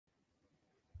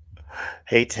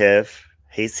Hey, Tiff.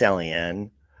 Hey,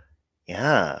 Sally-Ann.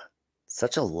 Yeah,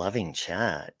 such a loving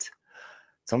chat.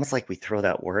 It's almost like we throw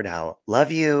that word out.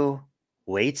 Love you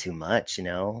way too much, you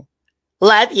know?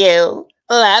 Love you.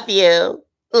 Love you.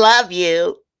 Love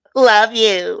you. Love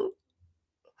you.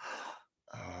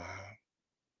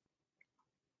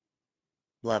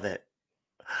 Love it.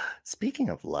 Speaking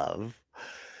of love,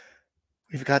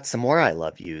 we've got some more I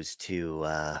love yous to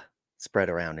spread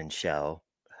around and show.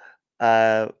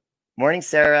 Morning,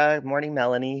 Sarah. Morning,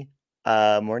 Melanie.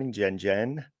 Morning,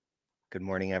 Jen. Good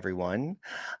morning, everyone.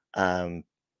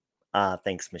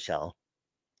 Thanks, Michelle.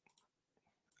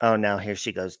 Oh, now here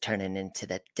she goes, turning into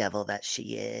the devil that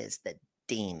she is, the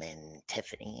demon,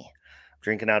 Tiffany.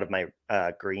 Drinking out of my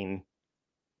green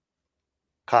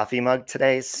coffee mug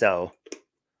today, so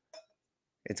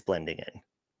it's blending in.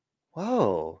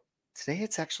 Whoa, today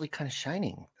it's actually kind of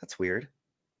shining. That's weird.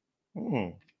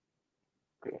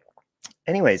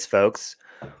 Anyways, folks,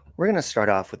 we're going to start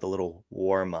off with a little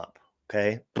warm-up,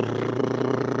 okay?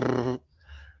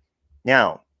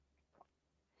 Now,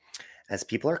 as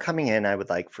people are coming in, I would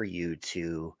like for you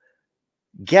to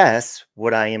guess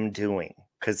what I am doing,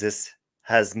 because this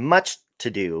has much to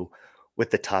do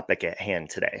with the topic at hand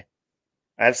today.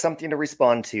 I have something to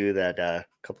respond to that a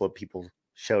couple of people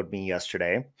showed me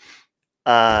yesterday.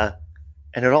 And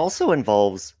it also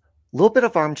involves a little bit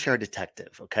of Armchair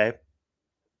Detective, okay?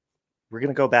 We're going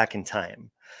to go back in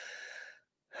time.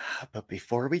 But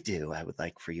before we do, I would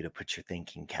like for you to put your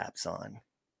thinking caps on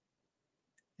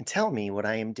and tell me what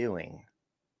I am doing.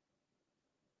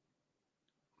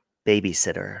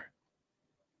 Babysitter.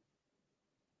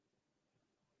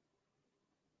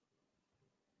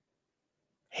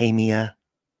 Hey, Mia.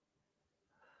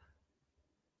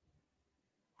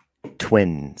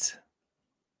 Twins.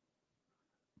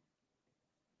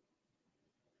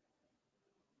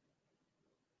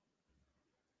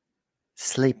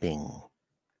 Sleeping.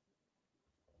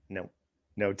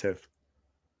 No, Tiff.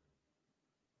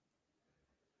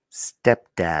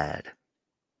 Stepdad.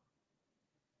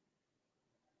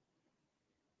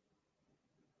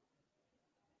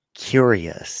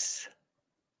 Curious.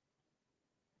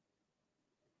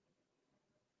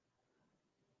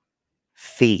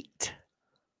 Feet.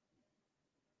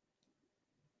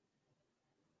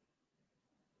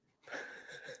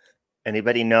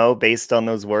 Anybody know based on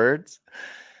those words?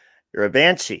 You're a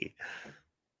banshee.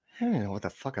 I don't even know what the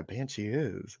fuck a banshee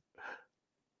is.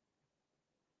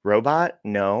 Robot?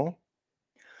 No.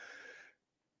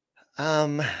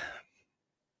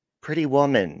 Pretty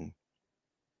woman.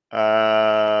 Let's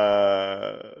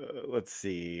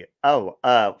see. Oh,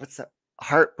 what's that?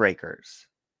 Heartbreakers.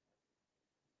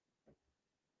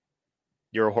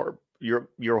 You're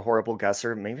a horrible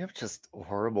guesser. Maybe I'm just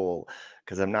horrible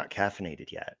because I'm not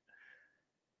caffeinated yet.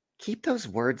 Keep those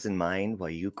words in mind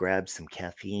while you grab some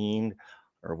caffeine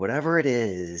or whatever it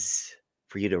is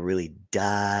for you to really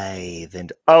dive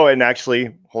into. Oh, and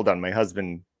actually, hold on. My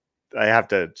husband, I have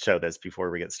to show this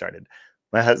before we get started.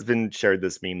 My husband shared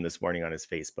this meme this morning on his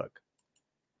Facebook.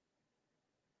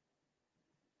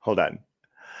 Hold on.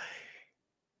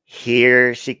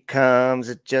 Here she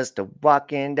comes, just a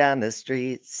walking down the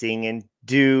street, singing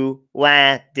do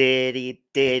wah diddy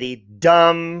diddy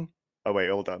dum. Oh wait,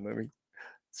 hold on. Let me.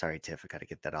 Sorry, Tiff. I gotta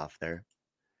get that off there.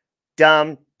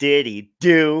 Dum diddy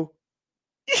do.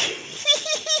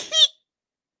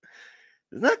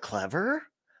 Isn't that clever?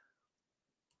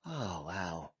 Oh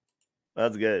wow,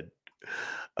 that's good.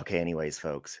 Okay, anyways,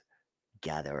 folks,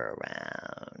 gather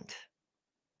around.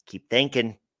 Keep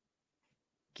thinking.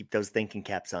 Keep those thinking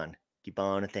caps on. Keep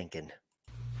on thinking.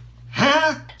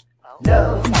 Huh?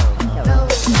 No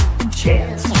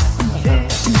chance. No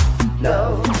dance.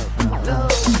 No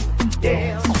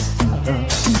chance.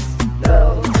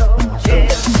 No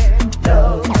dance.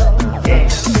 No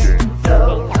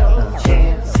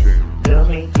chance.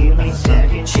 Give me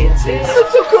second chances.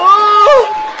 That's so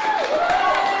cool!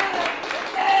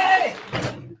 Hey!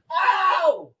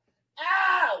 Ow!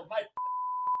 Ow! My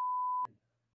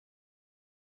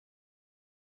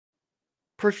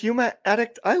Perfume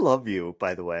addict, I love you,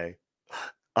 by the way.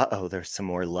 Uh-oh, there's some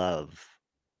more love.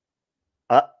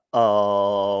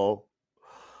 Uh-oh.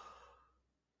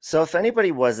 So if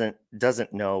anybody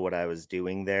doesn't know what I was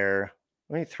doing there,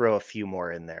 let me throw a few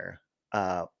more in there.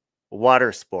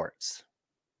 Water sports.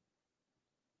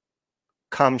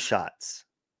 Cum shots.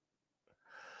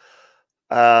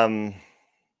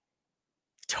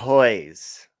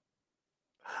 Toys.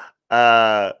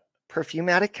 Perfume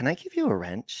addict, can I give you a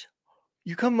wrench?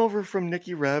 You come over from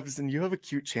Nikki Revs and you have a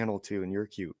cute channel too, and you're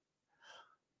cute.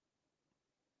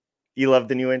 You love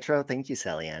the new intro? Thank you,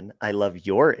 Sally-Ann. I love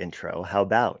your intro. How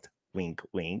about? Wink,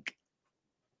 wink.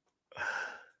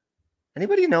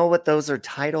 Anybody know what those are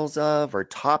titles of or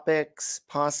topics,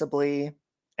 possibly?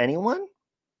 Anyone?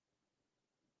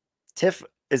 Tiff,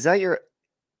 is that your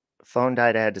phone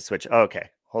died? I had to switch. Oh, okay,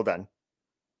 hold on.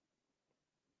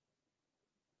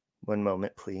 One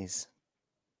moment, please.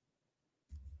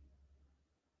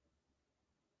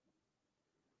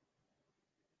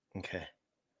 Okay.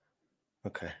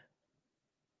 Okay.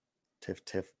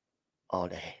 Tiff, all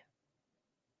day.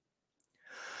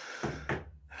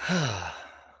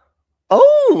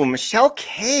 Oh, Michelle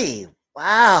K.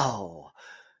 Wow.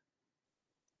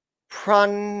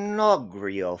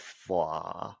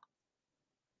 Pornographer.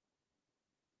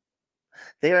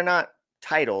 They are not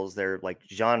titles, they're like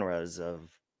genres of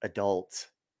adult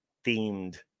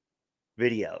themed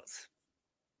videos.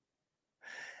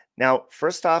 Now,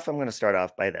 first off, I'm going to start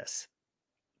off by this.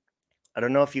 I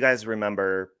don't know if you guys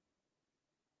remember.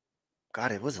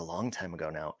 God, it was a long time ago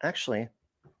now. Actually,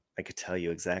 I could tell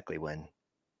you exactly when.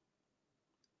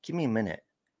 Give me a minute.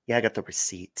 Yeah, I got the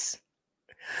receipts.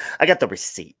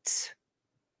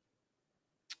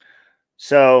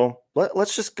 So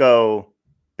let's just go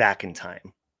back in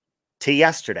time to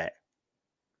yesterday.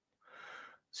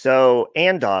 So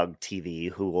Andog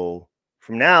TV, who will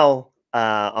from now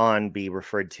on be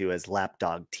referred to as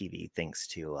Lapdog TV, thanks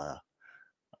to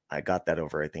I got that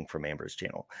over, I think, from Amber's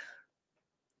channel.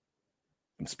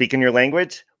 I'm speaking your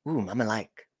language. Ooh, mama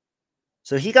like.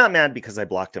 So he got mad because I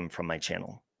blocked him from my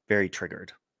channel. Very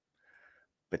triggered.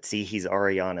 But see, he's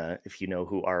Ariana, if you know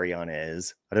who Ariana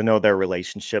is. I don't know their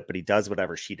relationship, but he does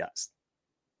whatever she does.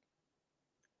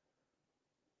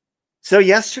 So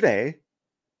yesterday,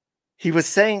 he was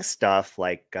saying stuff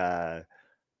like,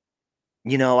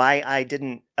 you know, I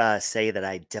didn't say that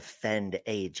I defend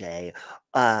AJ,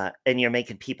 and you're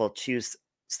making people choose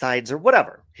sides or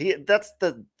whatever. That's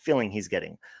the feeling he's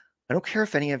getting. I don't care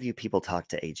if any of you people talk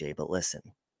to AJ, but listen,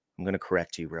 I'm going to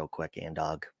correct you real quick,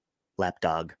 Andog,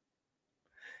 Lapdog.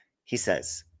 He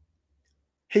says,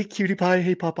 hey, cutie pie,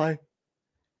 hey, Popeye.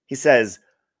 He says,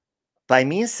 by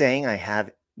me saying I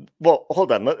have, well,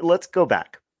 hold on, let's go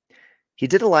back. He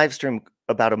did a live stream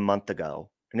about a month ago,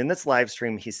 and in this live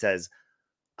stream, he says,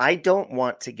 I don't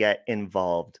want to get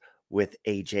involved with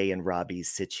AJ and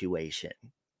Robbie's situation,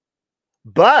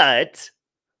 but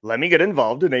let me get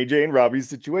involved in AJ and Robbie's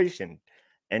situation.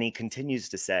 And he continues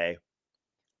to say,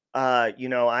 you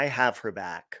know, I have her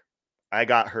back. I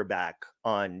got her back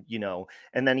on, you know,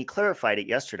 and then he clarified it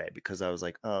yesterday because I was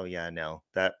like, oh, yeah, no,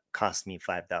 that cost me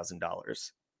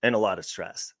 $5,000 and a lot of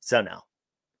stress. So no.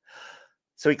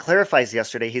 So he clarifies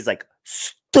yesterday. He's like,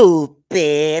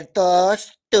 stupid.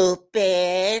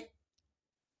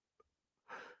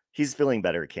 He's feeling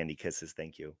better. Candy kisses.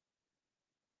 Thank you.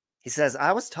 He says,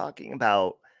 I was talking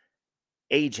about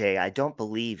AJ. I don't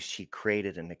believe she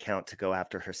created an account to go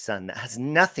after her son. That has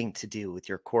nothing to do with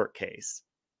your court case.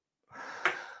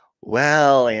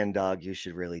 Well, Andog, you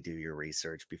should really do your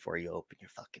research before you open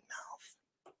your fucking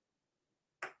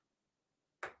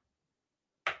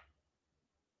mouth.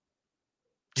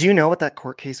 Do you know what that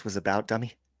court case was about,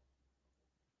 dummy?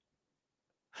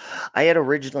 I had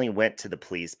originally went to the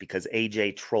police because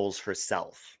AJ trolls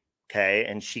herself, okay?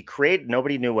 And she created,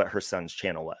 nobody knew what her son's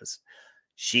channel was.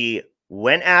 She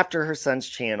went after her son's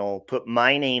channel, put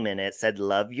my name in it, said,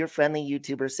 love your friendly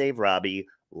YouTuber, Save Robbie,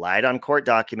 lied on court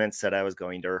documents, said I was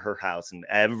going to her house, and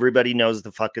everybody knows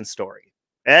the fucking story.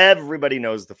 Everybody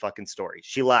knows the fucking story.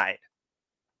 She lied.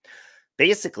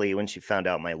 Basically, when she found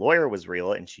out my lawyer was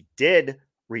real and she did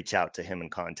reach out to him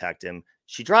and contact him,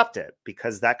 she dropped it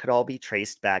because that could all be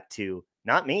traced back to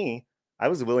not me. I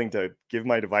was willing to give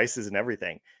my devices and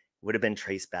everything. It would have been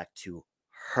traced back to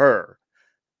her,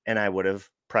 and I would have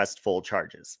pressed full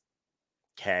charges.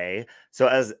 Okay. So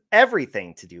as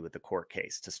everything to do with the court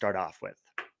case to start off with.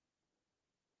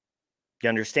 You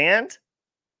understand?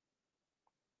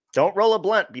 Don't roll a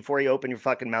blunt before you open your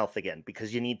fucking mouth again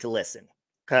because you need to listen.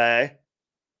 Okay.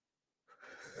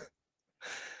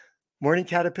 Morning,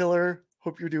 Caterpillar.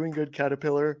 Hope you're doing good,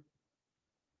 Caterpillar.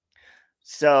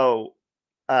 So,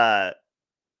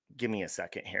 give me a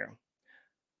second here.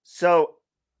 So,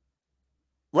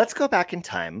 let's go back in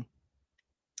time,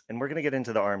 and we're going to get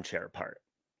into the armchair part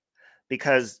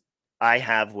because I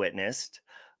have witnessed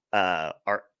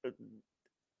our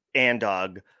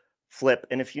Andog flip.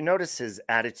 And if you notice, his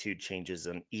attitude changes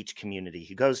in each community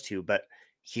he goes to, but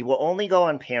he will only go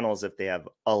on panels if they have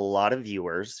a lot of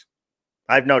viewers.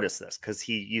 I've noticed this because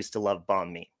he used to love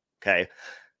bomb me. Okay.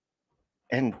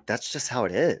 And that's just how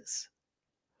it is.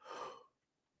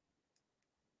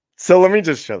 So let me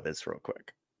just show this real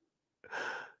quick.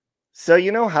 So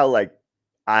you know how like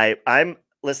I'm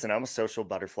listen, I'm a social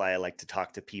butterfly. I like to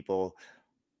talk to people.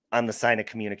 I'm the sign of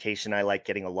communication. I like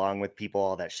getting along with people,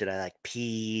 all that shit. I like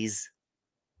peas.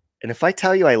 And if I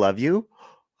tell you I love you,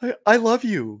 I love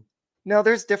you. Now,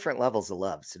 there's different levels of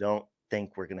love, so don't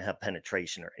think we're going to have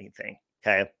penetration or anything,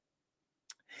 okay?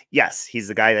 Yes, he's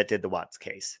the guy that did the Watts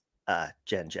case,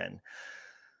 Jen.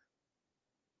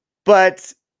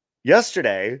 But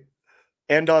yesterday,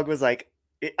 Andog was like,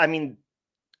 I mean,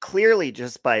 clearly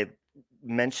just by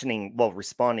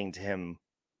responding to him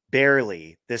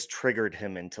barely, this triggered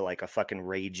him into like a fucking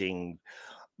raging,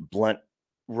 blunt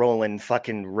rolling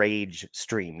fucking rage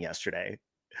stream yesterday.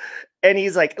 And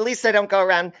he's like, at least I don't go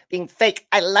around being fake.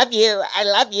 I love you. I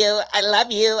love you. I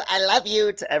love you. I love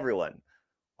you to everyone.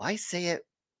 Why say it?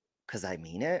 Because I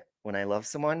mean it when I love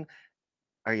someone.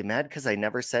 Are you mad because I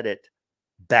never said it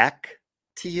back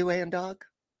to you, Andog?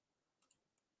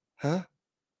 Huh?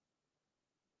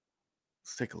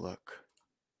 Let's take a look.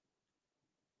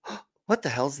 What the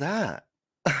hell's that?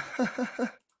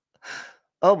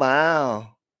 Oh,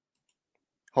 wow.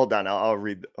 Hold on, I'll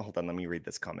read. Hold on, let me read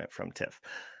this comment from Tiff.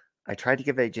 I tried to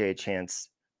give AJ a chance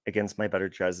against my better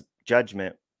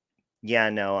judgment. Yeah,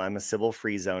 no, I'm a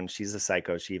civil-free zone. She's a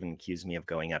psycho. She even accused me of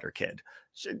going at her kid.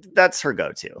 That's her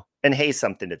go-to. And hey,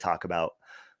 something to talk about.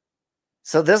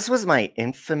 So this was my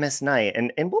infamous night,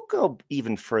 and we'll go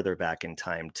even further back in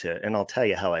time and I'll tell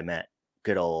you how I met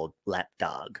good old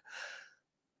Lapdog.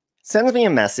 Sends me a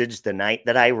message the night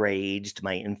that I raged,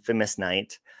 my infamous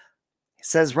night.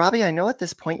 Says, Robbie, I know at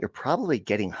this point you're probably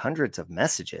getting hundreds of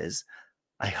messages.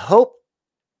 I hope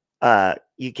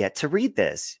you get to read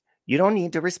this. You don't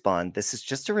need to respond. This is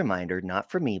just a reminder, not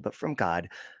from me, but from God.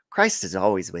 Christ is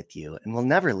always with you and will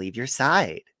never leave your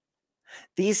side.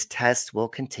 These tests will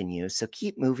continue, so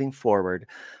keep moving forward,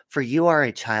 for you are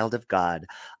a child of God.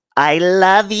 I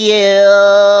love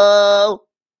you.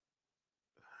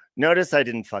 Notice I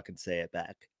didn't fucking say it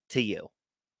back to you,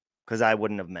 because I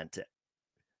wouldn't have meant it.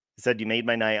 I said, you made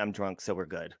my night. I'm drunk, so we're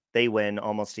good. They win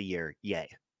almost a year. Yay.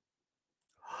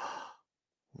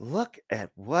 Look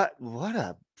at what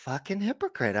a fucking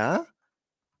hypocrite, huh?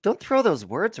 Don't throw those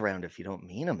words around if you don't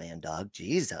mean them, man, dog.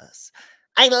 Jesus.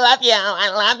 I love you. I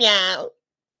love you.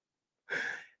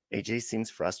 AJ seems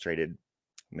frustrated.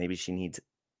 Maybe she needs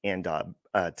Andog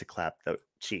to clap the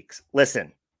cheeks.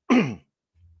 Listen,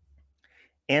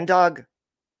 Andog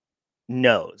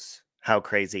knows how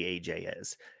crazy AJ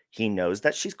is. He knows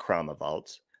that she's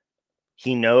Chromavalt.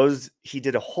 He knows he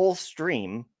did a whole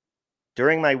stream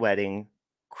during my wedding.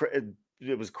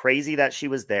 It was crazy that she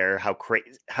was there, how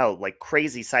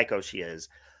crazy psycho she is.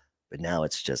 But now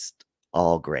it's just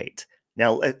all great.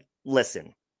 Now,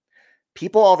 listen,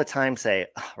 people all the time say,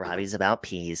 oh, Robbie's about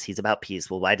peace. He's about peace.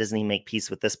 Well, why doesn't he make peace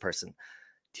with this person?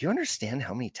 Do you understand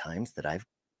how many times that I've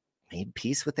made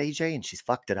peace with AJ and she's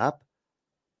fucked it up?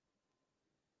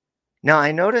 Now,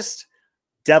 I noticed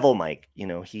Devil Mike,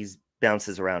 he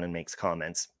bounces around and makes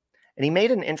comments. And he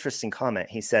made an interesting comment.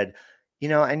 He said,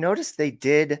 I noticed they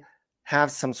did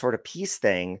have some sort of peace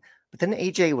thing, but then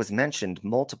AJ was mentioned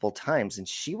multiple times and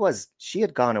she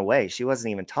had gone away. She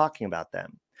wasn't even talking about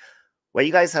them. What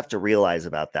you guys have to realize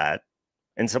about that,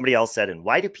 and somebody else said, and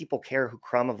why do people care who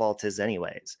Chromavalt is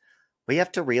anyways? What you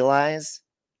have to realize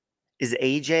is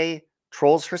AJ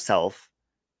trolls herself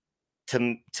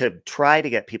to try to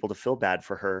get people to feel bad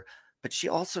for her, but she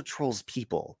also trolls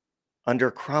people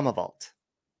under Chromavalt.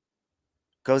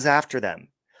 Goes after them.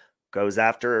 Goes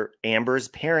after Amber's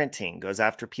parenting. Goes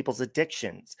after people's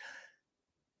addictions.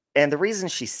 And the reason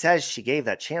she says she gave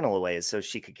that channel away is so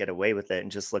she could get away with it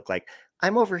and just look like,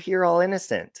 I'm over here all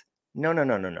innocent.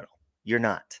 No. You're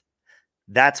not.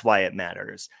 That's why it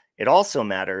matters. It also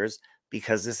matters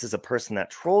because this is a person that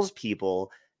trolls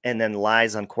people and then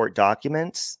lies on court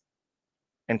documents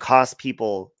and costs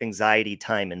people anxiety,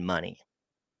 time, and money.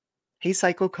 Hey,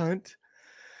 psycho cunt.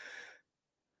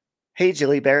 Hey,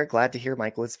 Jilly Bear. Glad to hear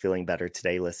Michael is feeling better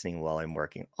today, listening while I'm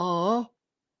working. Aw.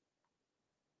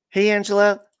 Hey,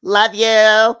 Angela. Love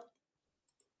you.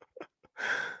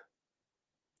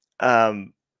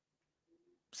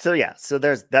 So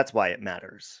that's why it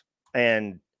matters.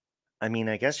 And I mean,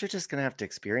 I guess you're just going to have to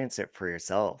experience it for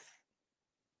yourself.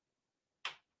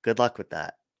 Good luck with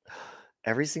that.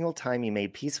 Every single time you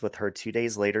made peace with her, 2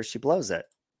 days later, she blows it.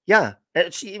 Yeah,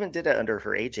 and she even did it under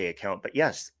her AJ account, but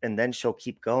yes, and then she'll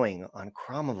keep going on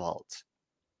Chromavalt.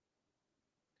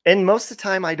 And most of the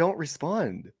time, I don't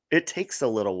respond. It takes a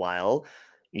little while,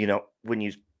 when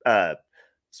you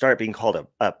start being called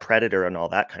a predator and all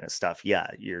that kind of stuff. Yeah,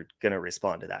 you're going to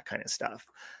respond to that kind of stuff.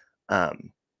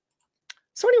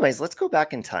 So anyways, let's go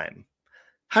back in time.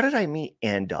 How did I meet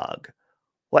Andog?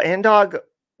 Well, Andog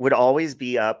would always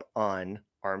be up on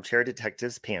Armchair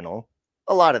Detectives panel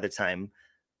a lot of the time.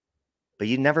 but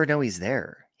you never know he's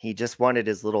there. He just wanted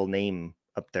his little name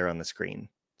up there on the screen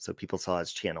so people saw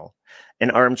his channel.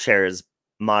 And Armchair's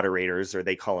moderators, or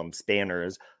they call them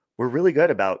spanners, were really good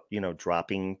about, you know,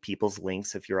 dropping people's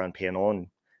links if you're on panel.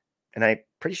 And I'm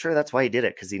pretty sure that's why he did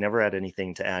it, because he never had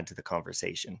anything to add to the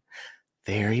conversation.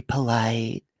 Very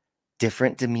polite,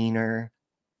 different demeanor.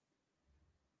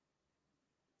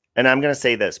 And I'm going to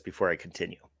say this before I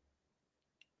continue.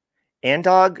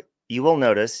 Andog, you will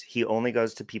notice he only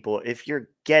goes to people if you're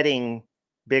getting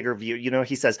bigger view. You know,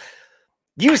 he says,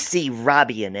 you see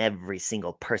Robbie in every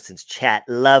single person's chat,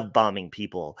 love bombing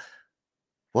people.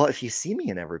 Well, if you see me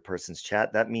in every person's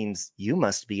chat, that means you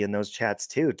must be in those chats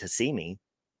too to see me.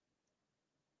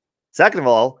 Second of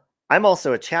all, I'm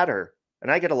also a chatter, and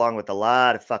I get along with a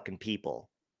lot of fucking people.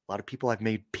 A lot of people I've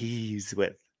made peas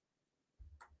with.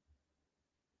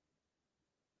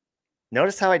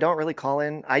 Notice how I don't really call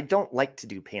in? I don't like to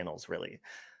do panels, really.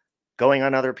 Going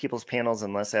on other people's panels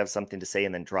unless I have something to say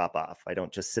and then drop off. I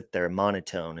don't just sit there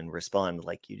monotone and respond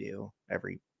like you do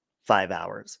every 5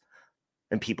 hours.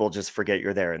 And people just forget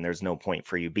you're there, and there's no point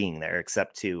for you being there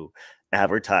except to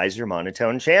advertise your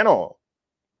monotone channel.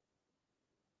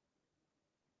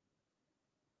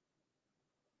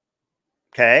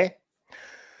 Okay?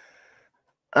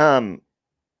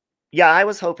 Yeah, I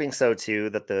was hoping so too,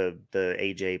 that the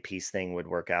AJ piece thing would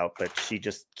work out, but she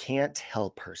just can't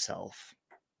help herself.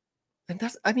 And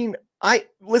that's, I mean,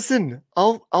 listen,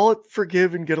 I'll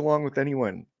forgive and get along with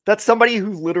anyone. That's somebody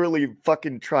who literally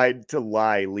fucking tried to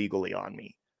lie legally on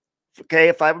me. Okay,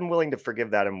 if I'm willing to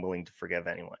forgive that, I'm willing to forgive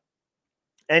anyone.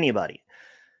 Anybody,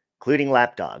 including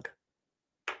Lapdog.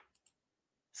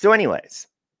 So anyways,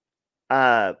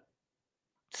 so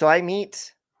I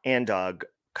meet Andog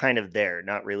kind of there,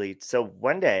 not really. So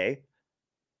one day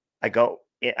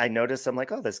I notice, I'm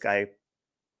like, oh, this guy,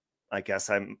 I guess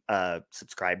I'm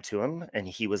subscribed to him, and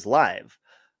he was live.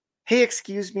 Hey,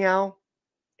 excuse me, Al.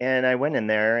 And I went in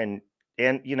there, and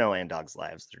you know, Andog's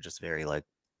lives, they're just very like,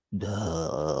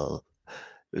 duh.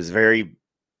 It was very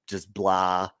just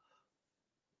blah.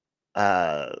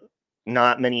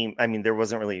 Not many, I mean, there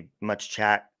wasn't really much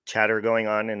chatter going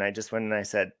on, and I just went and I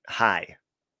said hi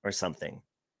or something.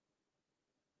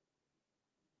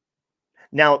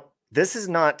 Now, this is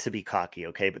not to be cocky,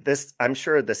 okay? But this, I'm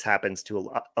sure this happens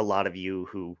to a lot of you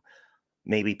who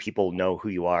maybe people know who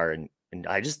you are, and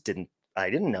I didn't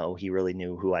know he really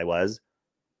knew who I was.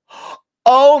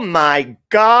 Oh my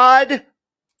God.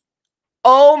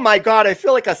 Oh my God, I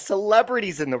feel like a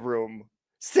celebrity's in the room.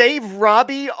 Save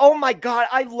Robbie. Oh my God,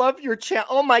 I love your chat.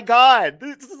 Oh my God,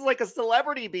 this is like a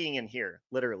celebrity being in here,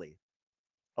 literally.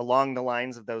 Along the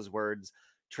lines of those words,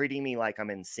 treating me like I'm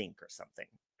in sync or something.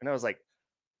 And I was like,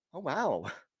 oh wow,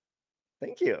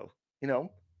 thank you. You know,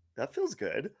 that feels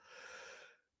good.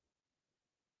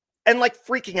 And like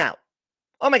freaking out.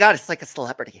 Oh my God, it's like a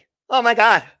celebrity. Oh my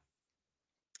God.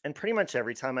 And pretty much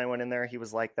every time I went in there, he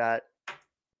was like that.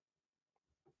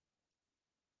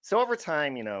 So over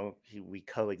time, you know, we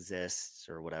coexist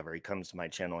or whatever. He comes to my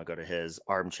channel, I go to his.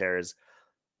 Armchairs.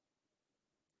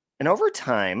 And over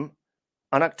time,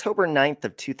 on October 9th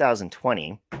of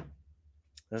 2020,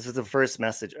 this is the first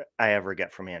message I ever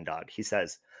get from Andog. He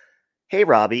says, hey,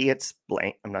 Robbie, it's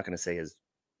blank. I'm not going to say his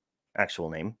actual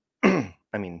name.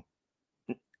 I mean,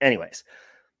 anyways.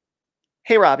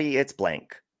 Hey, Robbie, it's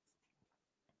blank.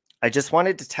 I just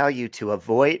wanted to tell you to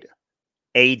avoid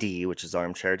AD, which is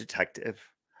Armchair Detective,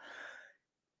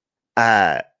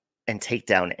 and take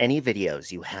down any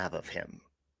videos you have of him.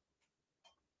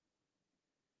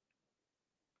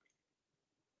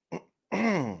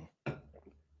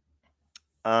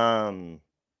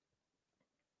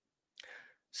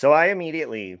 So I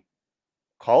immediately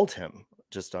called him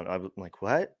I was like,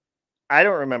 what? I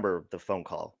don't remember the phone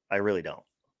call. I really don't.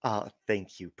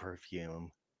 Thank you,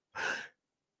 Perfume.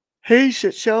 Hey,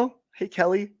 shit show. Hey,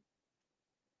 Kelly.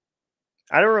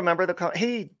 I don't remember the call.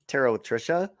 Hey, Tarot with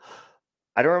Trisha.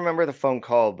 I don't remember the phone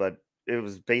call, but it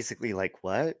was basically like,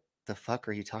 what the fuck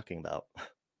are you talking about?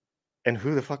 And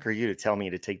who the fuck are you to tell me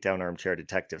to take down Armchair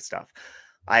Detective stuff?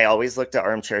 I always looked at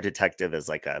Armchair Detective as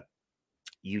like a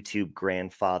YouTube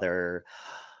grandfather.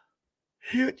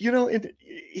 You know, and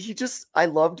I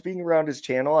loved being around his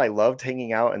channel. I loved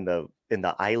hanging out in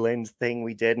the island thing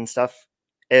we did and stuff,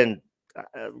 and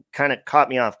kind of caught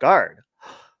me off guard.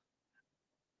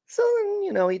 So then,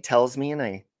 you know, he tells me, and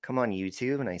I come on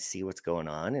YouTube and I see what's going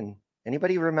on. And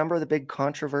anybody remember the big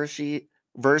controversy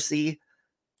with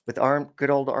good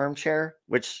old Armchair?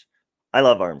 Which I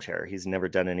love Armchair. He's never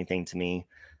done anything to me.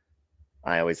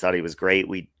 I always thought he was great.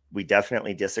 We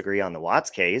definitely disagree on the Watts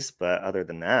case, but other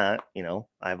than that, you know,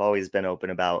 I've always been open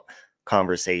about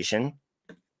conversation.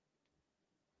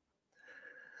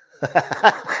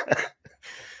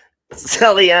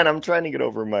 Sally Ann, I'm trying to get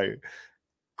over my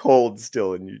cold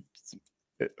still, and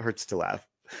it hurts to laugh.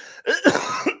 Is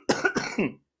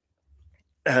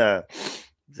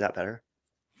that better?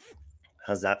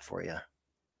 How's that for you?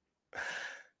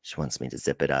 She wants me to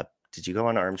zip it up. Did you go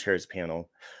on Armchair's panel?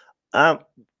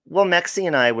 Well, Mexi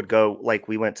and I would go, like,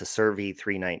 we went to Survey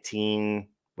 319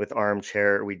 with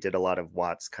Armchair. We did a lot of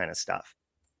Watts kind of stuff.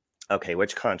 Okay,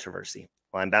 which controversy?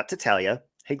 Well, I'm about to tell you.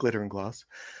 Hey, Glitter and Gloss.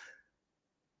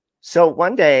 So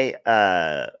one day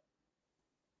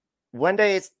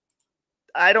it's,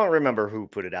 I don't remember who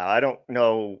put it out. I don't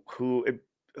know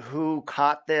who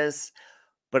caught this,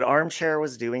 but Armchair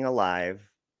was doing a live,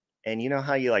 and you know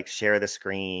how you like share the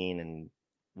screen and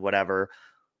whatever.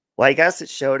 Well, I guess it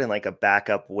showed in like a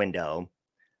backup window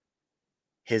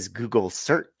his Google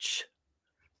search.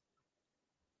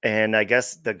 And I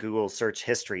guess the Google search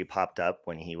history popped up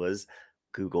when he was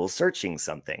Google searching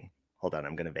something. Hold on,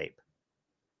 I'm going to vape.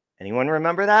 Anyone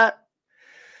remember that?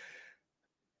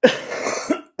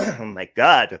 Oh my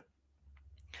God.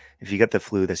 If you get the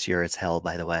flu this year, it's hell,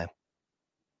 by the way.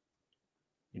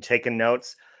 You taking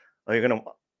notes? Oh, you're going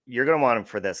to want them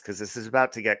for this, because this is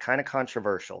about to get kind of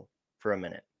controversial for a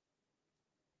minute.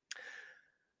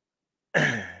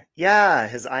 Yeah,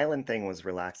 his island thing was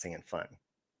relaxing and fun.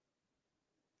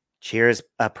 Cheers,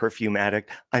 a perfume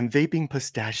addict. I'm vaping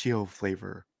pistachio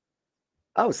flavor.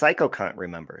 Oh, Psycho Cunt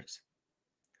remembers.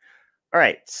 All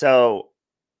right, so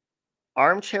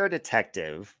Armchair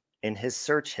Detective, in his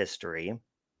search history,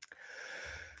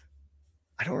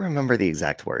 I don't remember the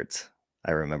exact words.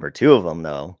 I remember two of them,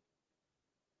 though.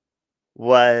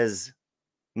 Was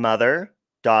mother,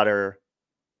 daughter,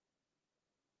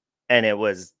 and it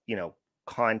was, you know,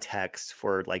 context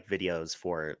for like videos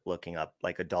for looking up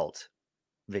like adult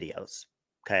videos.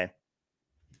 Okay.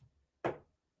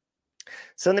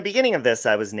 So in the beginning of this,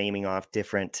 I was naming off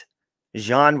different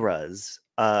genres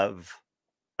of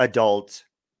adult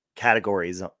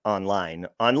categories online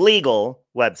on legal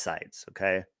websites.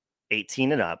 Okay.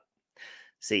 18 and up.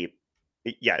 See,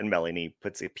 yeah, and Melanie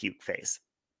puts a puke face.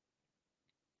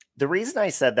 The reason I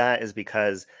said that is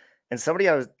because, and somebody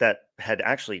that had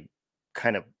actually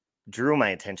kind of drew my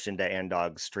attention to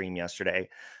Andog's stream yesterday,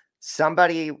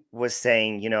 somebody was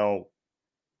saying, you know,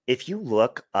 if you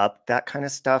look up that kind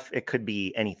of stuff, it could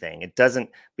be anything. It doesn't,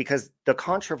 because the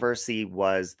controversy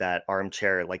was that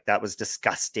Armchair, like, that was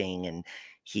disgusting and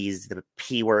he's the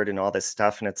P word and all this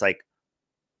stuff. And it's like,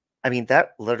 I mean,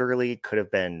 that literally could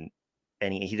have been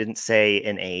he didn't say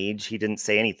an age, he didn't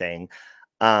say anything.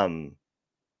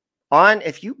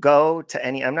 If you go to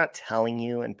any, I'm not telling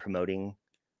you and promoting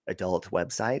adult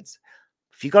websites.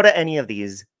 If you go to any of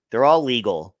these, they're all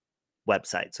legal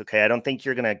websites. Okay. I don't think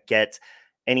you're going to get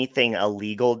anything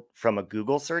illegal from a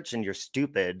Google search, and you're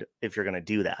stupid if you're going to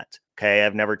do that. Okay.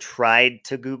 I've never tried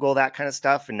to Google that kind of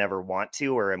stuff and never want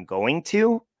to, or am going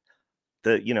to,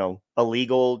 the, you know,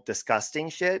 illegal, disgusting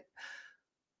shit.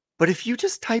 But if you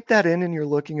just type that in and you're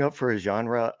looking up for a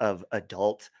genre of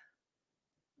adult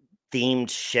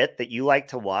themed shit that you like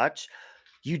to watch,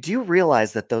 you do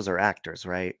realize that those are actors,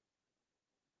 right?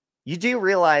 You do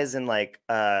realize in like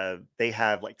they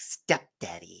have like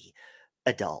stepdaddy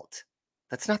adult.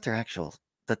 That's not their actual,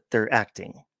 that they're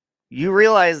acting. You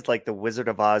realize like the Wizard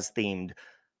of Oz themed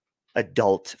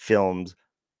adult films,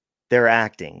 they're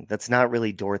acting. That's not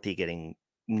really Dorothy getting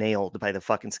nailed by the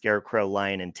fucking Scarecrow,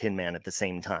 Lion, and Tin Man at the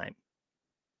same time.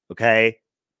 Okay?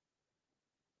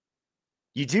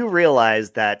 You do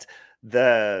realize that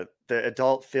the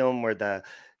adult film where the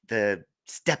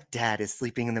stepdad is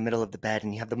sleeping in the middle of the bed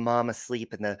and you have the mom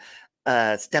asleep and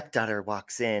the stepdaughter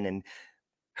walks in and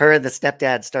her and the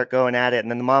stepdad start going at it, and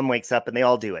then the mom wakes up and they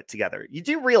all do it together. You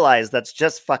do realize that's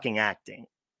just fucking acting.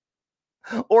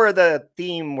 Or the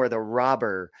theme where the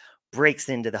robber breaks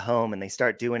into the home and they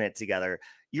start doing it together.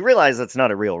 You realize that's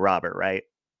not a real robber, right?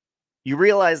 You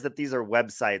realize that these are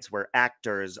websites where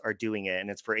actors are doing it and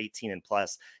it's for 18 and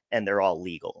plus and they're all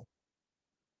legal,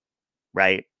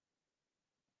 right?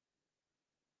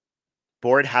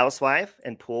 Bored housewife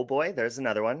and pool boy. There's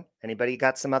another one. Anybody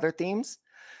got some other themes?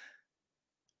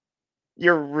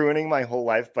 You're ruining my whole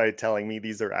life by telling me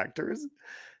these are actors.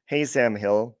 Hey, Sam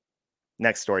Hill.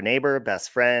 Next door neighbor,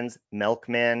 best friends,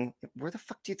 milkman. Where the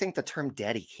fuck do you think the term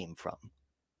daddy came from?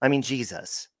 I mean,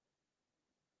 Jesus.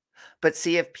 But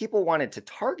see, if people wanted to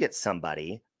target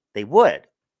somebody, they would.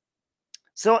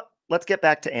 So let's get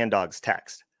back to Andog's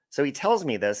text. So he tells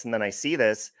me this, and then I see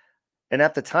this, and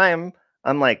at the time,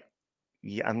 I'm like,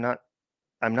 yeah, I'm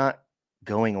not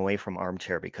going away from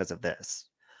Armchair because of this.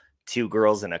 2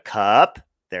 girls in a cup.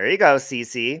 There you go,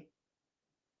 Cece.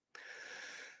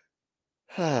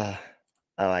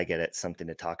 Oh, I get it. Something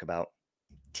to talk about.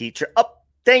 Teacher. Oh,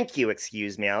 thank you.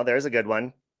 Excuse me. Oh, there's a good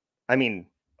one. I mean,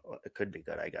 it could be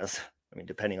good, I guess. I mean,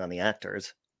 depending on the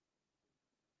actors.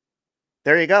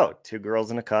 There you go. 2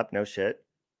 girls in a cup. No shit.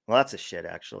 Lots of shit,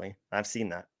 actually. I've seen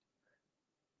that.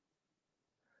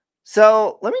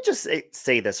 So let me just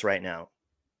say this right now.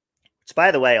 Which,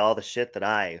 by the way, all the shit that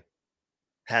I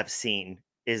have seen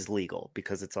is legal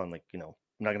because it's on, like, I'm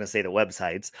not going to say the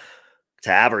websites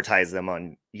to advertise them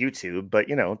on YouTube, but,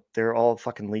 they're all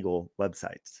fucking legal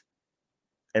websites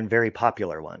and very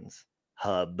popular ones.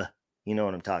 Hub. You know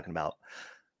what I'm talking about.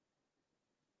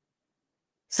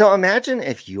 So imagine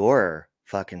if your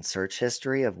fucking search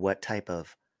history of what type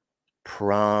of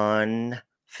prawn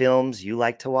films you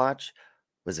like to watch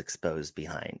was exposed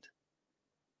behind.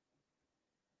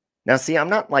 Now, see, I'm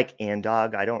not like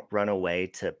Andog. I don't run away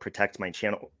to protect my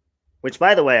channel, which,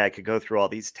 by the way, I could go through all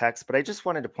these texts, but I just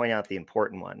wanted to point out the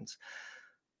important ones.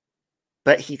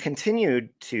 But he continued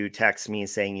to text me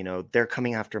saying, they're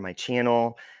coming after my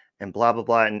channel and blah, blah,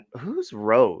 blah. And who's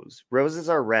Rose? Roses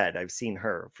are red. I've seen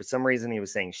her. For some reason, he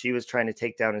was saying she was trying to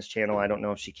take down his channel. I don't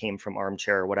know if she came from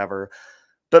Armchair or whatever.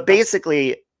 But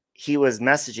basically, he was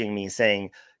messaging me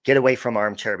saying, get away from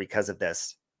Armchair because of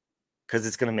this. Because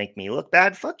it's going to make me look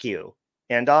bad. Fuck you.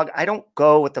 And dog, I don't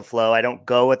go with the flow. I don't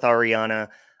go with Ariana.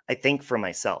 I think for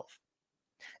myself.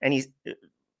 And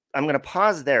I'm going to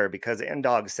pause there because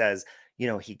Andog says,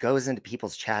 he goes into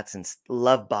people's chats and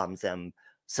love bombs them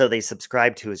so they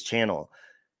subscribe to his channel.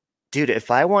 Dude,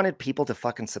 if I wanted people to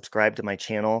fucking subscribe to my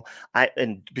channel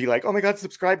and be like, oh my God,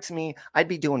 subscribe to me, I'd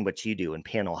be doing what you do and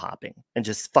panel hopping and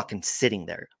just fucking sitting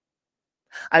there.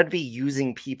 I'd be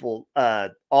using people,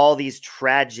 all these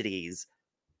tragedies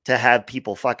to have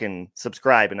people fucking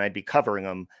subscribe, and I'd be covering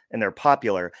them, and they're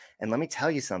popular. And let me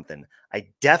tell you something. I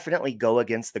definitely go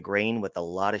against the grain with a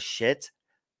lot of shit,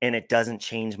 and it doesn't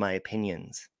change my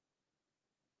opinions.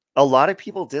 A lot of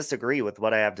people disagree with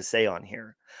what I have to say on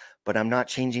here, but I'm not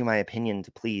changing my opinion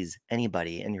to please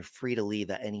anybody, and you're free to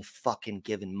leave at any fucking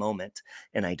given moment,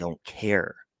 and I don't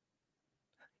care.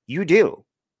 You do,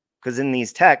 because in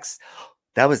these texts,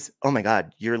 that was, oh my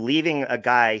God, you're leaving a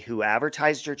guy who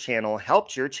advertised your channel,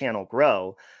 helped your channel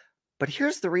grow. But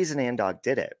here's the reason Andog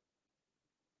did it.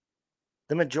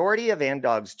 The majority of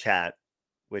Andog's chat,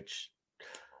 which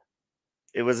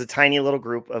it was a tiny little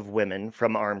group of women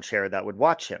from Armchair that would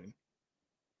watch him.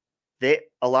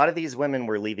 A lot of these women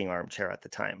were leaving Armchair at the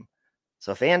time.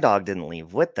 So if Andog didn't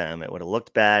leave with them, it would have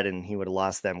looked bad and he would have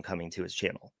lost them coming to his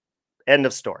channel. End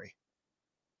of story.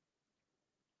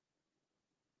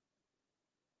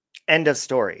 End of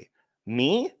story.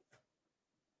 Me?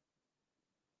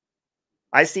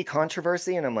 I see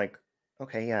controversy and I'm like,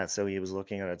 okay, yeah, so he was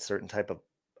looking at a certain type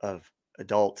of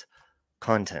adult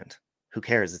content. Who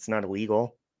cares? It's not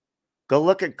illegal.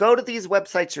 Go to these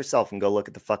websites yourself and go look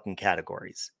at the fucking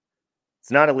categories.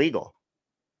 It's not illegal.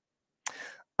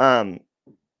 Psycho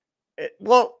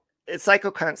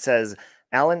Cunt says,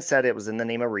 Alan said it was in the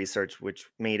name of research, which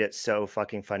made it so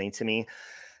fucking funny to me.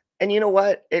 And you know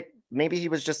what? Maybe he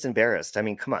was just embarrassed. I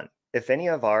mean, come on. If any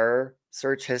of our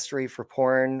search history for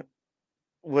porn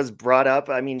was brought up,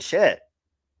 I mean, shit.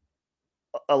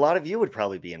 A lot of you would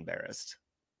probably be embarrassed.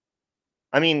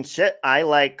 I mean, shit, I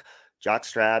like jock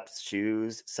straps,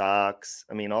 shoes, socks.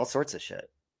 I mean, all sorts of shit.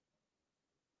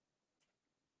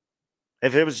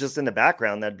 If it was just in the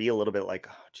background, that'd be a little bit like,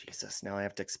 oh, Jesus, now I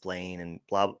have to explain and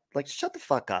blah, blah. Like, shut the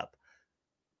fuck up.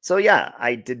 So, yeah,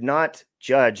 I did not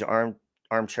judge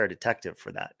Armchair Detective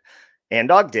for that.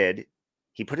 Andog did.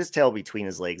 He put his tail between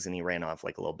his legs and he ran off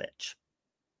like a little bitch.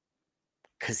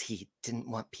 Because he didn't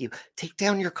want people. Take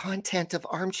down your content of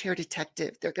Armchair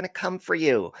Detective. They're going to come for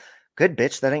you. Good,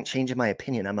 bitch. That ain't changing my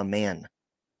opinion. I'm a man.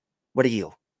 What are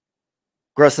you?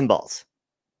 Grow some balls.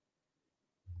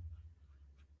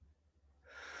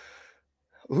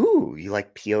 Ooh, you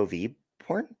like POV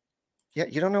porn? Yeah,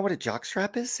 you don't know what a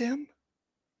jockstrap is, Sam?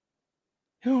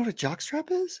 You don't know what a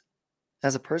jockstrap is?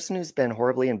 As a person who's been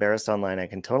horribly embarrassed online, I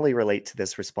can totally relate to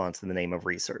this response in the name of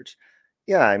research.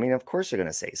 Yeah, I mean, of course you're going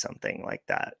to say something like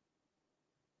that.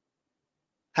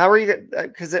 How are you?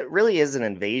 Because it really is an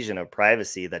invasion of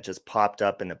privacy that just popped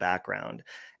up in the background.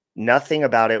 Nothing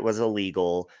about it was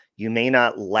illegal. You may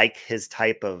not like his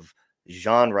type of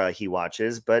genre he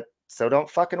watches, but so don't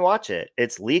fucking watch it.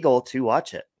 It's legal to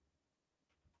watch it.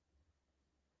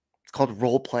 It's called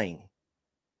role playing.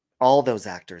 All those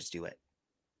actors do it.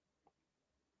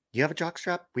 You have a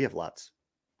jockstrap? We have lots.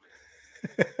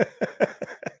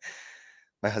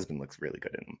 My husband looks really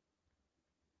good in them.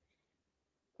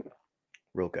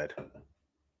 Real good.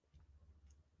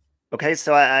 Okay,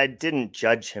 so I didn't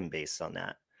judge him based on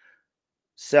that.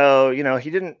 So, he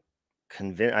didn't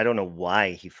convinced. I don't know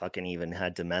why he fucking even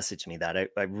had to message me that.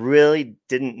 I really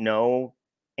didn't know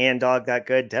Dog that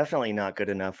good. Definitely not good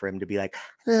enough for him to be like,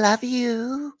 love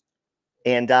you.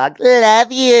 Dog,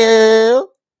 love you.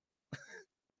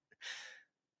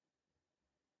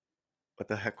 What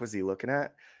the heck was he looking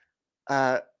at?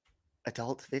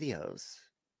 Adult videos.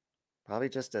 Probably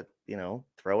just a,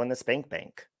 throw in the spank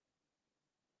bank.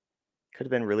 Could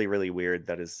have been really, really weird.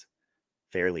 That is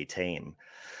fairly tame.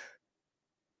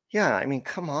 Yeah, I mean,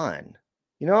 come on.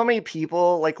 You know how many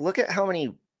people, like, look at how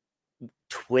many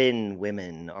twin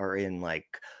women are in,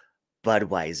 like,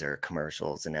 Budweiser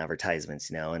commercials and advertisements,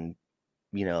 and,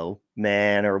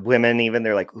 men or women even,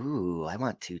 they're like, ooh, I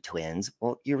want 2 twins.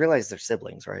 Well, you realize they're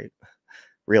siblings, right?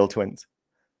 Real twins.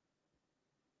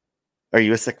 Are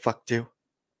you a sick fuck too?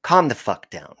 Calm the fuck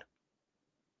down.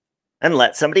 And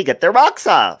let somebody get their rocks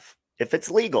off, if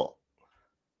it's legal.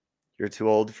 You're too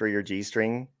old for your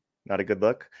G-string? Not a good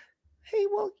look? Hey,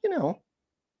 well,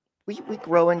 we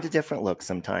grow into different looks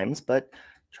sometimes, but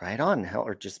try it on,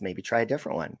 or just maybe try a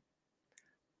different one.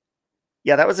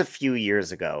 Yeah, that was a few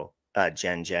years ago,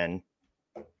 Jen.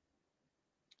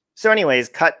 So anyways,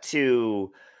 cut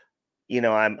to,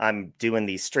 I'm doing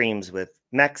these streams with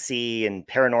Mexi and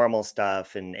paranormal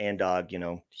stuff, and Dog,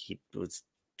 he was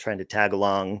trying to tag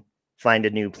along, find a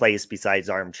new place besides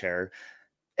Armchair,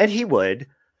 and he would.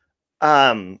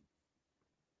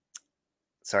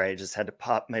 Sorry, I just had to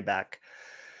pop my back.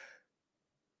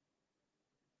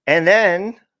 And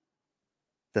then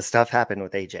the stuff happened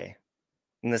with AJ.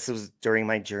 And this was during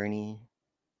my journey,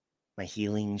 my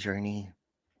healing journey.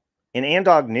 And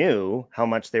Dog knew how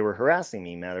much they were harassing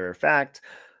me. Matter of fact,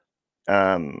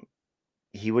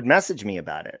 he would message me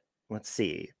about it. Let's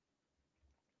see.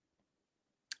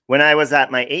 When I was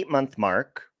at my 8-month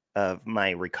mark of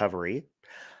my recovery,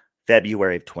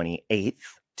 February 28th,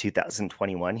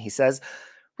 2021, he says,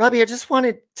 Robbie, I just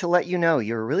wanted to let you know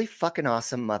you're a really fucking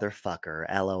awesome motherfucker.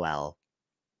 LOL.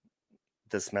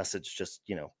 This message just,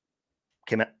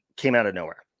 came out of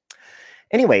nowhere.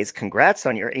 Anyways, congrats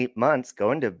on your 8 months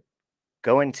going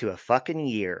to a fucking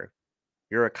year.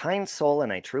 You're a kind soul,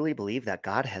 and I truly believe that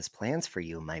God has plans for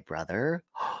you, my brother.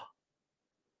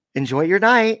 Enjoy your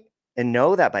night, and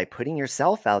know that by putting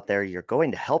yourself out there, you're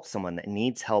going to help someone that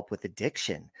needs help with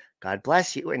addiction. God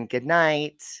bless you, and good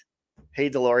night. Hey,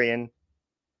 DeLorean.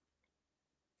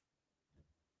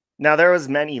 Now, there was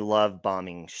many love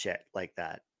bombing shit like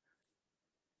that.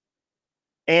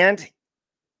 And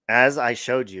as I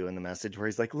showed you in the message where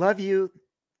he's like, love you,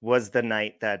 was the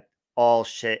night that all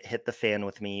shit hit the fan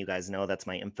with me. You guys know that's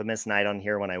my infamous night on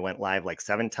here when I went live like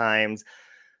 7 times.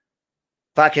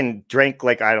 Fucking drank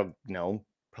like, I don't know,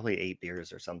 probably 8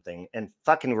 beers or something, and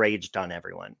fucking raged on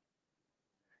everyone.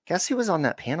 Guess who was on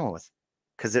that panel with?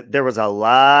 Because there was a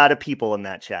lot of people in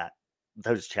that chat,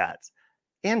 those chats.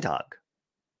 Dog.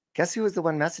 Guess who was the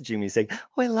one messaging me saying,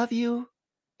 oh, I love you,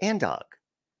 Dog.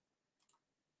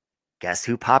 Guess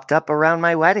who popped up around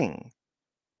my wedding?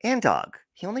 Dog.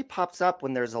 He only pops up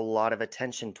when there's a lot of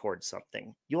attention towards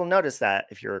something. You will notice that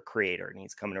if you're a creator and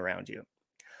he's coming around you.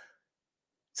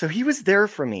 So he was there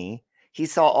for me. He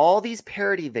saw all these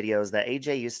parody videos that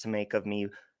AJ used to make of me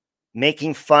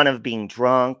making fun of being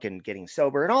drunk and getting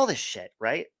sober and all this shit,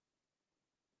 right?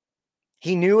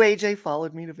 He knew AJ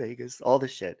followed me to Vegas, all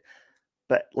this shit.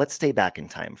 But let's stay back in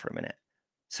time for a minute.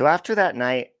 So after that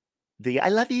night, I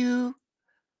love you,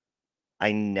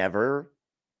 I never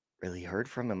really heard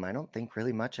from him. I don't think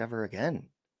really much ever again.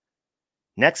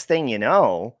 Next thing you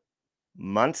know,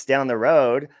 months down the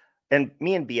road, and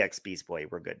me and BX Beast Boy,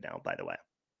 we're good now, by the way.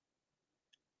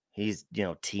 He's,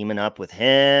 teaming up with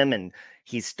him, and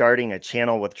he's starting a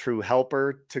channel with True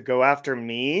Helper to go after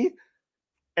me.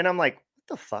 And I'm like, what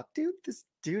the fuck, dude? This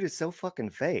dude is so fucking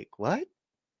fake. What?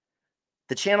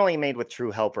 The channel he made with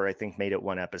True Helper, I think, made it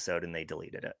 1 episode and they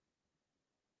deleted it.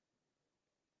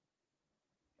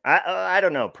 I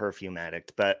don't know, Perfume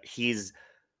Addict, but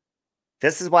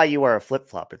this is why you are a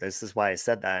flip-flopper. This is why I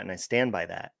said that, and I stand by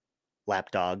that.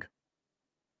 Lapdog.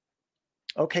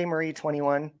 Okay, Marie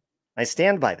 21. I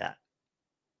stand by that.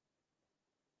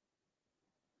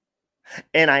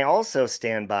 And I also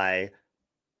stand by,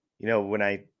 when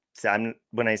I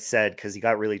said, because he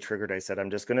got really triggered, I said, I'm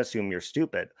just going to assume you're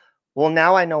stupid. Well,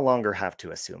 now I no longer have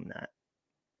to assume that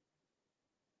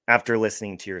after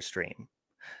listening to your stream.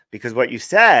 Because what you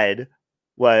said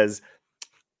was,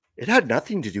 it had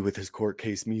nothing to do with his court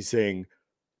case, me saying,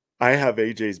 I have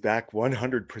AJ's back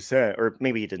 100%. Or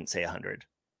maybe he didn't say 100.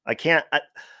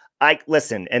 I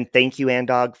listen, and thank you,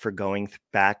 Dog, for going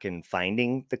back and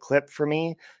finding the clip for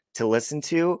me to listen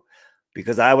to,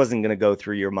 because I wasn't going to go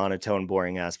through your monotone,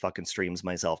 boring ass fucking streams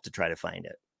myself to try to find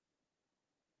it.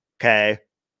 Okay.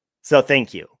 So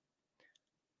thank you.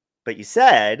 But you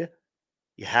said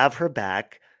you have her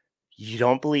back. You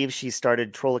don't believe she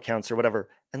started troll accounts or whatever.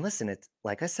 And listen, it's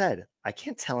like I said, I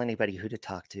can't tell anybody who to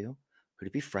talk to, who to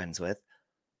be friends with.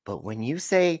 But when you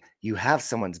say you have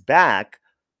someone's back,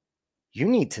 you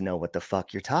need to know what the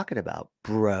fuck you're talking about,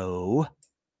 bro.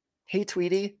 Hey,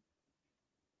 Tweety.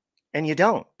 And you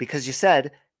don't, because you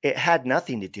said it had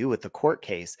nothing to do with the court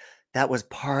case. That was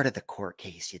part of the court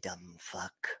case, you dumb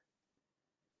fuck.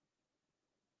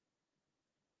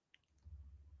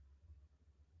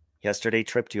 Yesterday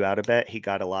tripped you out a bit. He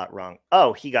got a lot wrong.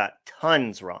 Oh, he got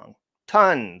tons wrong.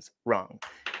 Tons wrong.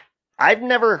 I've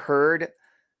never heard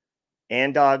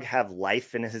Andog have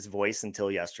life in his voice until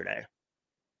yesterday.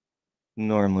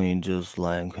 Normally just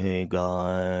like, hey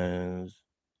guys.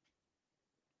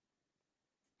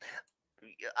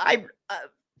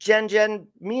 Jen,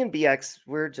 me and BX,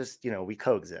 we're just, we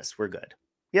coexist. We're good.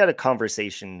 We had a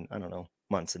conversation, I don't know,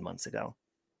 months and months ago.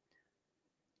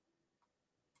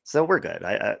 So we're good.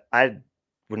 I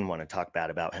wouldn't want to talk bad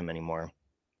about him anymore.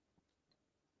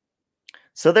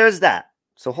 So there's that.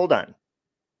 So hold on.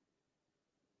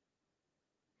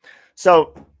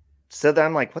 So then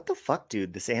I'm like, what the fuck,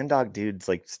 dude? This Andog dude's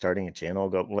like starting a channel.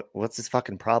 What's his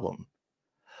fucking problem?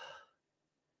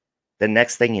 The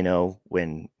next thing you know,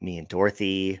 when me and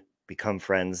Dorothy become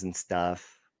friends and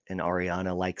stuff, and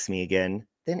Ariana likes me again,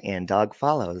 then Andog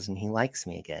follows and he likes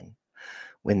me again.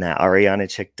 When that Ariana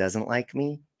chick doesn't like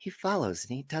me, he follows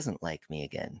and he doesn't like me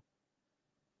again.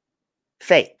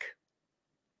 Fake.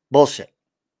 Bullshit.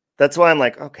 That's why I'm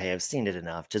like, okay, I've seen it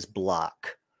enough. Just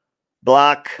block.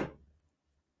 Block.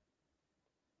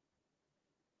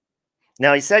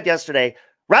 Now, he said yesterday,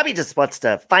 Robbie just wants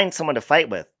to find someone to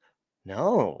fight with.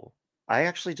 No, I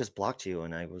actually just blocked you,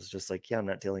 and I was just like, yeah, I'm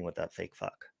not dealing with that fake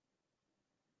fuck.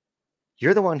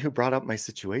 You're the one who brought up my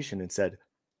situation and said,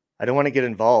 I don't want to get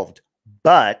involved,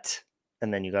 but,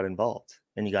 and then you got involved,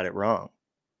 and you got it wrong.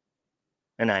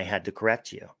 And I had to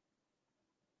correct you.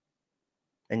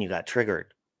 And you got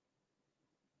triggered.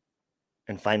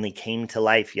 And finally came to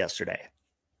life yesterday.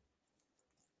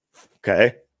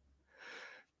 Okay?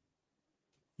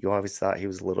 You always thought he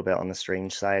was a little bit on the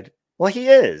strange side. Well, he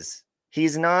is.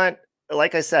 He's not,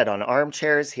 like I said, on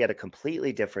Armchairs, he had a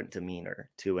completely different demeanor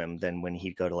to him than when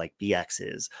he'd go to like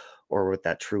BX's or with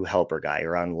that True Helper guy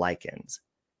or on Lycans.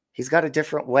 He's got a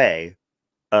different way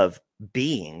of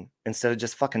being instead of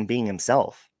just fucking being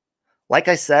himself. Like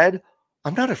I said,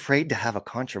 I'm not afraid to have a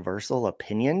controversial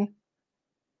opinion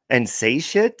and say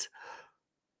shit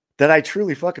that I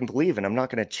truly fucking believe, and I'm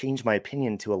not going to change my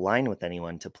opinion to align with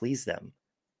anyone to please them.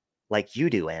 Like you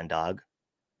do, Andog.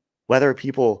 Whether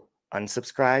people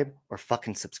unsubscribe or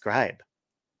fucking subscribe.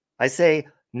 I say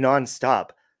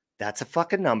nonstop. That's a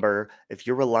fucking number. If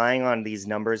you're relying on these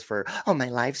numbers for, oh, my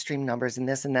live stream numbers and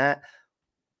this and that,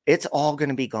 it's all going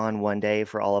to be gone one day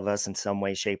for all of us in some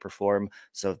way, shape, or form.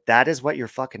 So if that is what your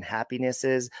fucking happiness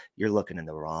is, you're looking in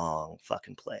the wrong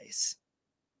fucking place.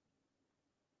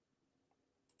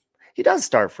 He does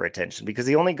starve for attention because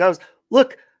he only goes,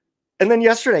 look. And then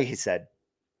yesterday he said,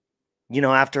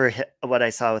 after what I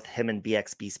saw with him and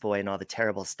BX Beast Boy and all the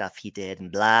terrible stuff he did and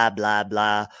blah, blah,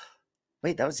 blah.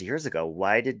 Wait, that was years ago.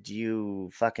 Why did you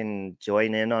fucking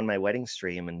join in on my wedding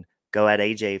stream and go at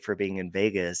AJ for being in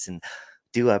Vegas and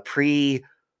do a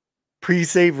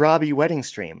pre-save Robbie wedding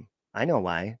stream? I know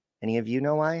why. Any of you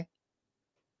know why?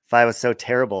 If I was so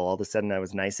terrible, all of a sudden I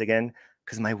was nice again,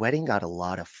 because my wedding got a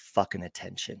lot of fucking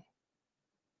attention.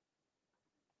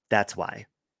 That's why.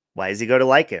 Why does he go to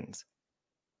Lycans?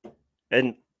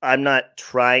 And I'm not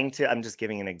trying to, I'm just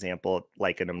giving an example.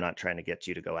 Lycan, I'm not trying to get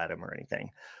you to go at him or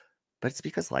anything. But it's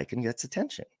because Lycan gets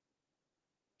attention.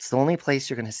 It's the only place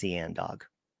you're going to see Andog.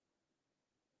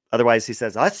 Otherwise, he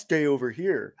says, I stay over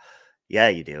here. Yeah,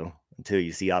 you do. Until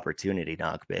you see opportunity,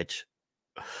 knock, bitch.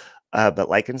 But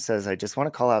Lycan says, I just want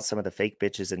to call out some of the fake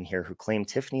bitches in here who claim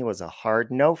Tiffany was a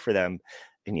hard no for them.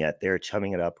 And yet they're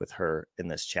chumming it up with her in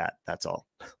this chat. That's all.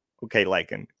 Okay,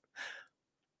 Lycan.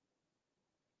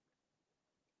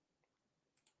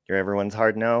 You're everyone's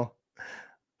hard no.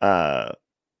 Yeah,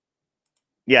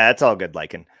 it's all good,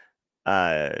 Lycan.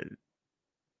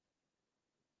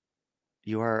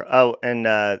 You are, oh,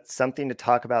 and something to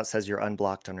talk about says you're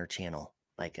unblocked on her channel,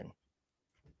 Lycan.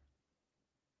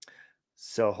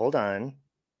 So hold on.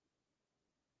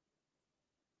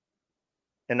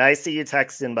 And I see you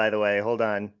texting, by the way. Hold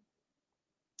on.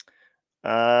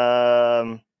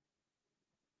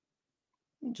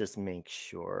 Just make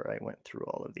sure I went through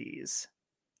all of these.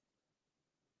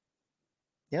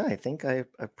 Yeah, I think I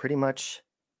pretty much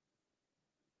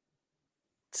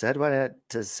said what I had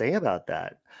to say about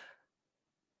that.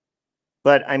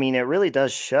 But I mean, it really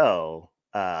does show,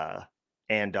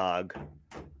 and dog.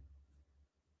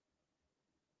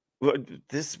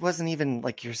 This wasn't even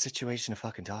like your situation to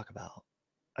fucking talk about.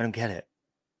 I don't get it.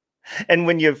 And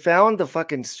when you found the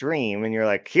fucking stream and you're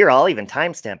like, here, I'll even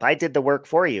timestamp. I did the work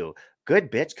for you.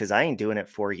 Good bitch, because I ain't doing it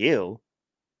for you.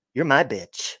 You're my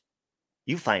bitch.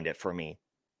 You find it for me.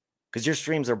 Because your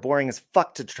streams are boring as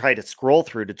fuck to try to scroll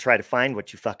through to try to find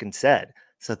what you fucking said.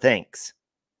 So thanks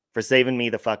for saving me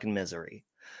the fucking misery.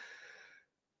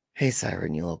 Hey,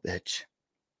 Siren, you little bitch.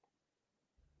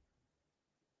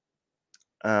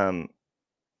 Uh-oh.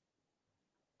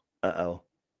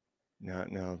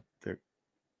 No,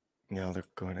 they're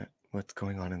going at what's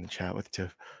going on in the chat with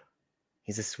Tiff.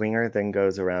 He's a swinger, then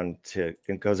goes around.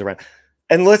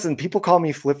 And listen, people call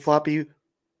me flip-floppy.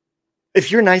 If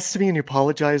you're nice to me and you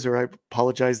apologize, or I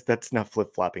apologize, that's not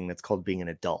flip-flopping. That's called being an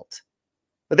adult.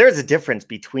 But there's a difference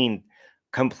between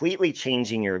completely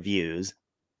changing your views,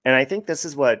 and I think this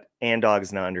is what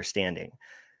Andog's not understanding.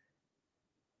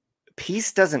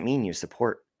 Peace doesn't mean you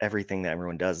support everything that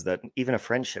everyone does, that even a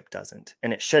friendship doesn't,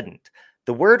 and it shouldn't.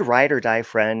 The word ride or die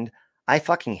friend, I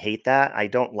fucking hate that. I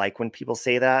don't like when people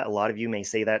say that. A lot of you may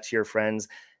say that to your friends,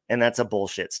 and that's a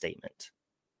bullshit statement.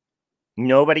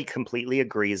 Nobody completely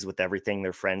agrees with everything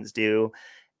their friends do.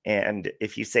 And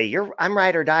if you say, I'm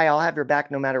ride or die, I'll have your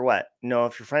back no matter what. No,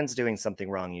 if your friend's doing something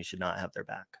wrong, you should not have their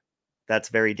back. That's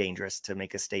very dangerous to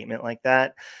make a statement like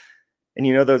that. And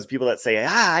you know those people that say,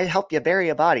 I help you bury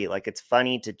a body. Like, it's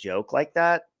funny to joke like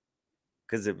that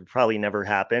because it would probably never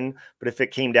happen. But if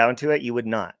it came down to it, you would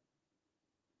not.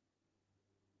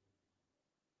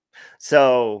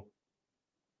 So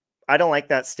I don't like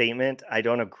that statement. I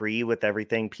don't agree with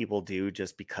everything people do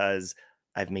just because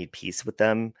I've made peace with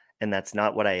them. And that's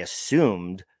not what I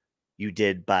assumed you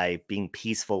did by being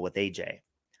peaceful with AJ.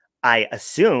 I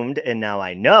assumed, and now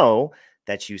I know,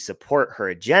 that you support her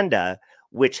agenda,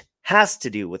 which has to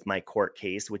do with my court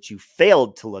case, which you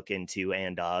failed to look into,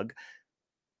 Andog.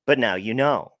 But now you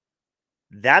know.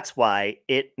 That's why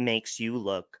it makes you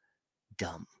look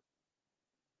dumb.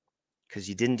 Because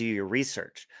you didn't do your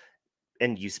research.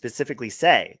 And you specifically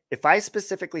say, if I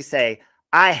specifically say,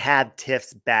 I have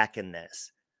Tiff's back in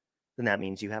this, then that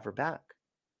means you have her back.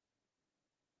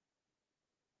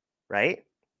 Right?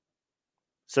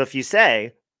 So if you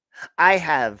say, I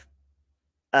have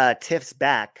Tiff's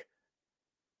back,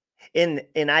 and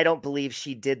I don't believe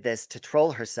she did this to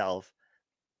troll herself,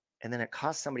 and then it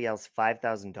cost somebody else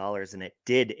 $5,000, and it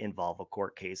did involve a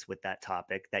court case with that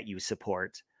topic that you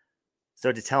support.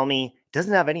 So to tell me it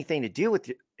doesn't have anything to do with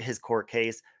his court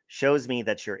case shows me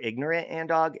that you're ignorant,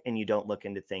 Andog, and you don't look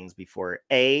into things before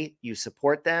A, you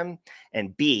support them,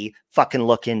 and B, fucking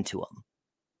look into them.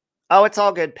 Oh, it's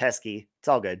all good, Pesky. It's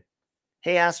all good.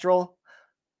 Hey, Astral.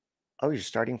 Oh, you're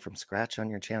starting from scratch on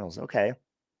your channels. Okay.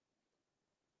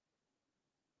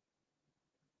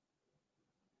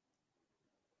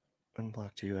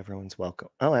 Unblocked you. Everyone's welcome.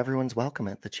 Oh, everyone's welcome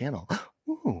at the channel.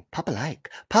 Ooh, Papa like.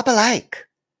 Papa like.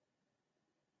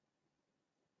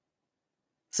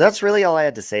 So that's really all I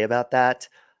had to say about that.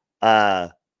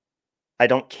 I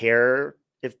don't care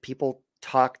if people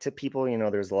talk to people. You know,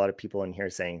 there's a lot of people in here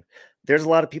saying, there's a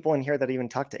lot of people in here that even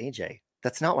talk to AJ.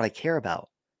 That's not what I care about.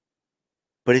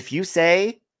 But if you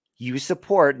say you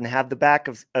support and have the back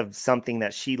of something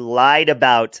that she lied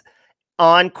about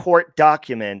on court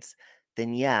documents,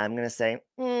 then yeah, I'm going to say,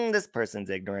 this person's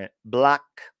ignorant. Block.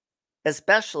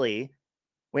 Especially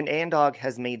when Andog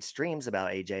has made streams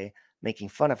about AJ making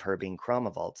fun of her being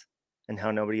Chromavolt and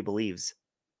how nobody believes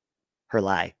her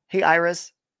lie. Hey,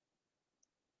 Iris.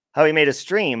 How he made a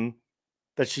stream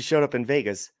that she showed up in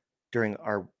Vegas during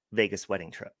our Vegas wedding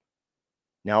trip.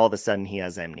 Now all of a sudden he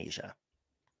has amnesia.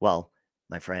 Well,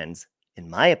 my friends, in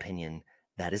my opinion,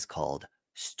 that is called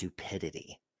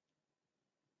stupidity.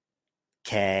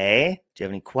 Okay? Do you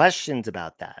have any questions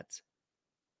about that?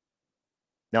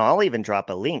 Now, I'll even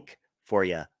drop a link for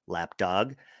you,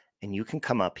 Lapdog, and you can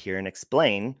come up here and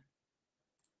explain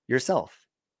yourself.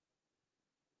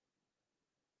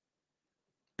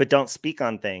 But don't speak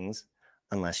on things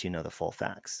unless you know the full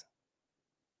facts.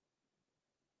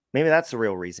 Maybe that's the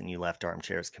real reason you left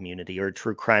Armchair's community or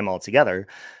true crime altogether,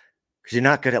 because you're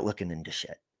not good at looking into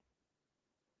shit.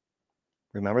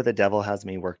 Remember, the devil has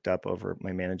me worked up over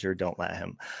my manager. Don't let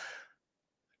him.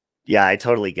 Yeah, I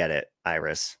totally get it,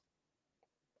 Iris.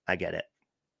 I get it.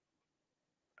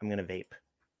 I'm going to vape.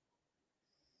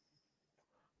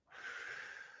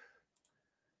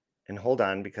 And hold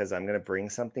on, because I'm going to bring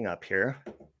something up here.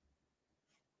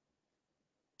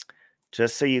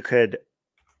 Just so you could...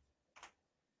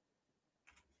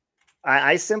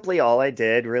 I simply, all I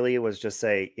did really was just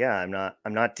say, yeah,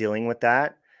 I'm not dealing with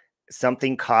that.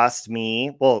 something cost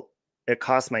me, well, it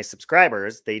cost my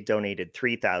subscribers. They donated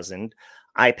 $3,000.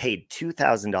 I paid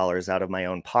 $2,000 out of my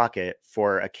own pocket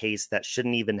for a case that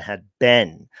shouldn't even have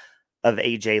been of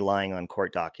AJ lying on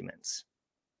court documents.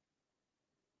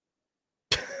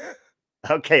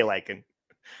 Okay, Lycan.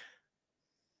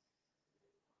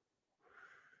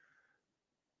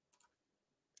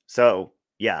 So,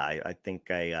 yeah, I think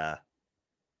well,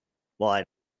 I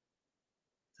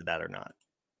did that or not.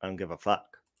 I don't give a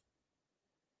fuck.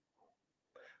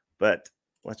 But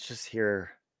let's just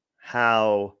hear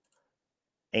how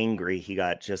angry he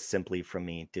got just simply from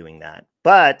me doing that.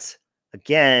 But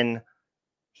again,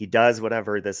 he does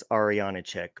whatever this Ariana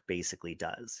chick basically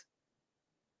does.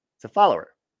 It's a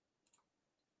follower.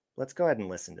 Let's go ahead and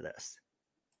listen to this.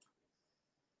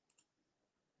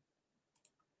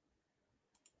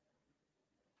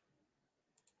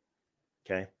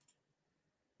 Okay.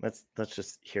 Let's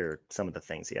just hear some of the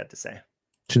things he had to say.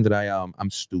 That I'm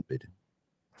stupid.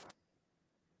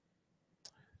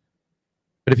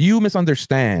 But if you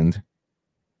misunderstand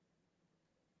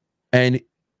and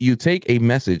you take a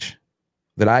message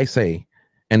that I say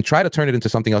and try to turn it into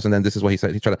something else, and then this is what he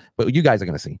said. He tried to, but you guys are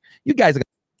gonna see. You guys are.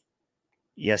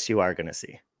 Yes, you are gonna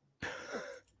see.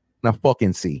 Now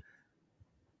fucking see.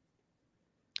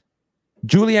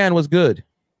 Julianne was good,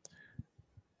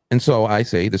 and so I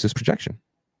say this is projection.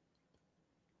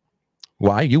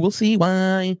 Why? You will see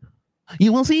why.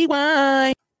 You will see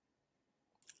why.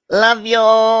 Love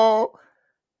you.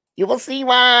 You will see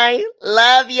why.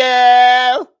 Love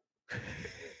you.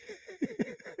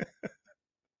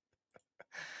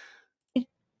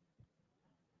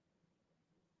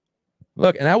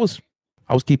 Look, and I was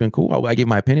keeping cool. I gave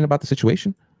my opinion about the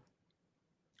situation.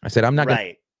 I said, I'm not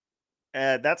right.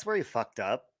 That's where he fucked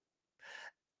up.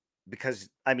 Because,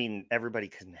 I mean, everybody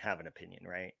can have an opinion,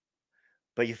 right?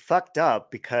 But you fucked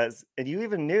up because, and you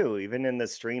even knew, even in the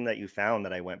stream that you found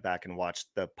that I went back and watched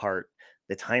the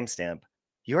timestamp,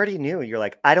 you already knew. You're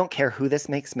like, I don't care who this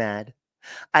makes mad.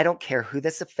 I don't care who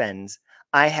this offends.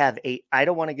 I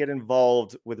don't want to get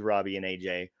involved with Robbie and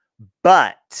AJ,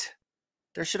 but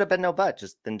there should have been no but.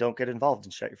 Just then don't get involved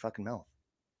and shut your fucking mouth.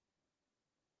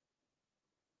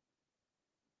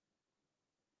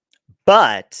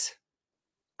 But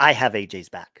I have AJ's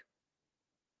back.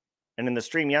 And in the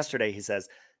stream yesterday, he says,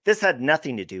 this had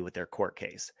nothing to do with their court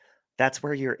case. That's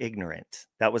where you're ignorant.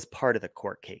 That was part of the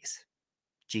court case.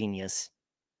 Genius.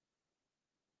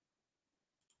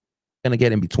 Gonna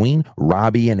get in between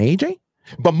Robbie and AJ,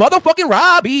 but motherfucking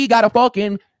Robbie got a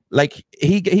fucking, like,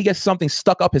 he gets something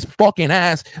stuck up his fucking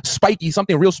ass, spiky,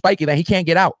 something real spiky that he can't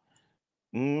get out.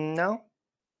 No.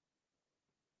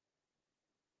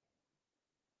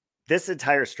 This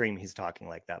entire stream, he's talking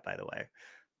like that, by the way.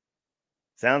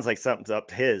 Sounds like something's up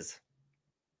to his.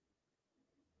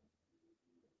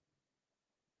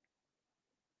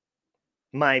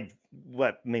 My,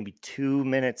 maybe 2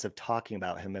 minutes of talking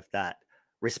about him, if that,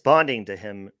 responding to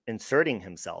him, inserting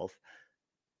himself,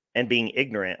 and being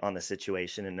ignorant on the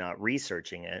situation and not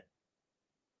researching it.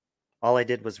 All I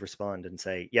did was respond and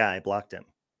say, yeah, I blocked him.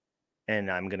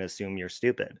 And I'm going to assume you're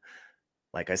stupid.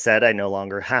 Like I said, I no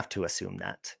longer have to assume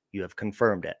that. You have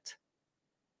confirmed it.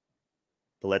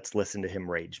 But let's listen to him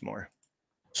rage more.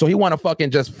 So he want to fucking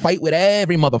just fight with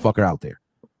every motherfucker out there.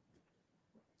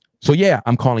 So yeah,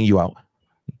 I'm calling you out.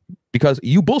 Because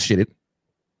you bullshitted.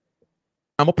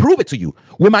 I'm gonna prove it to you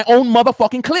with my own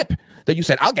motherfucking clip that you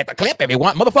said, I'll get the clip if you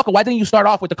want. Motherfucker, why didn't you start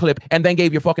off with the clip and then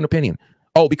gave your fucking opinion?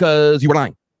 Oh, because you were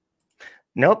lying.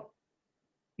 Nope.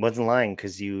 Wasn't lying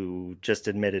because you just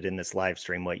admitted in this live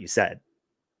stream what you said.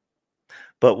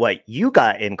 But what you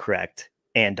got incorrect,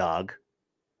 Andog,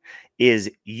 is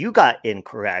you got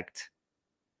incorrect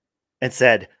and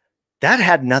said that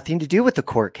had nothing to do with the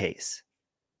court case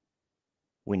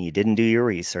when you didn't do your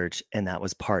research, and that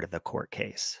was part of the court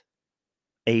case.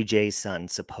 AJ's son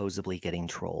supposedly getting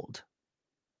trolled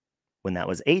when that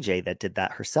was AJ that did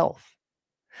that herself.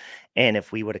 And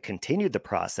if we would have continued the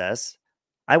process,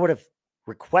 I would have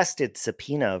requested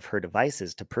subpoena of her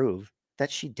devices to prove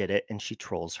that she did it and she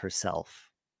trolls herself.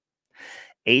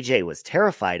 AJ was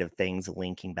terrified of things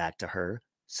linking back to her,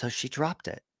 so she dropped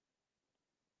it.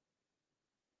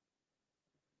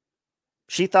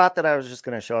 She thought that I was just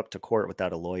going to show up to court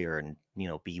without a lawyer and,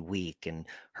 be weak and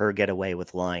her get away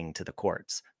with lying to the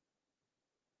courts.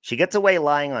 She gets away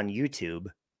lying on YouTube,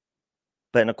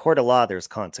 but in a court of law, there's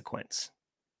consequence.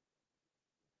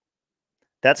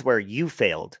 That's where you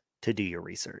failed to do your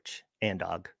research,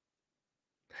 Andog.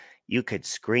 You could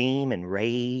scream and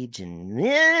rage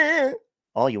and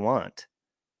all you want.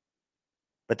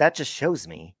 But that just shows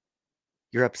me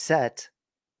you're upset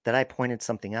that I pointed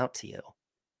something out to you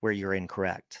where you're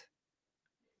incorrect.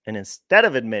 And instead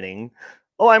of admitting,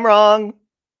 oh, I'm wrong,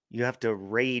 you have to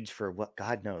rage for what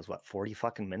God knows, what, 40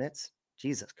 fucking minutes?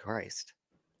 Jesus Christ.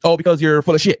 Oh, because you're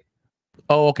full of shit.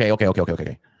 Oh,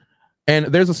 okay. And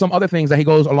there's some other things that he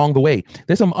goes along the way.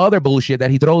 There's some other bullshit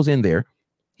that he throws in there.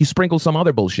 He sprinkles some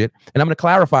other bullshit, and I'm going to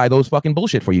clarify those fucking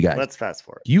bullshit for you guys. Let's fast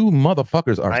forward. You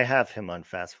motherfuckers are. I have him on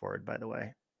fast forward, by the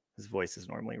way. His voice is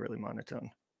normally really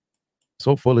monotone.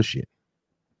 So full of shit.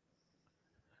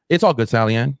 It's all good,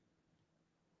 Sally Ann.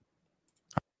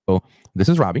 So this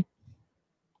is Robbie.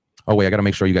 Oh, wait, I got to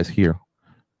make sure you guys hear.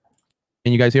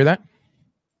 Can you guys hear that?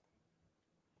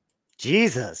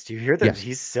 Jesus, do you hear that? Yes.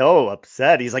 He's so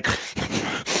upset. He's like,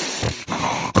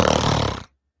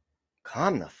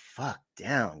 calm the fuck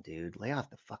down, dude. Lay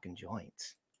off the fucking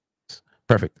joints.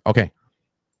 Perfect. Okay.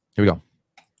 Here we go.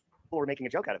 People were making a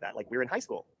joke out of that. Like, we were in high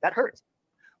school. That hurts.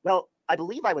 Well, I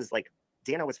believe I was like,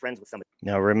 Dana was friends with somebody.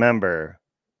 Now, remember,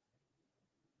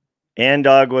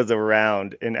 Dog was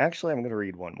around. And actually, I'm going to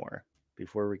read one more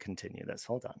before we continue this.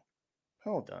 Hold on.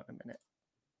 Hold on a minute.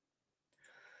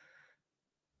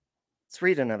 Let's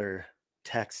read another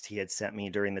text he had sent me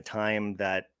during the time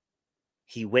that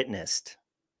he witnessed.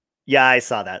 Yeah, I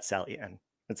saw that, Sally Ann.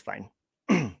 That's fine.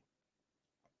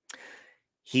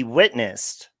 He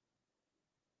witnessed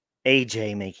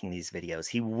AJ making these videos.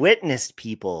 He witnessed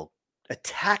people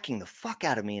attacking the fuck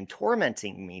out of me and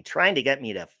tormenting me, trying to get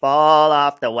me to fall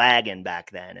off the wagon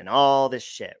back then and all this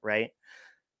shit, right?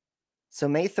 So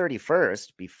May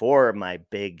 31st, before my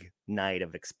big night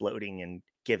of exploding and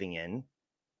giving in,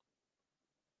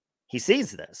 he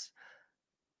sees this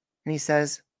and he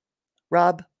says,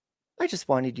 Rob, I just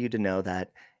wanted you to know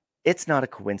that it's not a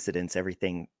coincidence,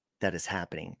 everything that is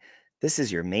happening. This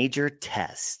is your major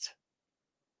test.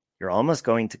 You're almost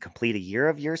going to complete a year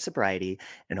of your sobriety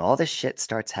and all this shit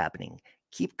starts happening.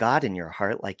 Keep God in your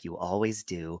heart like you always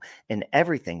do, and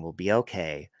everything will be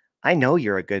okay. I know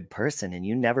you're a good person and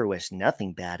you never wish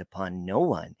nothing bad upon no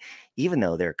one, even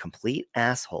though they're complete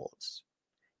assholes.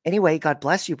 Anyway, God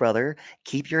bless you, brother.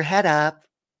 Keep your head up.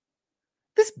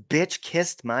 This bitch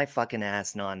kissed my fucking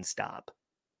ass nonstop.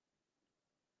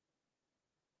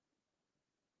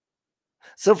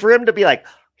 So for him to be like,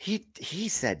 he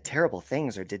said terrible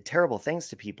things or did terrible things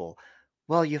to people.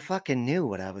 Well, you fucking knew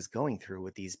what I was going through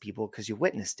with these people because you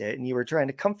witnessed it and you were trying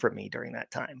to comfort me during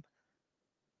that time.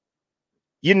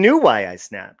 You knew why I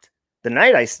snapped. The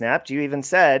night I snapped, you even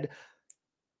said,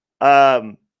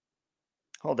 hold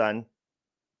on. You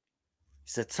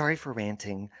said, sorry for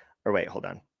ranting. Or wait, hold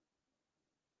on.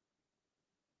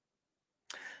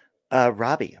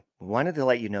 Robbie, wanted to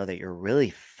let you know that you're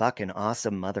really fucking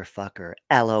awesome motherfucker.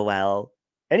 LOL.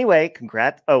 Anyway,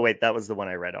 congrats. Oh, wait, that was the one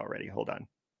I read already. Hold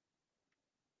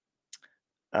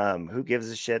on. Who gives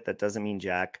a shit? That doesn't mean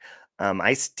jack.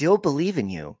 I still believe in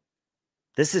you.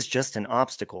 This is just an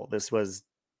obstacle. This was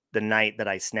the night that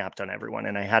I snapped on everyone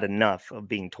and I had enough of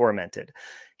being tormented.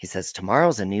 He says,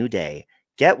 tomorrow's a new day.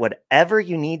 Get whatever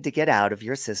you need to get out of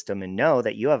your system and know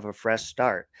that you have a fresh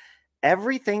start.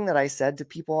 Everything that I said to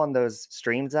people on those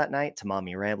streams that night, to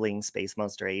Mommy Rambling, Space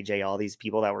Monster, AJ, all these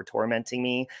people that were tormenting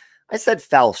me, I said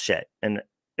foul shit, and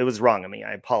it was wrong of me.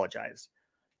 I apologize.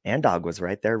 And Dog was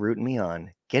right there rooting me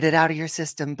on. Get it out of your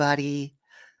system, buddy.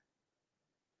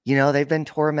 You know, they've been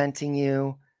tormenting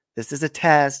you. This is a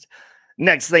test.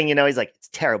 Next thing you know, he's like, it's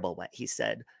terrible what he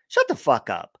said. Shut the fuck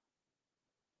up.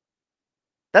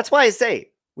 That's why I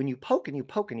say, when you poke and you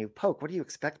poke and you poke, what do you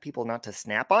expect people not to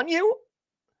snap on you?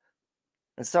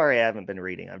 And sorry, I haven't been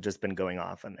reading. I've just been going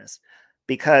off on this.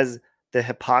 Because the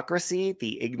hypocrisy,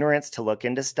 the ignorance to look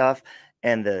into stuff,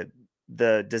 and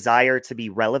the desire to be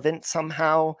relevant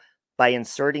somehow by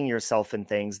inserting yourself in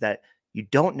things that you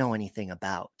don't know anything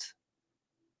about.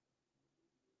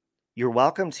 You're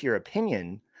welcome to your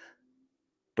opinion,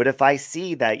 but if I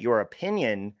see that your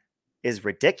opinion is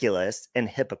ridiculous and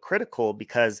hypocritical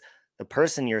because the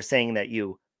person you're saying that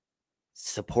you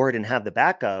support and have the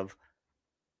back of,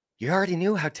 you already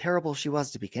knew how terrible she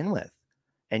was to begin with.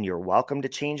 And you're welcome to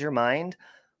change your mind,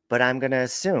 but I'm going to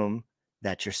assume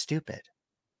that you're stupid.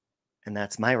 And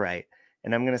that's my right.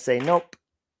 And I'm going to say, nope.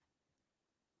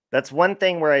 That's one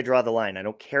thing where I draw the line. I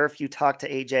don't care if you talk to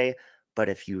AJ, but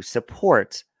if you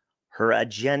support her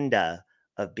agenda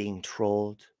of being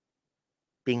trolled,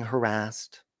 being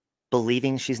harassed,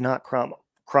 believing she's not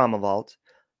Chromavolt,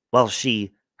 while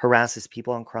she harasses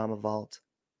people on Chromavolt,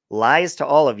 lies to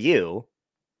all of you,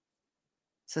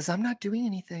 says, I'm not doing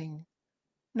anything.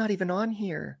 I'm not even on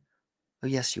here. Oh,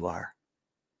 yes, you are.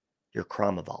 You're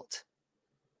Chromavolt.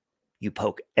 You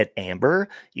poke at Amber.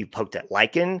 You poked at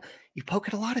Lycan. You poke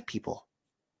at a lot of people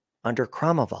under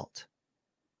Chromavolt.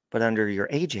 But under your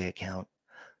AJ account,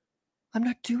 I'm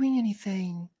not doing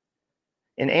anything.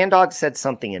 And Andog said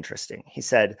something interesting. He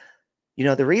said, you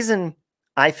know, the reason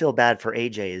I feel bad for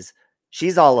AJ is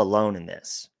she's all alone in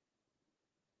this.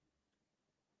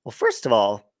 Well, first of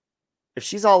all, if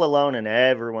she's all alone and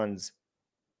everyone's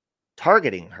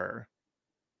targeting her,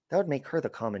 that would make her the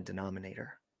common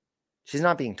denominator. She's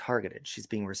not being targeted. She's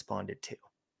being responded to.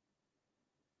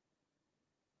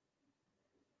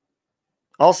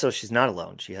 Also, she's not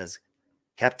alone. She has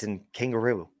Captain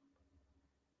Kangaroo,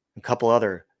 a couple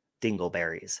other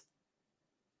dingleberries.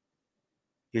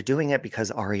 You're doing it because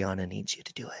Ariana needs you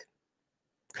to do it.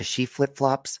 Because she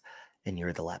flip-flops and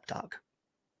you're the lapdog.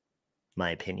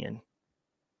 My opinion.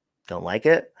 Don't like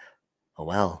it? Oh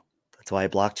well, that's why I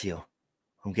blocked you.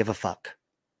 Don't give a fuck.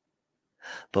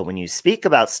 But when you speak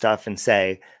about stuff and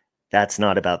say, that's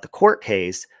not about the court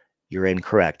case, you're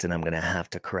incorrect, and I'm going to have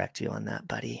to correct you on that,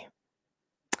 buddy.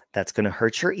 That's going to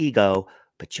hurt your ego,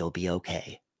 but you'll be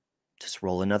okay. Just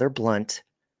roll another blunt,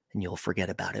 and you'll forget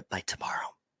about it by tomorrow.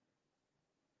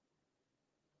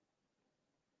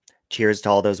 Cheers to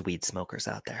all those weed smokers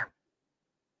out there.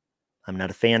 I'm not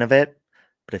a fan of it,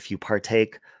 but if you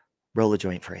partake, roll a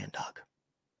joint for Andog.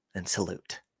 And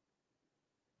salute.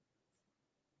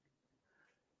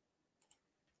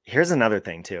 Here's another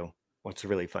thing, too. What's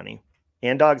really funny.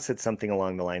 Andog said something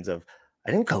along the lines of,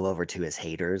 I didn't go over to his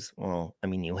haters. Well, I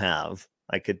mean, you have.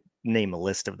 I could name a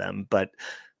list of them, but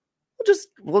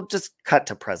we'll just cut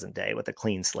to present day with a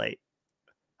clean slate.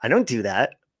 I don't do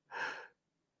that.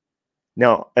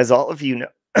 No, as all of you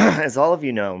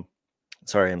know,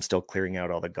 sorry, I'm still clearing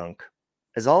out all the gunk.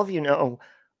 As all of you know,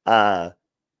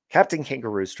 Captain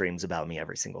Kangaroo streams about me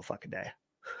every single fucking day.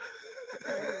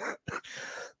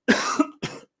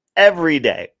 Every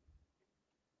day.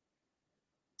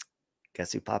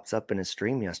 Guess who pops up in his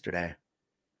stream yesterday?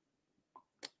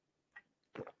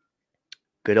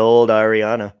 Good old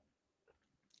Ariana,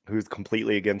 who's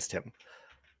completely against him.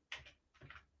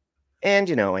 And,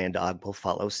 you know, Andog will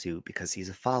follow suit because he's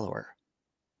a follower.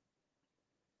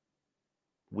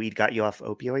 Weed got you off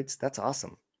opioids? That's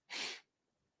awesome.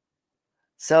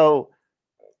 So,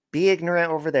 be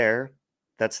ignorant over there.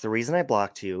 That's the reason I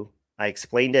blocked you. I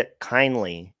explained it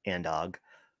kindly, Andog.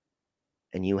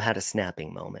 And you had a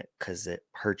snapping moment because it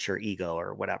hurt your ego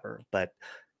or whatever. But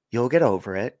you'll get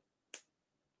over it.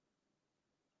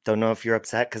 Don't know if you're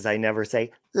upset because I never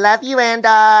say, love you,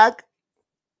 Andog.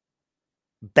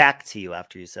 Back to you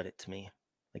after you said it to me.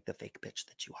 Like the fake bitch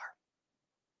that you are.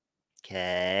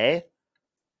 Okay.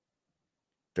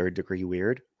 Third degree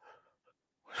weird.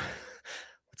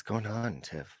 What's going on,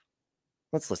 Tiff?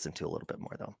 Let's listen to a little bit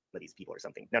more, though. These people or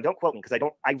something. Now, don't quote me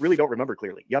because I really don't remember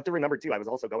clearly. You have to remember, too, I was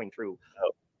also going through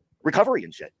recovery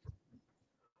and shit.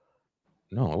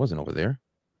 No, I wasn't over there.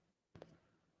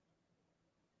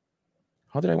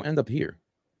 How did I end up here?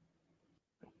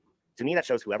 To me, that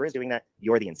shows whoever is doing that,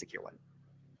 you're the insecure one.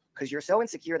 Because you're so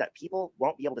insecure that people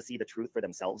won't be able to see the truth for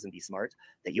themselves and be smart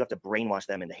that you have to brainwash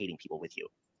them into hating people with you.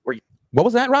 What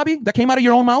was that, Robbie? That came out of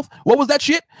your own mouth? What was that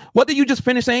shit? What did you just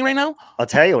finish saying right now? I'll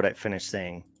tell you what I finished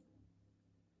saying.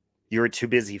 You were too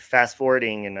busy fast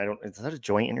forwarding, and is that a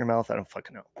joint in your mouth? I don't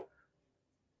fucking know.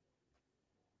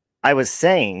 I was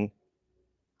saying,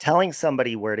 telling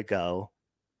somebody where to go,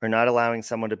 or not allowing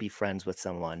someone to be friends with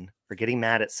someone, or getting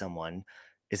mad at someone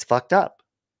is fucked up,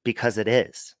 because it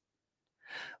is.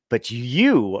 But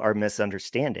you are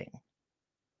misunderstanding.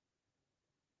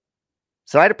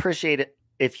 So I'd appreciate it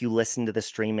if you listen to the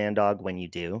stream, Andog, when you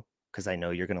do, because I know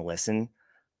you're going to listen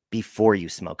before you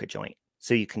smoke a joint.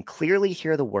 So you can clearly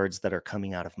hear the words that are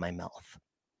coming out of my mouth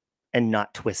and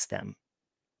not twist them.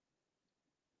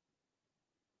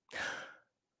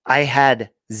 I had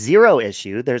zero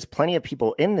issue. There's plenty of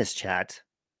people in this chat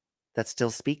that still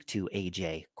speak to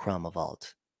AJ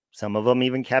Cromavalt. Some of them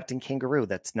even Captain Kangaroo.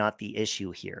 That's not the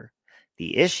issue here.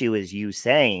 The issue is you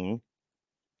saying,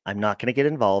 I'm not going to get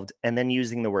involved, and then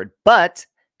using the word but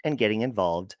and getting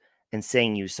involved and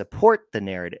saying you support the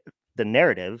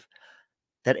narrative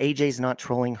that AJ's not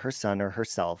trolling her son or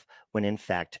herself when in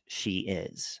fact she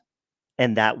is.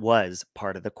 And that was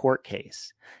part of the court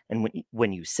case. And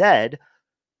when you said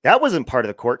that wasn't part of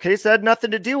the court case, that had nothing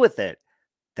to do with it,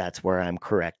 that's where I'm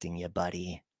correcting you,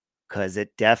 buddy, because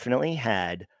it definitely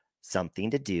had something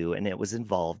to do and it was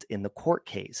involved in the court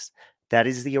case. That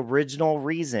is the original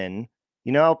reason.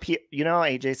 You know,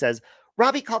 AJ says,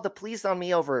 Robbie called the police on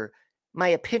me over my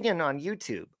opinion on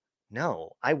YouTube.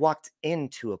 No, I walked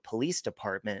into a police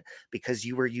department because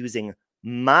you were using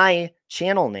my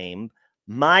channel name,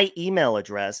 my email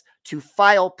address to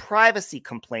file privacy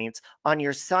complaints on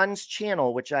your son's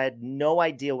channel, which I had no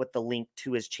idea what the link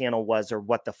to his channel was or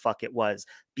what the fuck it was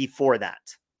before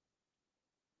that.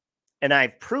 And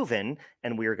I've proven,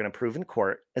 and we were going to prove in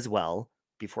court as well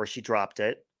before she dropped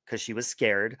it because she was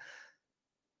scared.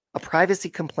 A privacy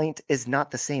complaint is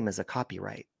not the same as a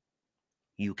copyright.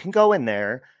 You can go in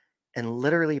there and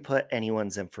literally put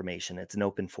anyone's information. It's an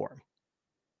open form.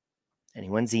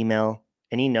 Anyone's email,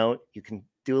 any note, you can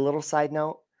do a little side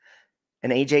note.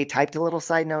 And AJ typed a little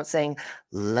side note saying,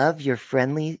 "Love your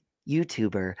friendly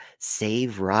YouTuber,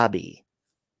 save Robbie."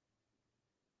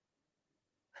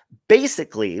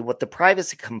 Basically, what the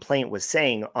privacy complaint was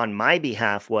saying on my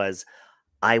behalf was,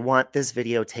 I want this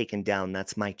video taken down.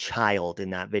 That's my child in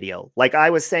that video. Like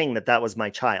I was saying that that was my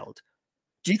child.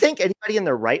 Do you think anybody in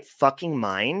their right fucking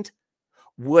mind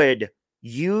would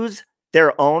use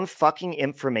their own fucking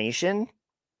information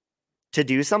to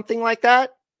do something like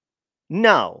that?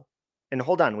 No. And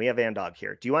hold on, we have Andog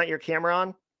here. Do you want your camera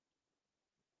on?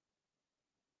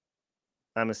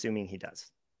 I'm assuming he does.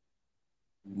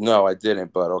 No, I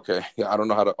didn't, but okay. I don't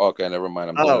know how to. Okay, never mind.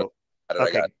 I'm doing it.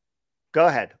 Okay. Go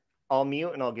ahead. I'll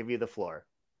mute and I'll give you the floor.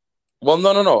 Well,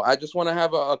 no. I just want to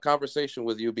have a conversation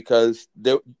with you because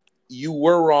you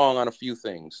were wrong on a few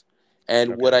things.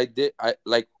 And what I did,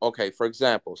 for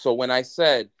example, so when I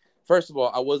said, first of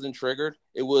all, I wasn't triggered.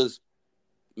 It was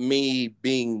me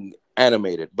being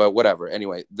animated, but whatever.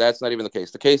 Anyway, that's not even the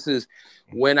case. The case is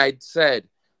when I said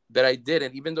that I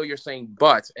didn't, even though you're saying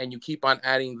but, and you keep on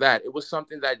adding that, it was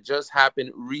something that just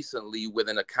happened recently with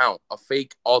an account, a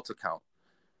fake alt account.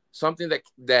 Something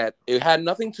that it had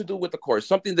nothing to do with the course,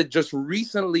 something that just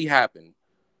recently happened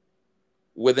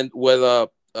with a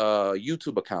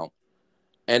YouTube account.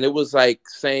 And it was like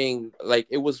saying, like,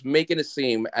 it was making it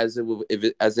seem as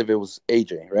if it was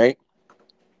AJ, right?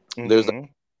 Mm-hmm.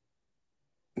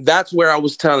 That's where I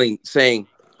was saying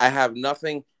I have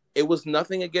nothing. It was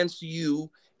nothing against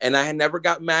you. And I never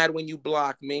got mad when you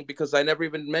blocked me because I never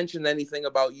even mentioned anything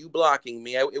about you blocking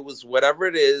me. It was whatever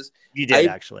it is. You did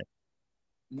actually.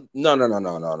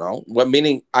 No. What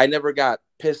meaning I never got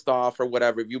pissed off or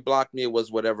whatever. If you blocked me, it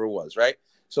was whatever it was, right?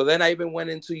 So then I even went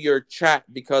into your chat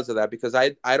because of that, because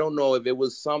I don't know if it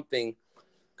was something,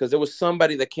 because there was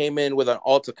somebody that came in with an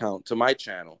alt account to my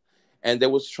channel and they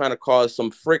was trying to cause some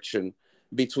friction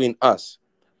between us.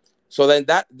 So then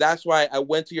that's why I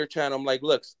went to your channel. I'm like,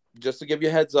 look, just to give you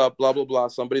a heads up, blah, blah, blah.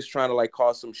 Somebody's trying to like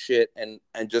cause some shit and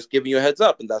just giving you a heads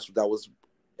up. And that was,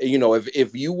 you know,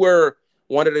 if you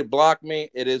wanted to block me,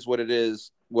 it is what it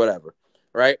is, whatever.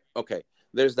 Right. Okay.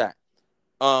 There's that.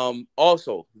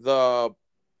 Also the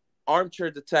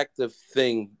Armchair detective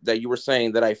thing that you were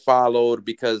saying that I followed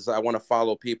because I want to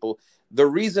follow people. The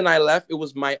reason I left, it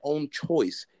was my own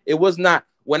choice. It was not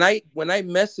when I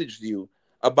messaged you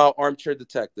about Armchair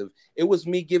Detective, it was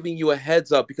me giving you a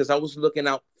heads up because I was looking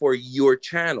out for your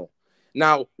channel.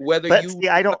 Now, I'm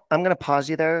going to pause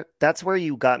you there. That's where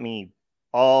you got me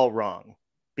all wrong,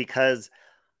 because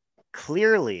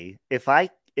clearly if I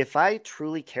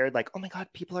truly cared, like, oh my God,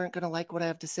 people aren't going to like what I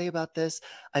have to say about this,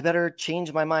 I better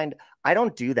change my mind. I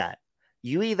don't do that.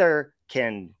 You either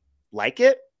can like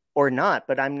it or not,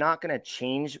 but I'm not going to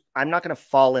change. I'm not going to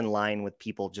fall in line with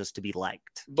people just to be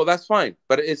liked. Well, that's fine,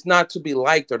 but it's not to be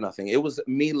liked or nothing. It was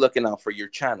me looking out for your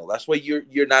channel. That's what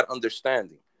you're not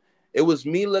understanding. It was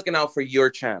me looking out for your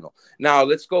channel. Now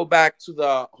let's go back to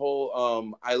the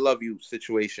whole I love you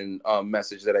situation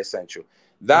message that I sent you.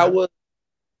 That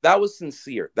was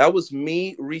sincere. That was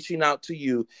me reaching out to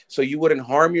you so you wouldn't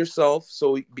harm yourself.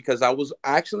 So because I was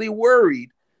actually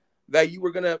worried that you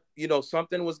were gonna,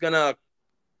 something was gonna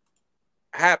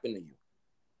happen to you.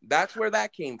 That's where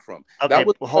that came from. Okay,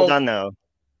 hold on though.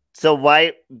 So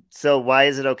why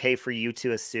is it okay for you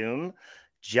to assume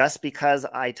just because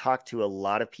I talk to a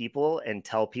lot of people and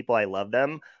tell people I love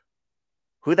them,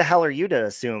 who the hell are you to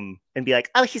assume and be like,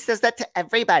 oh, he says that to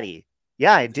everybody?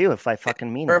 Yeah, I do if I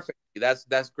fucking mean it.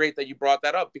 That's great that you brought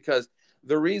that up, because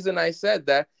the reason I said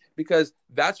that, because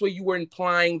that's what you were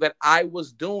implying that I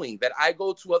was doing, that I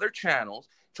go to other channels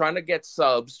trying to get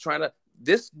subs,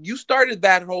 you started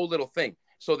that whole little thing.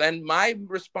 So then my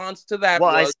response to that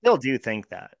was, I still do think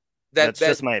that's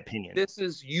just my opinion. This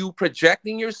is you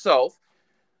projecting yourself,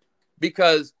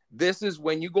 because this is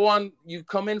when you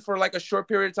come in for like a short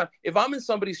period of time. If I'm in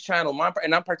somebody's channel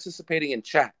and I'm participating in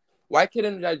chat, why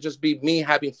couldn't that just be me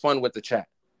having fun with the chat?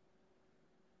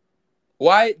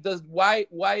 Why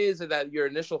is it that your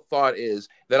initial thought is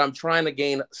that I'm trying to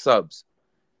gain subs?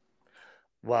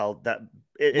 Well,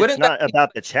 it's not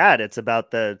about the chat. It's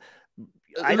about the.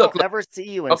 I don't ever see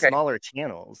you in smaller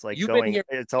channels like going.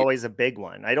 It's always a big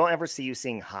one. I don't ever see you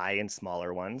seeing high in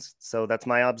smaller ones. So that's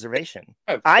my observation.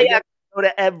 I have to go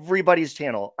to everybody's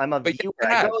channel. I'm a viewer.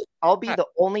 I'll be the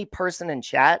only person in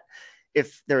chat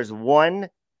if there's one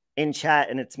in chat,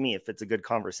 and it's me if it's a good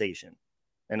conversation,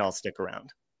 and I'll stick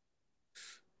around.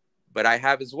 But I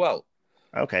have as well.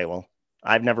 Okay, well,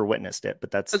 I've never witnessed it,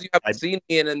 but that's because you haven't seen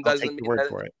me, and I'll doesn't take mean your word that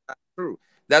for it's it. not true.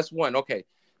 That's one. Okay,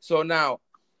 so now,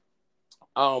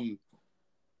 oh,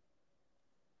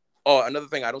 another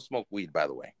thing, I don't smoke weed, by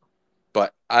the way,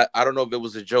 but I don't know if it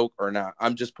was a joke or not.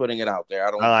 I'm just putting it out there.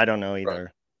 I don't know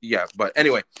either. Yeah, but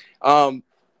anyway,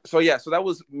 so yeah, so that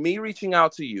was me reaching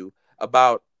out to you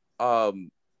about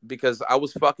because I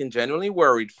was fucking genuinely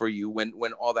worried for you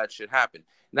when all that shit happened.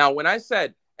 Now, when I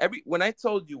said when I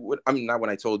told you, I mean, not when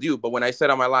I told you, but when I said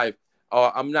on my live,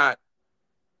 I'm not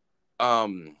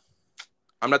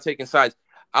taking sides.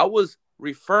 I was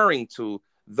referring to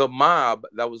the mob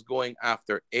that was going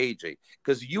after AJ,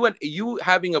 because you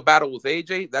having a battle with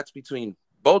AJ, that's between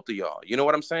both of y'all. You know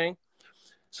what I'm saying?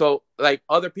 So like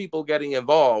other people getting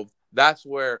involved, that's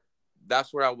where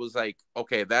I was like,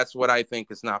 okay, that's what I think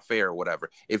is not fair or whatever.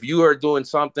 If you are doing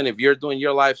something, if you're doing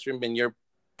your live stream and you're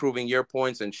proving your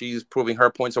points and she's proving her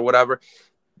points or whatever,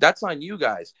 that's on you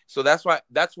guys. So that's what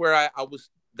I was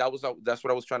that's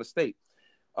what I was trying to state.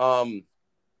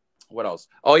 What else?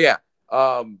 Oh yeah.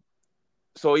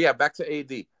 So yeah, back to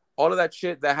AD. All of that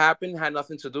shit that happened had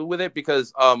nothing to do with it,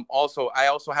 because I also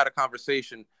had a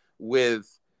conversation with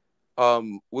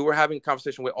we were having a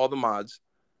conversation with all the mods,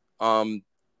 and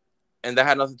that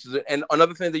had nothing to do. And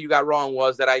another thing that you got wrong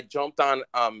was that I jumped on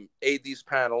AD's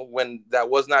panel when that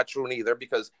was not true neither,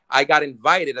 because I got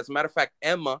invited. As a matter of fact,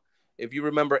 Emma, if you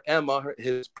remember Emma,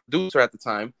 his producer at the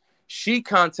time, she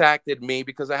contacted me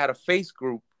because I had a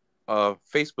Facebook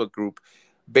group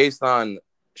based on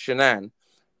Shanann,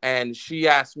 and she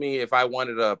asked me if I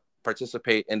wanted to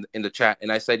participate in the chat,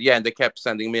 and I said yeah, and they kept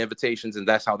sending me invitations, and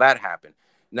that's how that happened.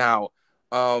 Now,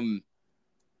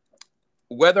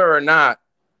 whether or not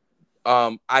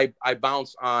I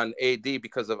bounced on AD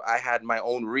because of I had my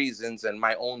own reasons and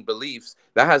my own beliefs,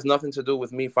 that has nothing to do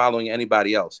with me following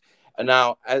anybody else. And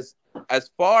now, as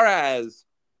far as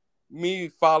me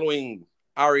following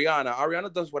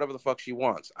Ariana does whatever the fuck she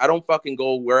wants. I don't fucking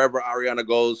go wherever Ariana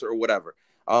goes or whatever.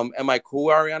 Am I cool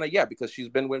with Ariana? Yeah, because she's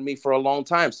been with me for a long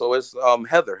time. So is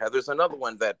Heather. Heather's another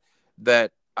one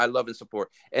that I love and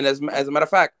support. And as a matter of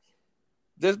fact,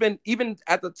 there's been, even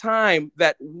at the time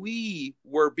that we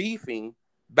were beefing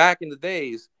back in the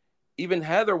days, even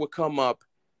Heather would come up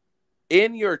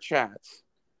in your chats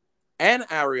and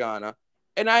Ariana,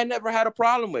 and I never had a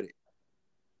problem with it.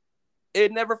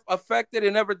 It never affected,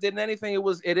 it never did anything.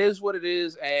 It is what it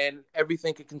is, and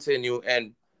everything can continue,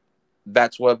 and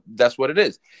that's what it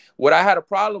is. What I had a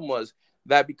problem was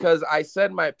that because I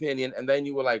said my opinion, and then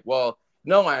you were like, well,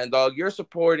 no, Iron Dog, you're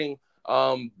supporting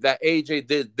that AJ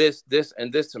did this,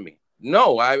 and this to me.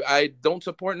 No, I don't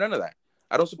support none of that.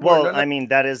 I don't support none of I mean,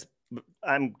 that is,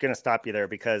 I'm gonna stop you there,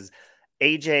 because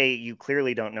AJ, you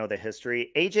clearly don't know the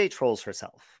history. AJ trolls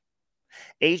herself.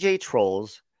 AJ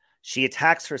trolls. She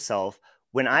attacks herself.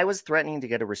 When I was threatening to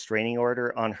get a restraining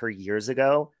order on her years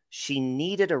ago, she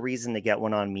needed a reason to get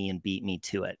one on me and beat me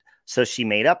to it. So she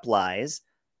made up lies.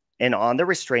 And on the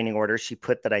restraining order, she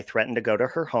put that I threatened to go to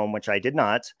her home, which I did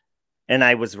not. And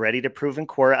I was ready to prove in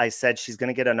court. I said she's going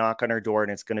to get a knock on her door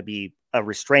and it's going to be a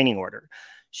restraining order.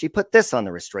 She put this on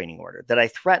the restraining order, that I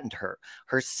threatened her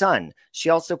son.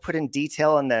 She also put in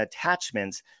detail on the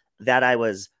attachments that I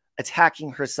was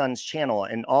attacking her son's channel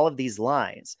and all of these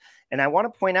lies. And I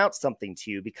want to point out something to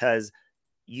you, because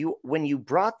when you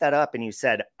brought that up and you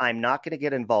said, I'm not going to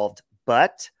get involved,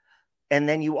 but, and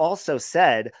then you also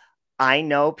said, I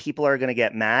know people are going to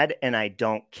get mad and I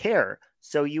don't care.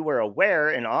 So you were aware,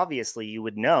 and obviously you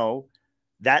would know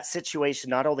that situation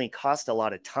not only cost a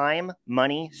lot of time,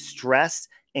 money, stress,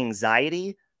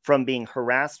 anxiety from being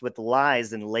harassed with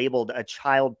lies and labeled a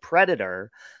child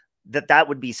predator, that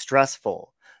would be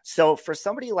stressful. So for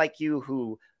somebody like you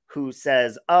who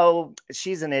says, oh,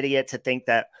 she's an idiot to think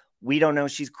that we don't know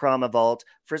she's Chromavolt,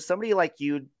 for somebody like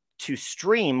you to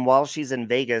stream while she's in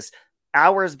Vegas,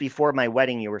 hours before my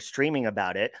wedding, you were streaming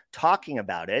about it, talking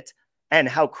about it, and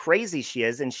how crazy she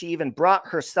is. And she even brought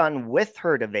her son with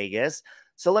her to Vegas.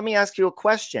 So let me ask you a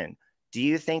question. Do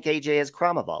you think AJ is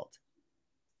Chromavolt?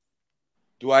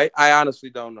 Do I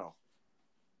honestly don't know.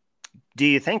 Do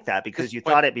you think that because you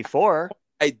thought it before?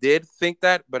 I did think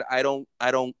that, but I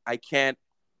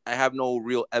have no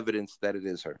real evidence that it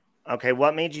is her. Okay,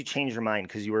 what made you change your mind?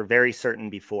 Because you were very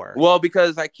certain before. Well,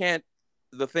 because I can't.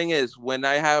 The thing is, when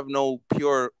I have no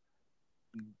pure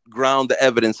ground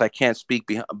evidence, I can't speak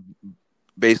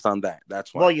based on that.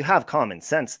 That's why. Well, you have common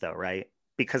sense, though, right?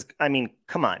 Because, I mean,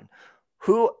 come on.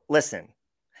 Listen,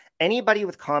 anybody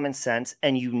with common sense,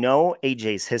 and you know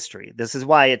AJ's history. This is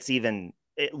why it's even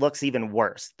it looks even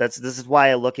worse. This is why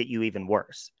I look at you even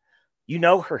worse. You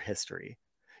know her history.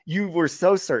 You were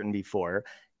so certain before.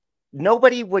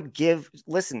 Nobody would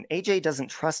listen, AJ doesn't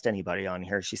trust anybody on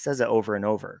here. She says it over and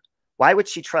over. Why would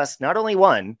she trust not only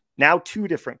one, now two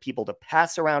different people to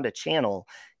pass around a channel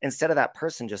instead of that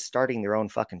person just starting their own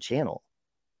fucking channel?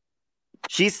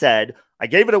 She said, I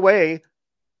gave it away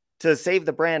to save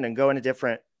the brand and go in a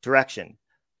different direction.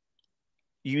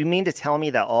 You mean to tell me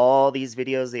that all these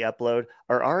videos they upload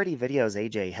are already videos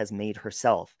AJ has made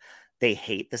herself? They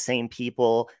hate the same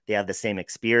people. They have the same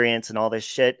experience and all this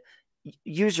shit.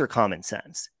 Use your common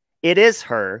sense. It is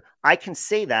her. I can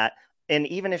say that. And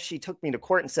even if she took me to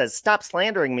court and says, stop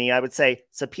slandering me, I would say,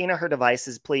 subpoena her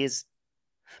devices, please.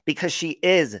 Because she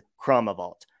is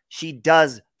Chromavolt. She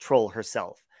does troll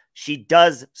herself. She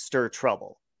does stir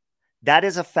trouble. That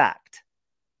is a fact.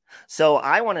 So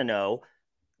I want to know,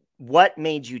 what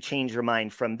made you change your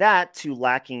mind from that to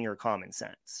lacking your common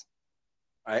sense?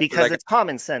 Because it's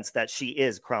common sense that she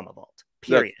is Chromavolt,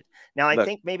 period. Now, I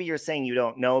think maybe you're saying you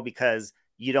don't know because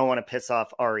you don't want to piss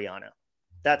off Ariana.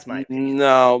 That's my opinion.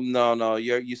 No.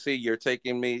 You see, you're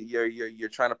taking me. You're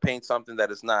trying to paint something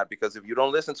that is not. Because if you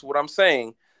don't listen to what I'm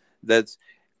saying,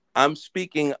 I'm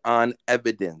speaking on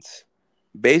evidence,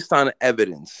 based on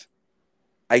evidence.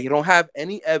 I don't have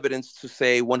any evidence to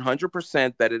say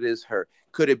 100% that it is her.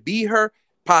 Could it be her?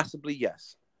 Possibly,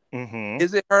 yes. Mm-hmm.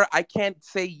 Is it her? I can't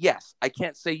say yes. I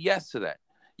can't say yes to that.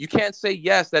 You can't say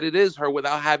yes that it is her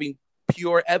without having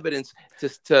pure evidence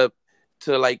to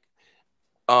like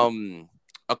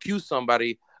accuse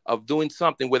somebody of doing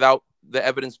something without the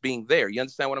evidence being there. You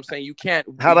understand what I'm saying? You can't.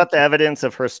 How about the evidence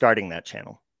of her starting that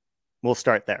channel? We'll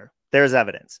start there. There's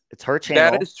evidence. It's her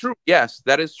channel. That is true. Yes,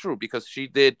 that is true because she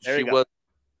did. She was.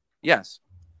 Yes.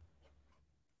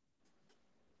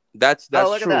 That's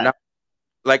true. Now,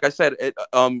 like I said,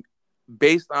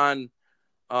 based on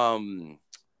the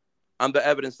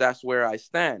evidence, that's where I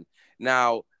stand.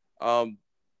 Now,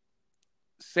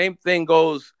 same thing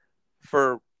goes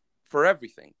for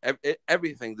everything.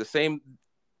 Everything the same.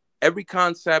 Every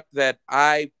concept that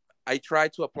I try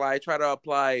to apply. I try to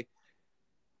apply.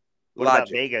 What logic. about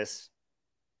Vegas?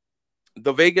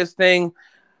 The Vegas thing.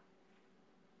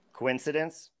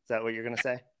 Coincidence? Is that what you're gonna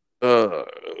say? I'm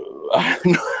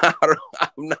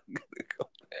not gonna go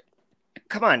there.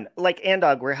 Come on, like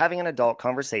Andog, we're having an adult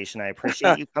conversation. I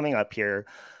appreciate you coming up here.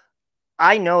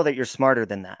 I know that you're smarter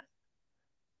than that.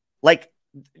 Like,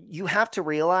 you have to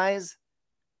realize,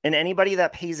 and anybody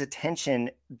that pays attention,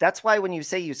 that's why when you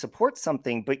say you support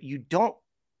something, but you don't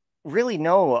really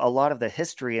know a lot of the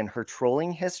history and her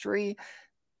trolling history,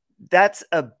 that's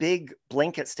a big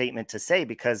blanket statement to say,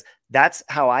 because that's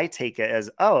how I take it as,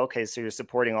 oh, okay, so you're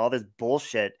supporting all this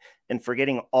bullshit and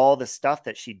forgetting all the stuff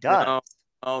that she does.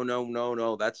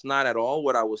 No. That's not at all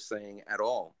what I was saying at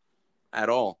all.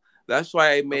 That's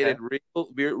why I made it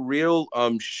real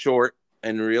short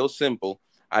and real simple.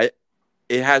 It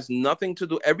has nothing to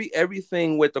do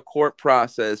everything with the court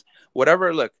process,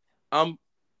 whatever. Look,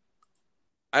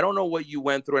 I don't know what you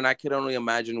went through, and I can only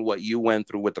imagine what you went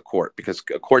through with the court, because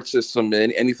a court system,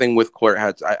 anything with court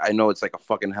I know it's like a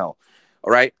fucking hell.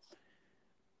 All right.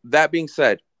 That being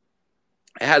said,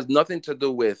 it has nothing to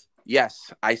do with,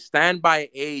 yes, I stand by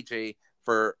AJ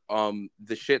for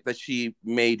the shit that she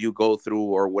made you go through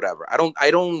or whatever. I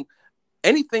don't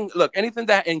anything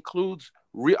that includes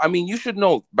real, I mean, you should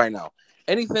know by now,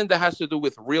 anything that has to do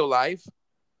with real life,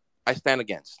 I stand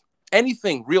against.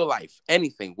 Anything real life,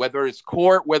 anything, whether it's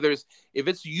court, if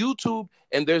it's YouTube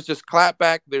and there's just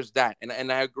clapback, there's that.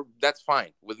 And I agree, that's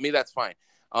fine. With me, that's fine.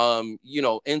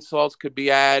 Insults could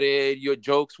be added, your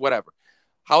jokes, whatever.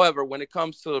 However, when it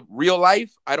comes to real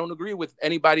life, I don't agree with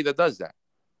anybody that does that.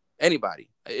 Anybody.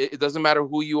 It doesn't matter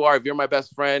who you are. If you're my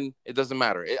best friend, it doesn't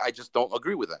matter. I just don't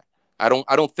agree with that. I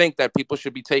don't think that people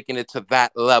should be taking it to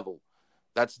that level.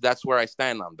 That's where I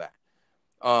stand on that.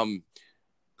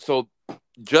 So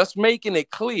just making it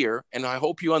clear, and I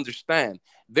hope you understand,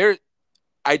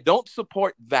 I don't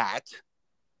support that.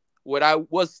 What I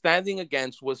was standing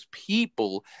against was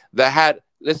people that had,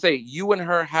 let's say you and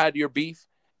her had your beef,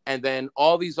 and then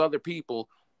all these other people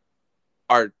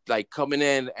are like coming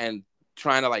in and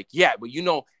trying to like, yeah, but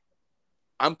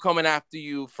I'm coming after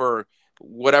you for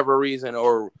whatever reason,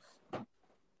 or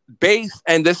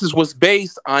and this was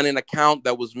based on an account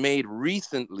that was made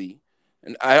recently.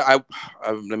 And I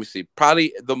let me see,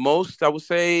 probably the most, I would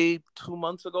say 2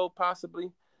 months ago,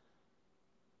 possibly.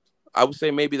 I would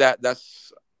say maybe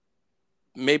that's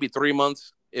maybe 3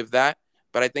 months, if that.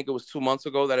 But I think it was 2 months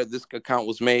ago that this account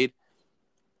was made.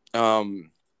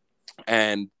 And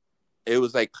it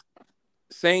was like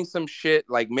saying some shit,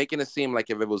 like making it seem like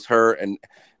if it was her. And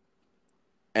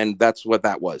And that's what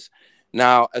that was.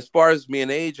 Now, as far as me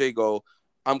and AJ go,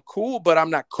 I'm cool, but I'm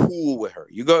not cool with her.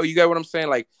 You get what I'm saying?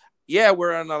 Like, yeah,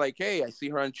 we're on like, hey, I see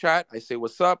her on chat. I say,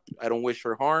 what's up? I don't wish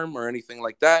her harm or anything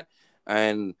like that.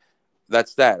 And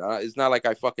that's that. It's not like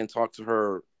I fucking talk to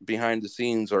her behind the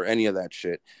scenes or any of that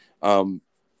shit.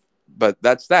 But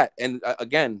that's that. And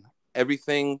again,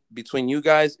 everything between you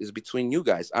guys is between you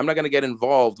guys. I'm not going to get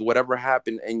involved whatever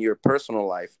happened in your personal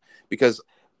life because,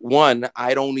 one,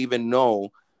 I don't even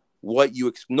know what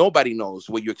nobody knows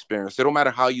what you experience. It don't matter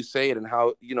how you say it and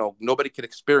how, nobody can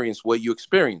experience what you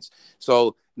experience.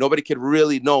 So nobody can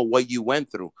really know what you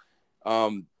went through.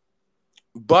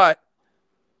 But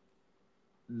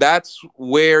that's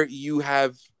where you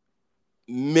have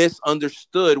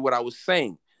misunderstood what I was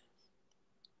saying.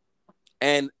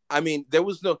 And I mean, there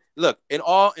was no look in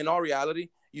all reality.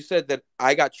 You said that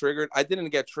I got triggered. I didn't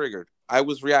get triggered. I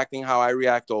was reacting how I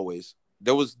react always.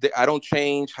 I don't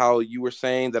change how you were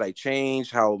saying that I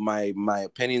changed, how my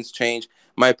opinions change.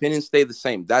 My opinions stay the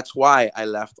same. That's why I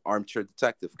left Armchair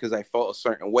Detective, because I felt a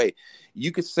certain way.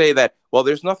 You could say that, well,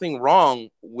 there's nothing wrong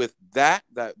with that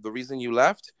the reason you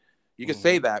left. You could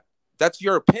say that. That's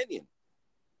your opinion.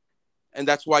 And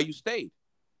that's why you stayed.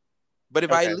 But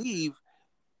if I leave,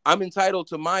 I'm entitled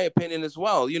to my opinion as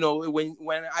well.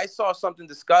 When I saw something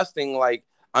disgusting, like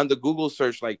on the Google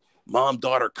search, like mom,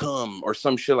 daughter, come, or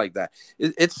some shit like that.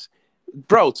 It's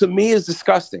bro, to me it's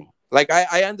disgusting. Like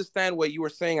I understand what you were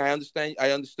saying. I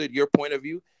understood your point of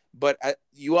view, but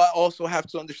you also have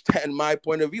to understand my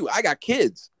point of view. I got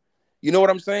kids. You know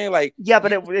what I'm saying? Like, yeah,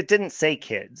 but it didn't say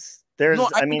kids.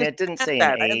 It didn't say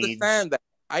that. an age.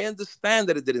 I understand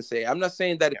that it didn't say. I'm not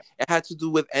saying that it had to do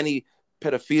with any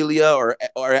pedophilia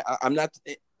or I'm not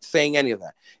saying any of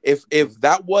that. If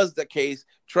that was the case,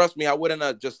 trust me, I wouldn't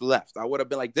have just left. I would have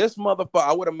been like, this motherfucker.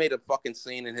 I would have made a fucking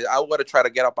scene, and I would have tried to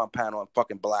get up on panel and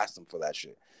fucking blast him for that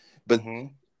shit. But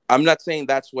I'm not saying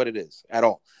that's what it is at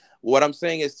all. What I'm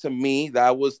saying is, to me,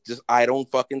 that was just,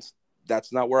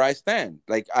 that's not where I stand.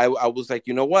 Like I was like,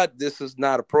 you know what, this is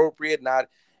not appropriate. Not,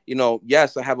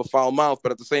 yes, I have a foul mouth,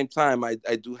 but at the same time, I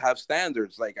do have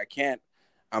standards. Like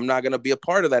I'm not going to be a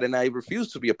part of that. And I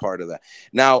refuse to be a part of that.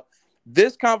 Now,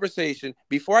 this conversation,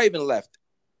 before I even left,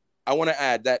 I want to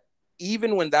add that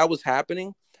even when that was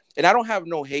happening, and I don't have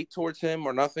no hate towards him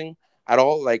or nothing at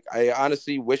all. Like, I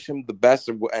honestly wish him the best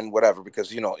and whatever, because,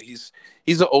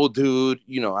 he's an old dude.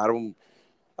 I don't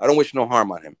wish no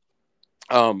harm on him.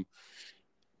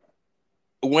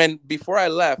 Before I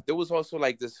left, there was also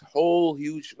like this whole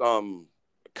huge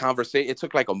conversation. It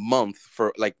took like a month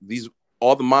for like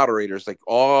all the moderators, like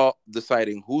all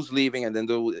deciding who's leaving, and then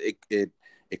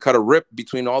it cut a rip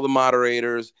between all the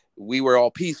moderators. We were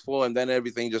all peaceful, and then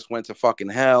everything just went to fucking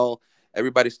hell.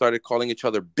 Everybody started calling each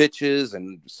other bitches,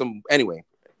 and anyway,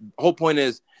 the whole point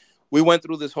is we went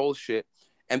through this whole shit.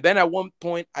 And then at one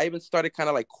point, I even started kind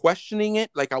of like questioning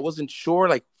it. Like I wasn't sure,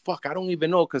 like, fuck, I don't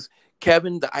even know. Because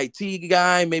Kevin, the IT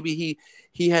guy, maybe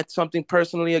he had something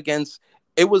personally against.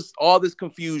 It was all this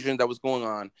confusion that was going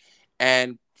on.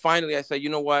 And finally, I said, you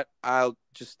know what? I'll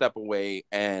just step away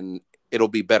and it'll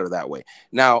be better that way.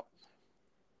 Now,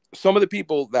 some of the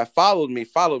people that followed me.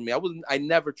 I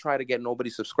never try to get nobody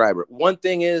subscriber. One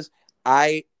thing is,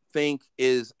 I think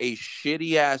is a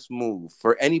shitty ass move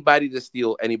for anybody to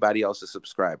steal anybody else's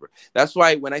subscriber. That's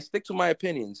why when I stick to my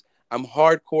opinions, I'm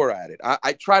hardcore at it.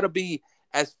 I try to be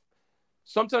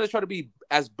sometimes I try to be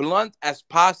as blunt as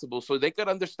possible so they could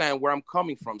understand where I'm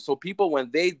coming from. So people,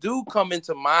 when they do come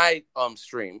into my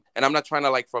stream, and I'm not trying to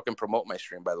like fucking promote my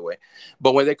stream, by the way,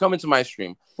 but when they come into my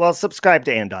stream, well, subscribe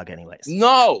to Andog anyways.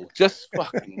 No, just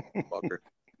fucking fucker.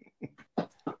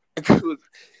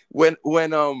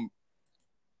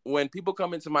 When people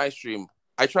come into my stream,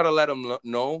 I try to let them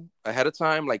know ahead of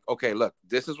time, like, okay, look,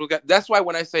 this is that's why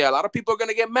when I say a lot of people are going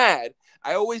to get mad,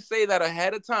 I always say that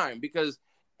ahead of time,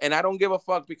 and I don't give a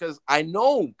fuck, because I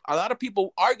know a lot of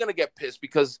people are going to get pissed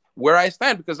because where I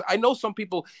stand, because I know some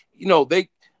people, they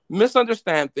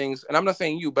misunderstand things. And I'm not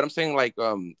saying you, but I'm saying like,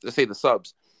 let's say the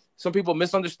subs, some people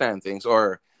misunderstand things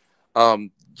or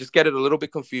just get it a little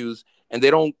bit confused, and they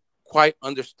don't quite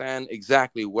understand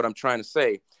exactly what I'm trying to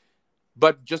say.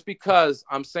 But just because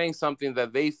I'm saying something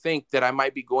that they think that I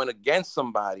might be going against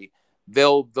somebody,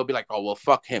 they'll be like, oh, well,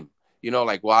 fuck him.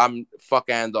 Like, well, I'm fuck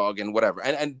Andog and whatever.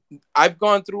 And I've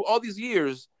gone through all these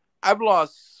years. I've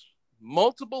lost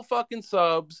multiple fucking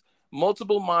subs,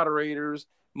 multiple moderators,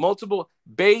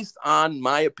 based on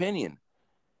my opinion.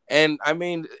 And I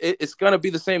mean, it's going to be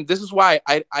the same. This is why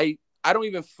I don't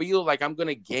even feel like I'm going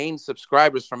to gain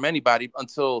subscribers from anybody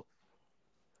until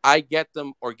I get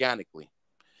them organically.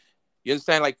 You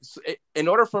understand? Like, in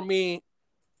order for me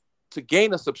to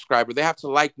gain a subscriber, they have to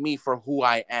like me for who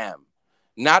I am,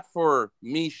 not for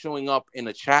me showing up in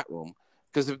a chat room.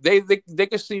 Because if they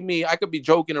could see me, I could be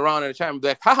joking around in the chat room, be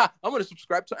like, haha, I'm gonna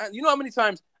subscribe to. You know how many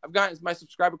times I've gotten my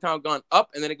subscriber count gone up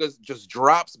and then it goes just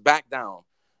drops back down.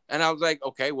 And I was like,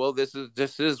 okay, well, this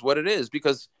is what it is,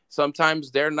 because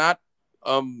sometimes they're not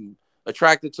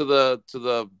attracted to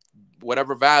the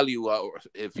whatever value, or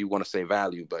if you want to say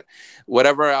value, but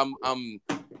whatever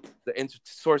the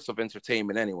source of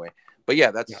entertainment anyway. But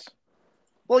yeah, that's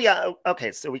well, yeah,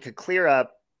 okay. So we could clear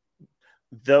up.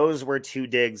 Those were two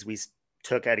digs we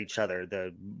took at each other.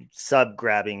 The sub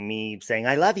grabbing, me saying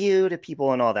I love you to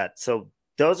people and all that. So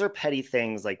those are petty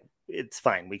things. Like, it's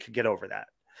fine. We could get over that.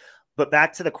 But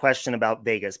back to the question about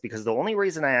Vegas, because the only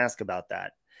reason I ask about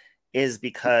that is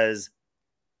because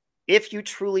if you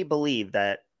truly believe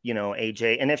that, you know,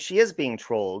 AJ, and if she is being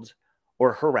trolled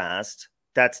or harassed,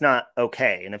 that's not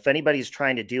okay. And if anybody's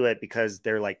trying to do it because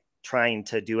they're like trying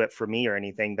to do it for me or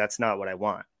anything, that's not what I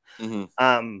want.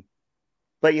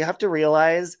 But you have to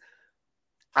realize,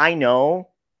 I know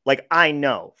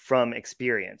from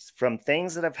experience, from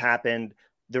things that have happened,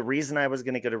 the reason I was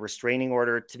going to get a restraining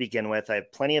order to begin with. I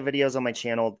have plenty of videos on my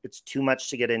channel. It's too much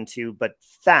to get into, but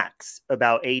facts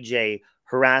about AJ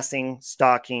harassing,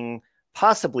 stalking,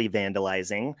 possibly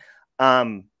vandalizing,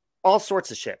 all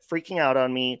sorts of shit, freaking out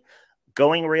on me,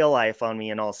 going real life on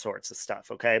me, and all sorts of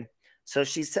stuff. Okay. So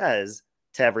she says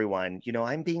to everyone, you know,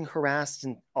 I'm being harassed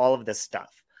and all of this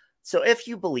stuff. So if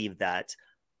you believe that,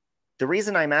 the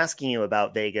reason I'm asking you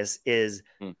about Vegas is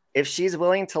if she's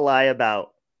willing to lie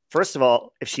about, first of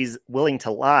all, if she's willing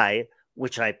to lie,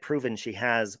 which I've proven she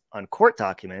has on court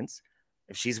documents,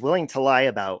 if she's willing to lie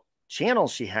about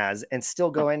channels she has and still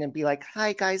go in and be like,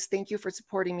 hi guys, thank you for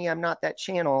supporting me, I'm not that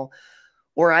channel,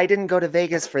 or I didn't go to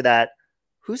Vegas for that,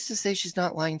 who's to say she's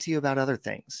not lying to you about other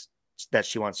things that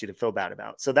she wants you to feel bad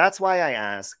about? So that's why I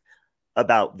ask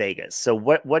about Vegas. So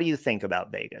what do you think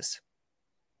about Vegas?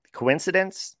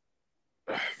 Coincidence?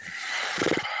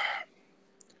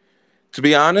 To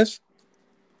be honest,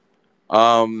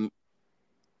 I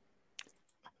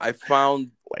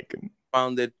found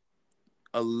it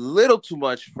a little too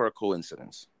much for a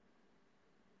coincidence,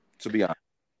 to be honest.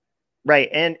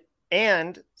 Right.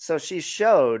 And so she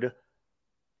showed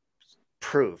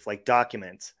proof, like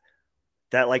documents,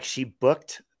 that like she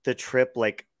booked the trip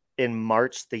like in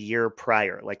March the year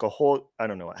prior, like a whole, I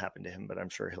don't know what happened to him, but I'm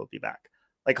sure he'll be back.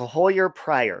 Like a whole year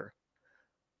prior.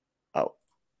 Oh,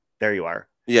 there you are.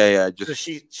 Yeah. So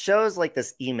she shows like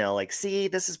this email, like, see,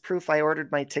 this is proof I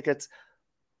ordered my tickets.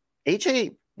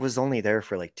 AJ was only there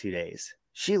for like 2 days.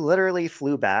 She literally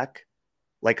flew back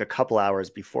like a couple hours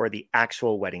before the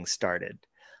actual wedding started,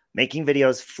 making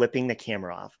videos, flipping the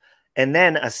camera off. And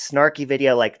then a snarky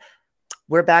video like,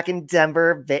 we're back in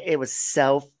Denver. It was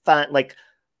so fun, like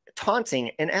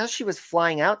taunting. And as she was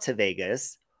flying out to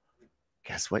Vegas,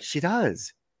 guess what she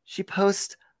does? She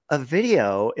posts a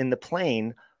video in the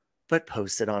plane, but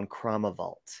posted on Chroma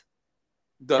Vault.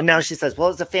 And now she says, well,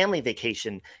 it's a family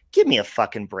vacation. Give me a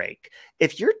fucking break.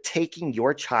 If you're taking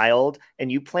your child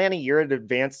and you plan a year in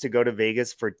advance to go to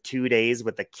Vegas for 2 days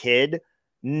with a kid,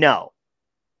 no.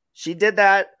 She did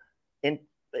that, and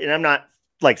I'm not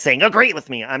like saying agree with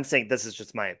me. I'm saying this is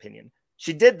just my opinion.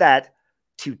 She did that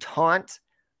to taunt,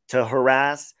 to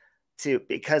harass,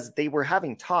 because they were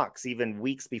having talks even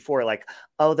weeks before, like,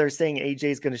 oh, they're saying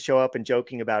AJ's going to show up and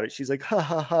joking about it. She's like, ha,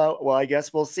 ha, ha. Well, I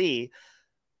guess we'll see.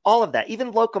 All of that.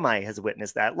 Even Locomai has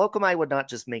witnessed that. Locomai would not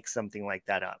just make something like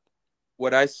that up.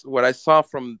 What I saw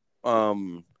from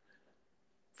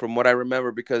what I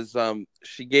remember, because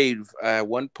she gave at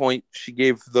one point, she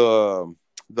gave the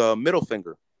middle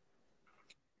finger.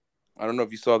 I don't know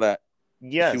if you saw that.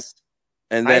 Yes.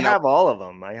 And then I have all of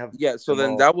them. I have. Yeah. So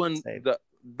then that one,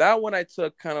 that one I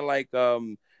took kind of like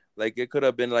it could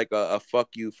have been like a fuck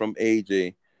you from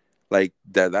AJ, like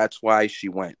that. That's why she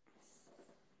went.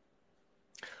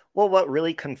 Well, what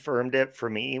really confirmed it for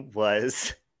me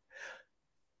was,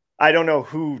 I don't know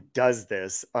who does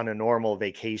this on a normal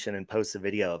vacation and posts a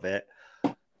video of it.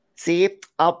 See,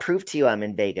 I'll prove to you I'm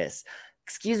in Vegas.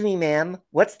 Excuse me, ma'am,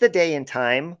 what's the day and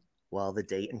time? Well, the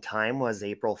date and time was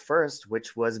April 1st,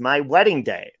 which was my wedding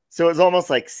day. So it was almost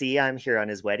like, see, I'm here on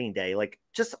his wedding day, like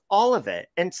just all of it.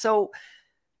 And so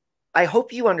I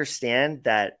hope you understand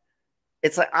that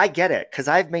it's like, I get it, because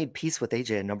I've made peace with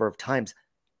AJ a number of times.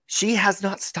 She has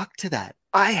not stuck to that.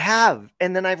 I have.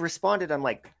 And then I've responded. I'm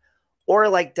like, or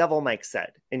like Devil Mike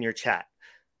said in your chat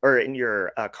or in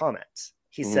your comments,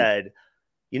 he said,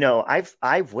 you know,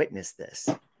 I've witnessed this,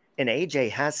 and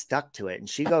AJ has stuck to it, and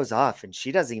she goes off and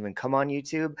she doesn't even come on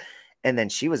YouTube. And then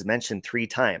she was mentioned 3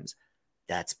 times.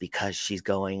 that's because she's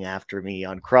going after me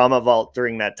on Chroma Vault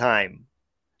during that time.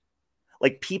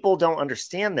 Like, people don't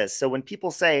understand this. So when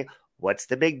people say, what's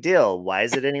the big deal? Why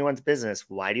is it anyone's business?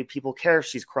 Why do people care if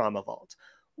she's Chroma Vault?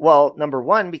 Well, number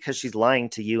one, because she's lying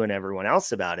to you and everyone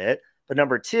else about it. But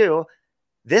number two,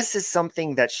 this is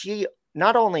something that she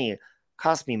not only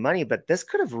cost me money, but this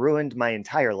could have ruined my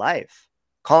entire life.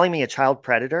 Calling me a child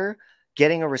predator,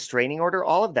 getting a restraining order,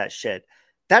 all of that shit.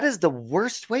 That is the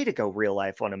worst way to go real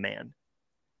life on a man.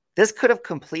 This could have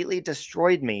completely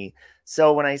destroyed me.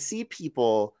 So when I see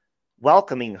people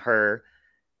welcoming her,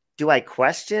 do I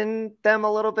question them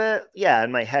a little bit? Yeah,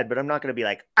 in my head, but I'm not going to be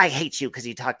like, I hate you because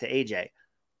you talked to AJ.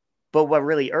 But what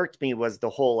really irked me was the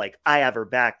whole, like, I have her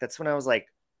back. That's when I was like,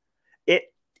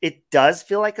 it does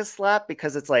feel like a slap,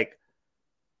 because it's like,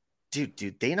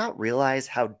 dude, they not realize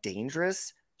how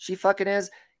dangerous she fucking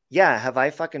is? Yeah, have I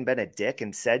fucking been a dick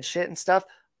and said shit and stuff?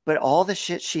 But all the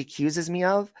shit she accuses me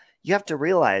of, you have to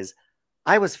realize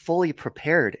I was fully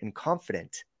prepared and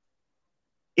confident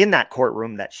in that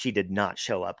courtroom that she did not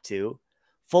show up to,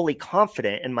 fully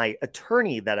confident in my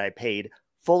attorney that I paid,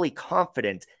 fully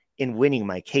confident in winning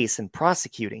my case and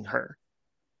prosecuting her.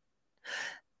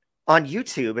 On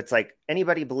YouTube, it's like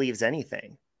anybody believes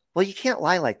anything. Well, you can't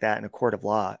lie like that in a court of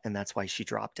law, and that's why she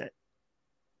dropped it.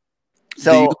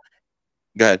 So,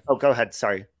 go ahead. Oh, go ahead.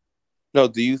 Sorry. No,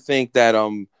 do you think that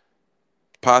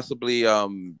possibly I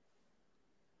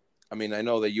mean, I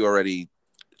know that you already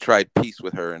tried peace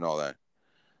with her and all that.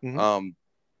 Mm-hmm.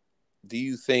 Do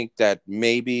you think that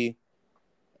maybe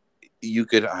you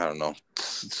could, I don't know,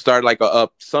 start like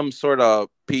some sort of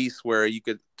peace where you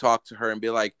could talk to her and be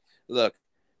like, look,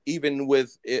 even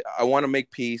with it, I want to make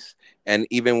peace, and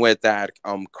even with that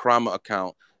Chroma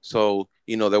account, so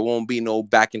there won't be no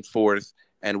back and forth,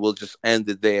 and we'll just end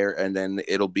it there, and then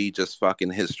it'll be just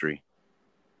fucking history.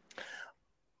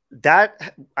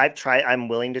 That I'm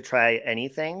willing to try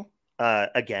anything.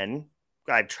 Again,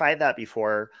 I've tried that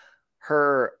before.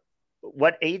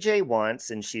 What AJ wants,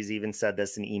 and she's even said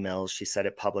this in emails, she said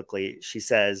it publicly. She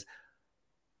says,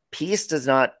 peace does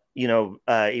not,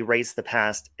 erase the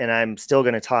past, and I'm still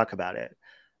going to talk about it.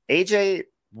 AJ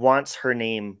wants her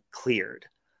name cleared.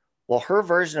 Well, her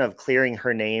version of clearing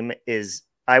her name is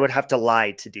I would have to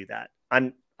lie to do that.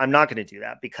 I'm not going to do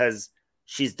that because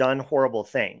she's done horrible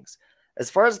things. As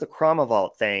far as the Chroma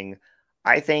Vault thing,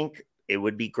 I think it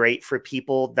would be great for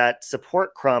people that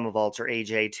support Chroma Vault or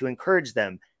AJ to encourage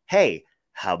them. Hey,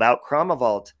 how about Chroma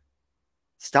Vault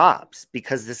stops?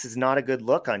 Because this is not a good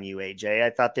look on you, AJ. I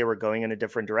thought they were going in a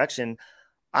different direction.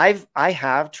 I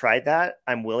have tried that.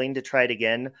 I'm willing to try it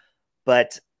again.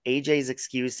 But AJ's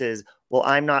excuse is, well,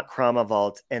 I'm not Chroma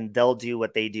Vault and they'll do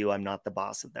what they do. I'm not the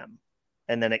boss of them.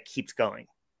 And then it keeps going.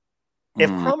 If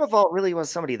Chroma Vault really was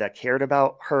somebody that cared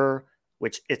about her,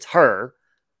 which it's her,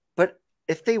 but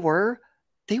if they were,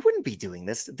 they wouldn't be doing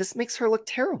this. This makes her look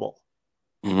terrible.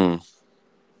 Mm-hmm.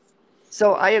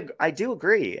 So I do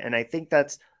agree. And I think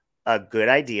that's a good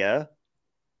idea.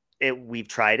 We've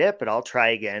tried it, but I'll try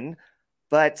again.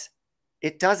 But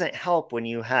it doesn't help when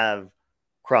you have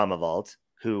Chroma Vault,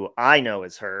 who I know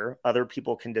is her. Other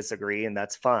people can disagree, and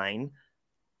that's fine.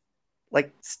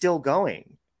 Like, still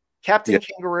going. Captain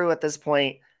Kangaroo at this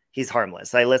point, he's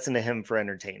harmless. I listen to him for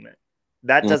entertainment.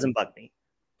 That doesn't bug me.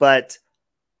 But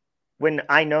when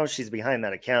I know she's behind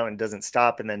that account and doesn't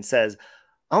stop and then says,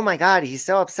 oh my God, he's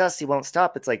so obsessed he won't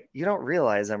stop. It's like, you don't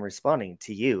realize I'm responding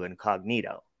to you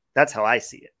incognito. That's how I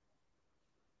see it.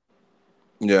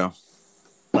 Yeah.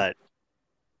 But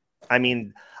I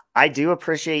mean, I do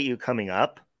appreciate you coming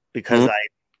up because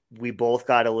we both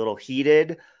got a little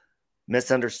heated,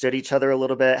 misunderstood each other a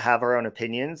little bit, have our own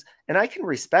opinions, and I can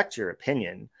respect your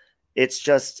opinion. It's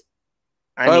just,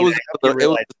 it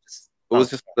was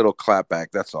just a little clapback.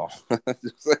 That's all.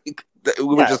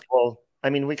 Well, I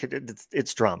mean,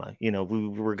 it's drama.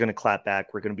 We're going to clap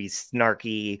back. We're going to be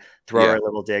snarky, throw our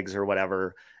little digs or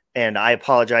whatever. And I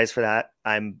apologize for that.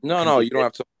 No, you don't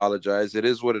have to apologize. It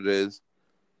is what it is.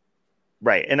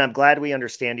 Right. And I'm glad we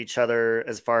understand each other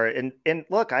as far, and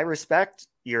look, I respect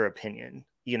your opinion,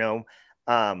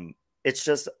 it's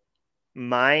just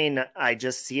mine. I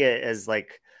just see it as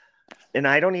like, and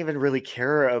I don't even really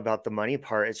care about the money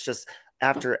part. It's just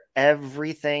after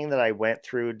everything that I went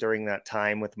through during that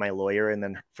time with my lawyer, and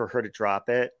then for her to drop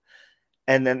it.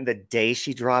 And then the day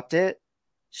she dropped it,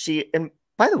 and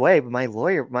by the way,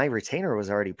 my retainer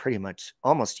was already pretty much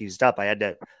almost used up. I had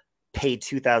to pay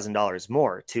 $2,000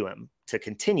 more to him to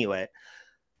continue it.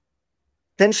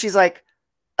 Then she's like,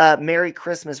 Merry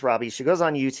Christmas, Robbie. She goes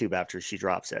on YouTube after she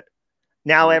drops it.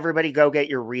 Now everybody go get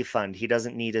your refund. He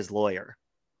doesn't need his lawyer.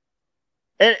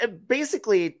 And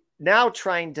basically now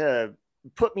trying to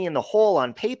put me in the hole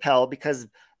on PayPal because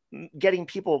getting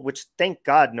people, which thank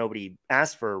God nobody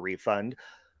asked for a refund,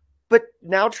 but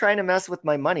now trying to mess with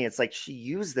my money. It's like she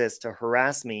used this to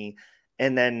harass me.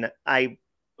 And then I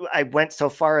went so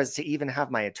far as to even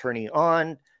have my attorney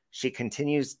on. She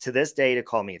continues to this day to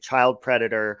call me a child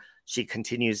predator. She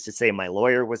continues to say my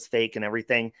lawyer was fake and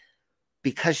everything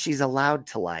because she's allowed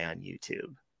to lie on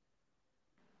YouTube.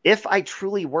 If I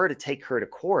truly were to take her to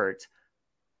court,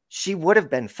 she would have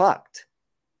been fucked.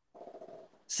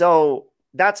 So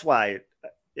that's why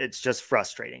it's just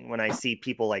frustrating when I see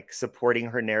people like supporting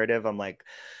her narrative. I'm like,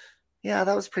 yeah,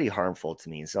 that was pretty harmful to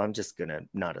me. So I'm just going to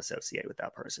not associate with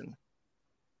that person.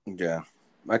 Yeah,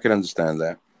 I can understand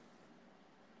that.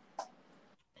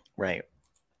 Right.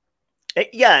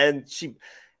 Yeah.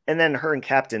 And then her and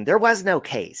Captain, there was no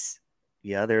case.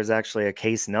 Yeah, there's actually a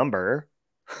case number.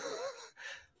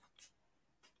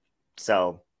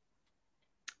 So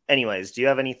anyways, do you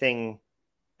have anything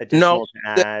additional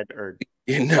to add or?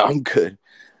 No, I'm good.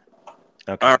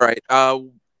 Okay. All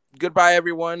right. Goodbye,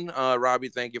 everyone. Robbie,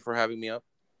 thank you for having me up.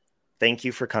 Thank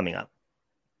you for coming up.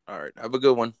 All right. Have a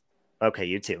good one. Okay,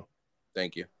 you too.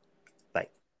 Thank you. Bye.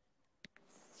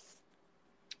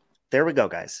 There we go,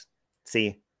 guys.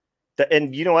 See?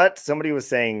 And you know what? Somebody was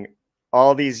saying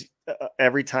all these,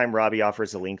 every time Robbie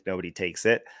offers a link, nobody takes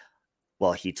it.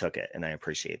 Well, he took it, and I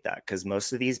appreciate that because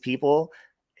most of these people,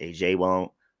 AJ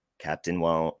won't, Captain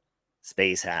won't,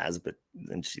 Space has, but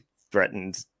then she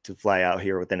threatened to fly out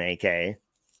here with an AK.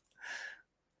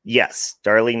 Yes,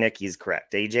 Darlie Nikki's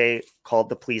correct. AJ called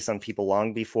the police on people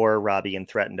long before Robbie and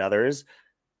threatened others.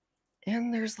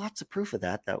 And there's lots of proof of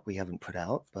that we haven't put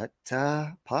out, but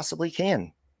possibly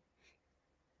can.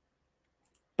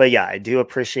 But yeah, I do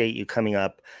appreciate you coming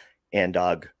up, and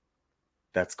dog.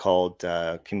 That's called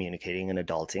communicating and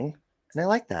adulting. And I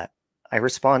like that. I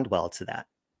respond well to that.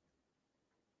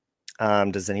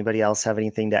 Does anybody else have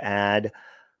anything to add?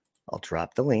 I'll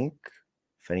drop the link.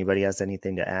 If anybody has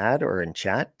anything to add or in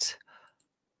chat,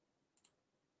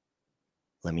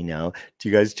 let me know. Do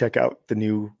you guys check out the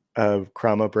new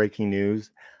Krama breaking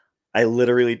news? I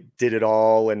literally did it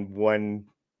all in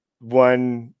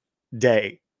one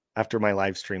day after my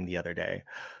live stream the other day.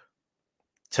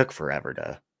 Took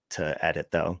forever to edit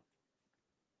though.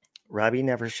 Robbie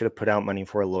never should have put out money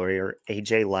for a lawyer.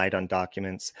 AJ lied on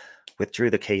documents, withdrew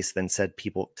the case, then said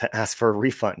people to ask for a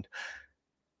refund.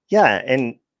 Yeah,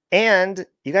 and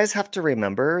you guys have to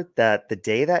remember that the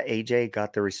day that AJ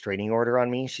got the restraining order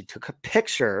on me, she took a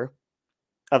picture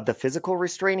of the physical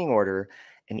restraining order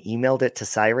and emailed it to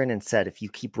Siren and said, if you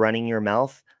keep running your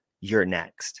mouth, you're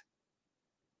next.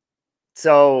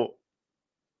 So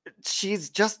she's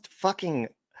just fucking,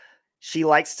 she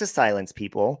likes to silence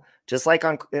people, just like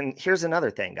on, and here's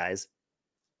another thing, guys.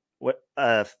 What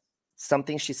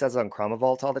something she says on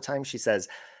Chromovault all the time, she says,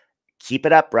 keep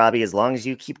it up, Robbie. As long as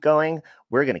you keep going,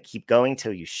 we're going to keep going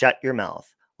till you shut your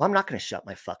mouth. Well, I'm not going to shut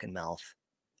my fucking mouth.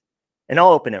 And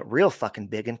I'll open it real fucking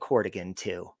big in court again,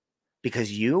 too.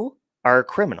 Because you are a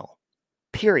criminal.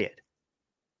 Period.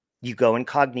 You go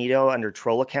incognito under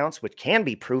troll accounts, which can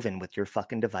be proven with your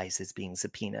fucking devices being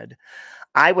subpoenaed.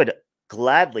 I would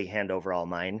gladly hand over all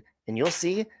mine, and you'll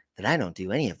see that I don't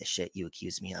do any of the shit you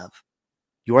accuse me of.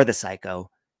 You're the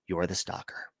psycho. You're the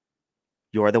stalker.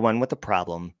 You're the one with the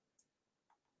problem.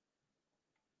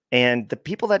 And the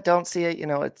people that don't see it, you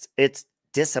know, it's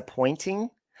disappointing.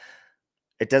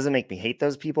 It doesn't make me hate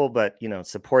those people, but, you know,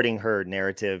 supporting her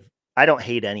narrative, I don't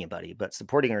hate anybody, but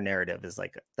supporting her narrative is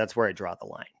like, that's where I draw the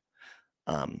line.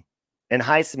 And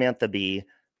hi, Samantha B.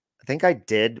 I think I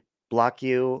did block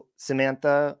you,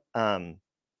 Samantha. I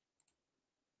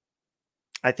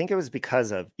think it was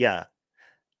because of, yeah,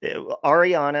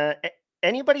 Ariana.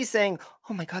 Anybody saying,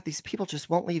 oh my God, these people just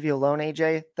won't leave you alone,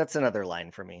 AJ? That's another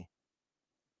line for me.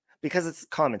 Because it's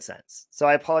common sense. So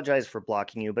I apologize for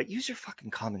blocking you, but use your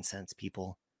fucking common sense,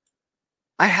 people.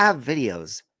 I have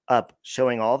videos up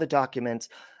showing all the documents,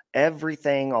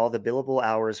 everything, all the billable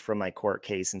hours from my court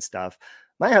case and stuff.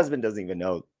 My husband doesn't even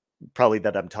know probably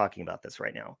that I'm talking about this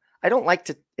right now. I don't like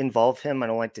to involve him. I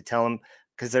don't like to tell him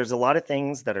because there's a lot of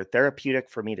things that are therapeutic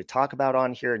for me to talk about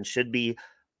on here and should be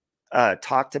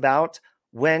talked about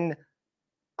when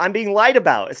I'm being lied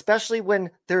about, especially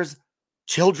when there's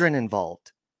children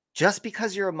involved. Just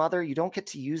because you're a mother, you don't get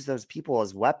to use those people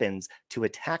as weapons to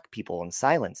attack people and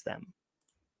silence them.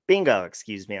 Bingo,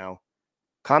 excuse me.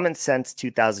 Common Sense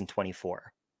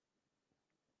 2024.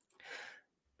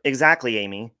 Exactly,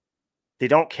 Amy. They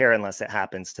don't care unless it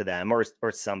happens to them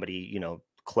or somebody, you know,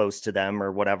 close to them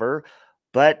or whatever.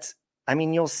 But, I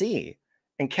mean, you'll see.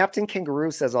 And Captain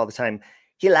Kangaroo says all the time,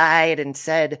 he lied and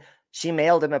said She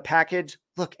mailed him a package.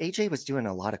 Look, AJ was doing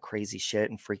a lot of crazy shit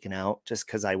and freaking out just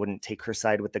because I wouldn't take her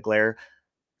side with the glare.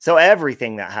 So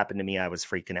everything that happened to me, I was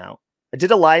freaking out. I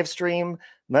did a live stream.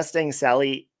 Mustang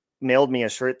Sally mailed me a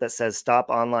shirt that says "Stop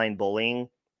Online Bullying."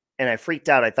 And I freaked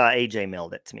out. I thought AJ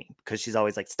mailed it to me because she's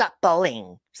always like, "Stop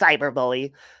bullying,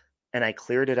 cyberbully." And I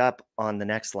cleared it up on the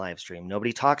next live stream.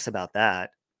 Nobody talks about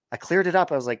that. I cleared it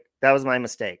up. I was like, that was my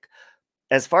mistake.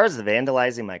 As far as the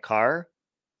vandalizing my car,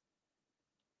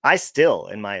 I still,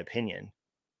 in my opinion,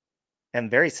 am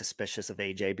very suspicious of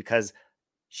AJ because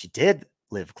she did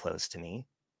live close to me.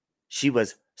 She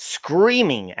was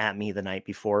screaming at me the night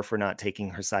before for not taking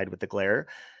her side with the glare.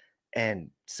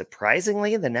 And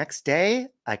surprisingly, the next day,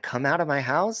 I come out of my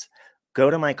house, go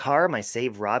to my car, my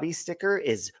Save Robbie sticker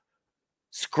is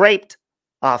scraped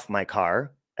off my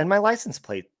car, and my license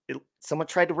plate, someone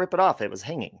tried to rip it off. It was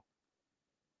hanging.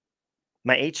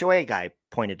 My HOA guy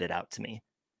pointed it out to me.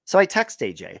 So I text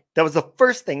AJ. That was the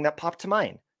first thing that popped to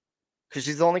mind because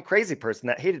she's the only crazy person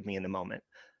that hated me in the moment.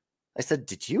 I said,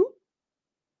 "Did you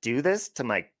do this to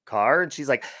my car?" And she's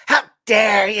like, "How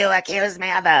dare you accuse me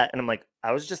of that?" And I'm like,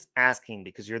 "I was just asking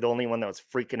because you're the only one that was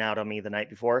freaking out on me the night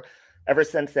before. Ever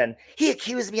since then, he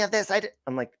accused me of this."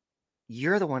 I'm like,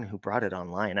 "You're the one who brought it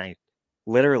online. I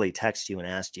literally texted you and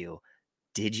asked you,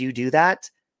 did you do that?"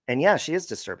 And yeah, she is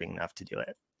disturbing enough to do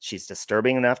it. She's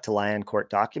disturbing enough to lie on court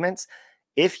documents.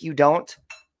 If you don't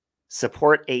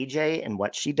support AJ and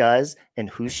what she does and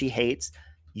who she hates,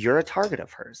 you're a target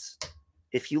of hers.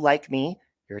 If you like me,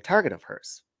 you're a target of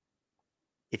hers.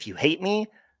 If you hate me,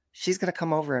 she's going to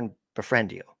come over and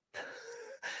befriend you,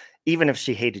 even if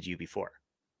she hated you before.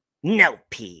 No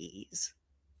peas.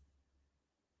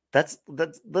 That's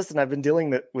listen, I've been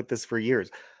dealing with this for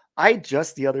years.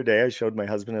 The other day, I showed my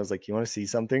husband, I was like, "You want to see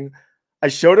something?" I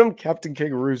showed him Captain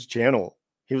Kangaroo's channel.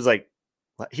 He was like,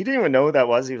 what? He didn't even know who that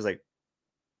was. He was like,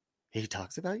 "He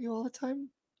talks about you all the time?"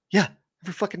 "Yeah,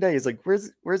 every fucking day." He's like,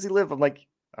 where's he live?" I'm like,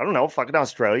 "I don't know, fucking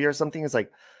Australia or something." He's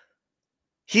like,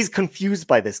 he's confused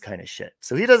by this kind of shit.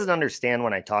 So he doesn't understand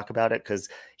when I talk about it because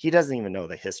he doesn't even know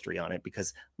the history on it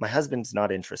because my husband's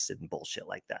not interested in bullshit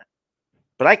like that.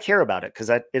 But I care about it because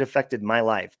it affected my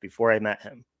life before I met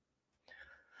him.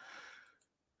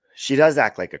 She does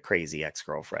act like a crazy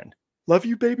ex-girlfriend. Love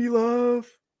you, baby love.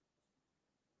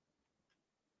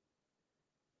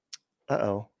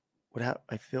 Uh-oh. What happened?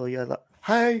 I feel you.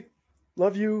 Hi.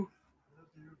 Love you.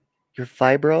 Your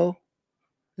fibro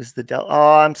is the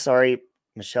Oh, I'm sorry.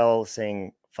 Michelle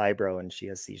saying fibro and she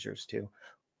has seizures too.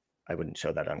 I wouldn't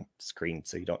show that on screen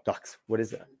so you don't dox. What is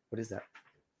that? What is that?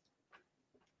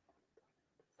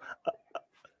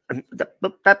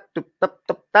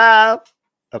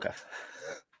 Okay.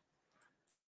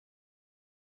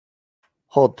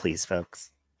 Hold, please,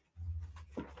 folks.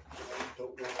 I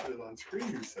don't want it on screen,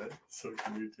 you said. So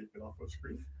can you take it off of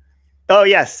screen? Oh,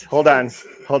 yes. Hold on.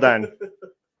 Hold on.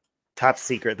 Top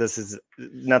secret. This is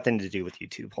nothing to do with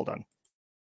YouTube. Hold on.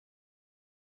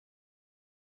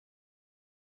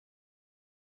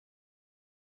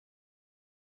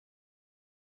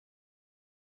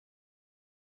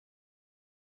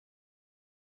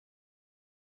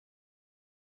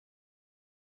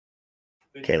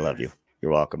 Okay, love you.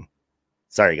 You're welcome.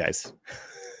 Sorry, guys.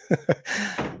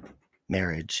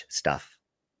 Marriage stuff.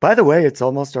 By the way, it's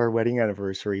almost our wedding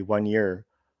anniversary, 1 year.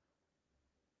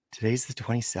 Today's the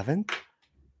 27th.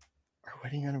 Our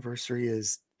wedding anniversary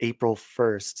is April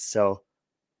 1st. So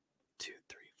 2,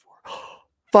 3, 4,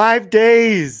 5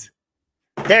 days.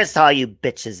 There's to all you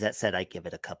bitches that said I'd give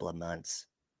it a couple of months.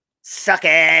 Suck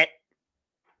it.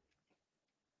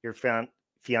 Your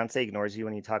fiance ignores you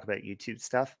when you talk about YouTube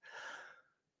stuff.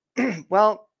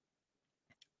 Well,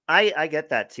 I get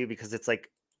that too, because it's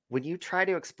like when you try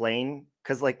to explain,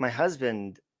 because like my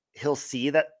husband, he'll see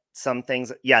that some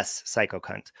things, yes, psycho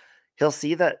cunt, he'll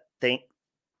see that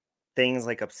things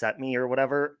like upset me or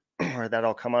whatever, or that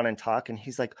I'll come on and talk, and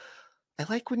he's like, "I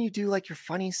like when you do like your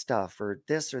funny stuff or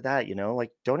this or that, you know,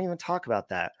 like don't even talk about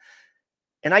that."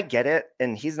 And I get it,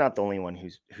 and he's not the only one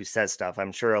who says stuff.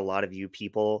 I'm sure a lot of you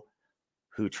people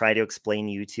who try to explain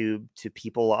YouTube to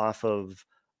people off of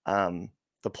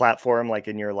the platform, like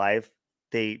in your life,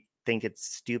 they think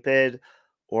it's stupid,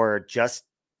 or just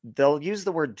they'll use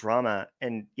the word drama.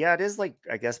 And yeah, it is like,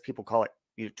 I guess people call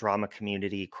it drama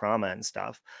community, trauma and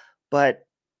stuff. But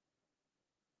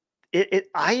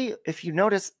if you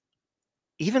notice,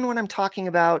 even when I'm talking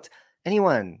about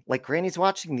anyone like Granny's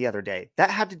watching the other day,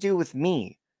 that had to do with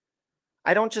me.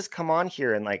 I don't just come on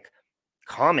here and like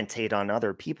commentate on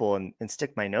other people and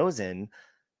stick my nose in.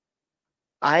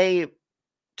 I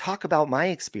talk about my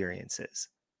experiences.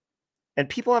 And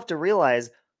people have to realize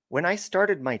when I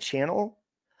started my channel,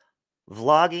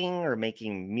 vlogging or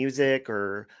making music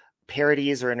or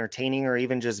parodies or entertaining or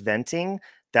even just venting,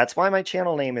 that's why my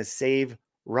channel name is Save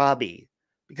Robbie,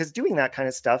 because doing that kind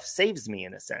of stuff saves me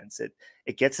in a sense.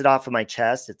 It gets it off of my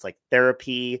chest. It's like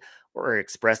therapy or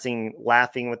expressing,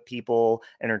 laughing with people,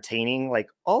 entertaining, like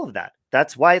all of that.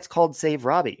 That's why it's called Save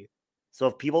Robbie. So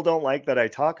if people don't like that I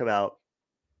talk about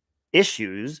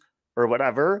issues or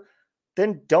whatever,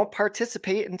 then don't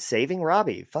participate in saving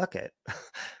Robbie. Fuck it.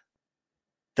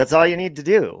 That's all you need to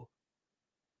do.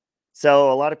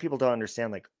 So a lot of people don't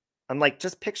understand, like, I'm like,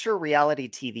 just picture reality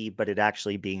TV, but it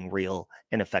actually being real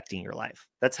and affecting your life.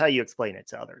 That's how you explain it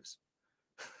to others.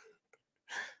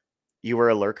 You were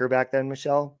a lurker back then,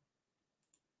 Michelle?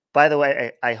 By the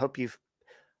way, I hope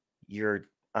your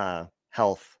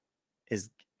health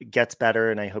gets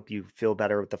better, and I hope you feel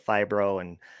better with the fibro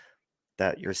and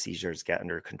that your seizures get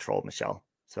under control, Michelle.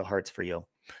 So hearts for you.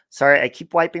 Sorry, I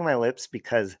keep wiping my lips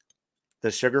because the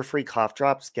sugar-free cough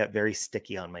drops get very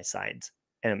sticky on my sides,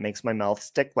 and it makes my mouth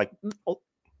stick like, oh.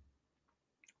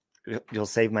 You'll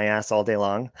save my ass all day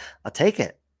long. I'll take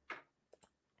it.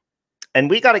 And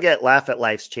we got to get Laugh at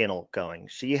Life's channel going.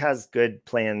 She has good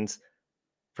plans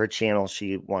for a channel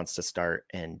she wants to start,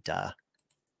 and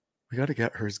we got to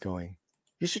get hers going.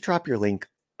 You should drop your link,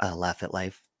 Laugh at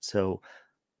Life, so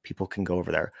people can go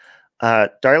over there.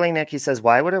 Darling Nikki says,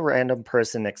 why would a random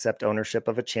person accept ownership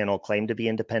of a channel, claim to be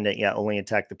independent, yet only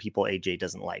attack the people AJ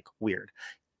doesn't like? Weird.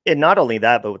 And not only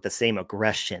that, but with the same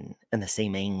aggression and the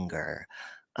same anger.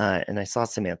 And I saw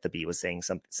Samantha B was saying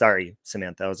something. Sorry,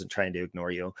 Samantha, I wasn't trying to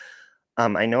ignore you.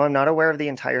 I know I'm not aware of the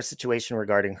entire situation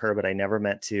regarding her, but I never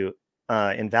meant to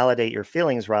invalidate your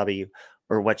feelings, Robbie,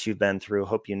 or what you've been through.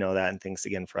 Hope you know that, and thanks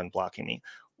again for unblocking me.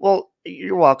 Well,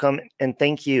 you're welcome, and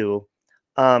thank you.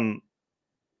 And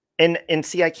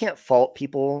see, I can't fault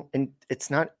people, and it's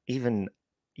not even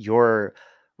your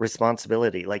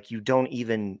responsibility. Like, you don't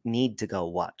even need to go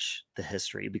watch the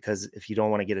history, because if you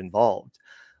don't want to get involved.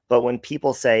 But when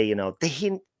people say, you know,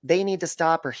 they need to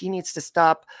stop, or he needs to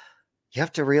stop, you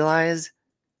have to realize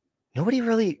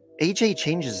AJ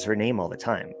changes her name all the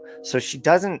time. So she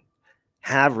doesn't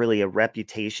have really a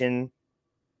reputation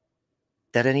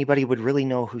that anybody would really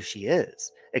know who she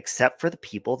is, except for the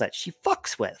people that she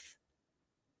fucks with.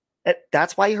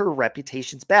 That's why her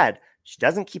reputation's bad. She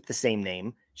doesn't keep the same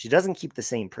name. She doesn't keep the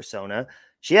same persona.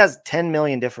 She has 10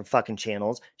 million different fucking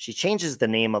channels. She changes the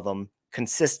name of them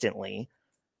consistently.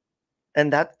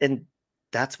 And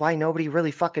that's why nobody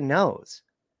really fucking knows.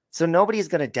 So nobody's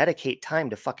going to dedicate time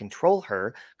to fucking troll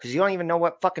her, because you don't even know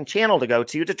what fucking channel to go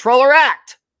to troll her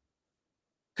at.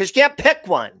 Because you can't pick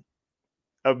one.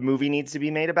 A movie needs to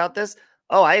be made about this.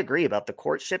 Oh, I agree about the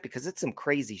court shit, because it's some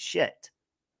crazy shit.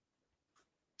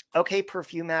 Okay,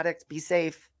 perfume addicts, be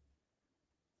safe.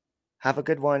 Have a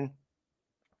good one.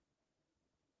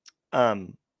 Yeah,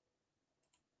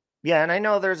 and I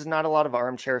know there's not a lot of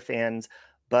Armchair fans,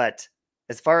 but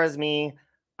as far as me,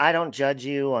 I don't judge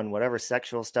you on whatever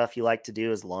sexual stuff you like to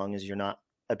do, as long as you're not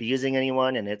abusing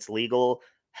anyone and it's legal.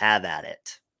 Have at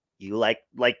it. You like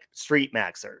Street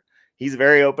Maxer. He's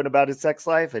very open about his sex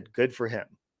life, and good for him.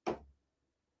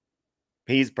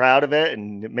 He's proud of it,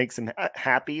 and it makes him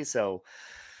happy, so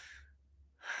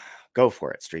go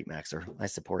for it, Street Maxer. I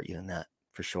support you in that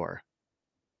for sure.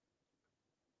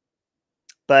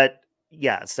 But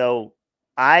yeah, so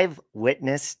I've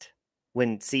witnessed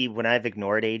when I've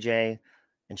ignored AJ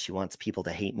and she wants people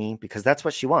to hate me, because that's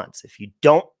what she wants. If you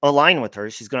don't align with her,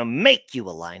 she's going to make you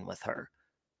align with her.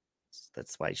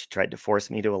 That's why she tried to force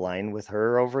me to align with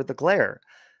her over the glare.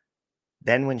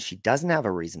 Then when she doesn't have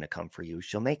a reason to come for you,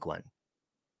 she'll make one.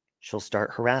 She'll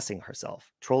start harassing herself,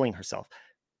 trolling herself.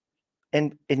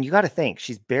 And you got to think,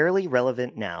 she's barely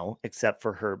relevant now, except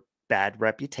for her bad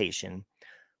reputation.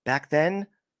 Back then,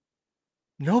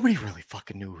 nobody really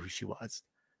fucking knew who she was.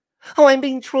 Oh, I'm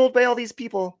being trolled by all these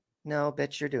people. No,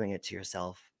 bitch, you're doing it to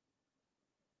yourself.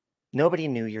 Nobody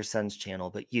knew your son's channel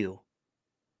but you.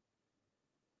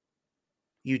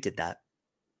 You did that.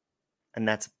 And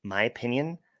that's my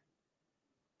opinion.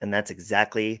 And that's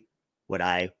exactly what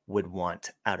I would want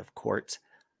out of court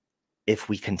if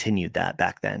we continued that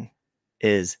back then.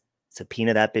 Is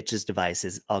subpoena that bitch's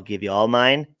devices. I'll give you all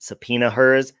mine. Subpoena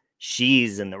hers.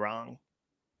 She's in the wrong.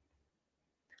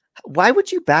 Why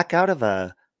would you back out of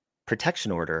a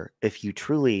protection order if you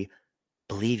truly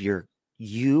believe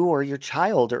you or your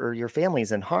child or your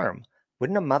family's in harm?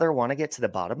 Wouldn't a mother want to get to the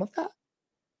bottom of that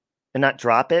and not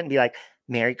drop it and be like,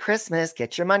 Merry Christmas,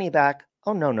 get your money back?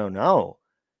 Oh, no, no, no.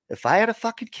 If I had a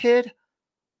fucking kid,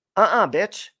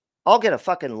 bitch, I'll get a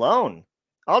fucking loan.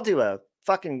 I'll do a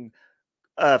fucking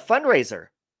fundraiser.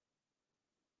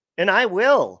 And I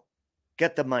will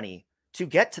get the money to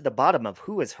get to the bottom of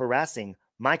who is harassing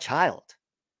my child.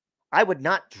 I would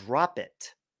not drop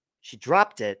it. She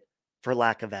dropped it for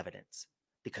lack of evidence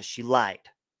because she lied.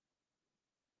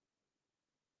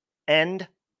 End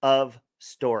of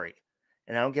story.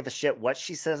 And I don't give a shit what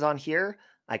she says on here.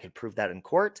 I could prove that in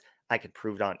court. I could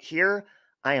prove it on here.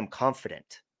 I am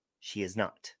confident she is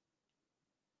not.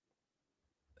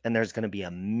 And there's going to be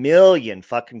a million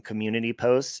fucking community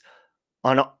posts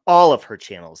on all of her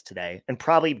channels today, and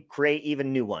probably create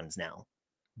even new ones now.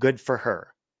 Good for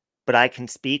her. But I can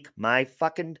speak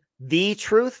the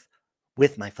truth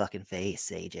with my fucking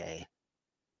face, AJ.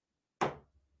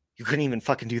 You couldn't even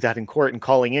fucking do that in court and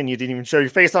calling in. You didn't even show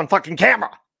your face on fucking camera.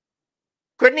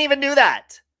 Couldn't even do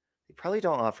that. They probably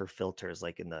don't offer filters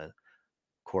like in the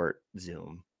court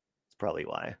Zoom. That's probably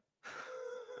why.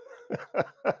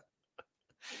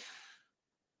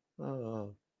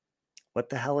 Oh. What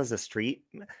the hell is a street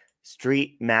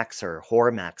maxer,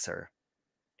 whore maxer?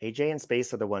 AJ and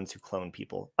Space are the ones who clone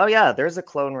people. Oh yeah, there's a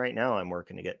clone right now I'm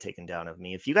working to get taken down of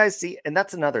me. If you guys see, and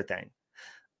that's another thing.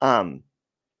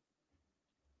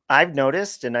 I've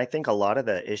noticed, and I think a lot of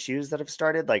the issues that have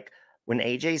started, like when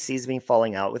AJ sees me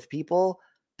falling out with people,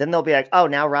 then they'll be like, oh,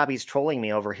 now Robbie's trolling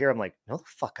me over here. I'm like, no, the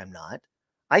fuck I'm not.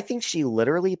 I think she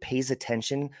literally pays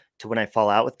attention to when I fall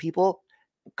out with people,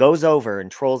 goes over and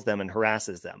trolls them and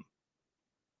harasses them.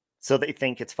 So they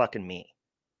think it's fucking me.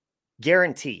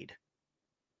 Guaranteed.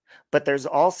 But there's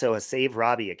also a Save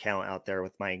Robbie account out there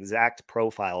with my exact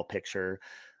profile picture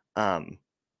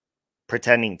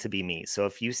pretending to be me. So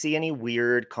if you see any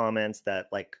weird comments that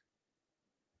like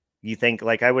you think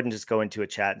like I wouldn't just go into a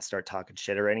chat and start talking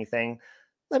shit or anything,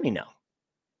 let me know.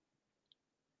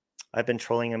 I've been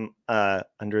trolling him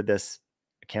under this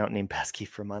account named Pesky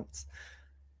for months.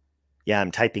 Yeah,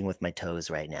 I'm typing with my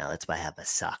toes right now. That's why I have my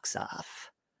socks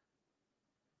off.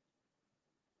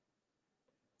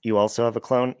 You also have a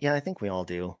clone? Yeah, I think we all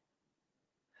do.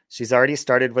 She's already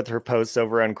started with her posts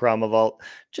over on Chromavault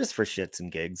just for shits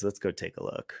and gigs. Let's go take a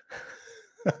look.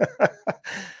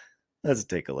 Let's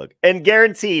take a look. And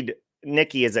guaranteed,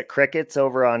 Nikki is at Crickets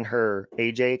over on her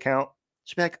AJ account.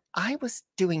 She'll be like, I was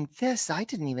doing this. I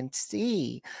didn't even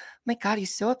see. My God,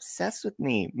 he's so obsessed with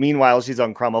me. Meanwhile, she's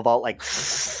on Chromavault like,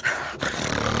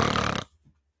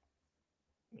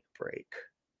 break.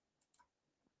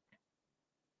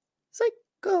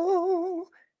 Psycho.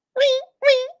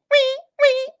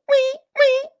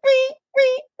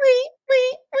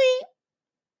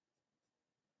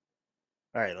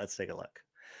 All right, let's take a look.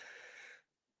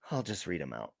 I'll just read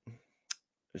them out.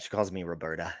 She calls me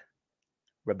Roberta.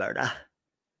 Roberta.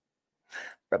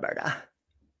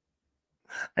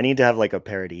 I need to have like a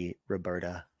parody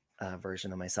Roberta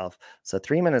version of myself. So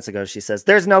 3 minutes ago, she says,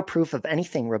 there's no proof of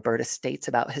anything Roberta states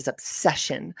about his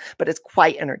obsession, but it's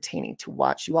quite entertaining to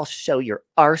watch. You all show your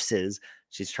arses.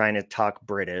 She's trying to talk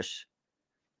British.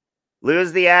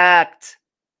 Lose the act.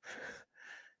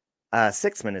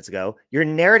 6 minutes ago, your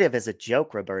narrative is a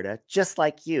joke, Roberta, just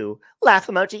like you. Laugh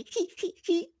emoji.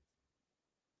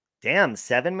 Damn,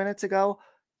 7 minutes ago?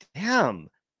 Damn.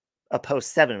 A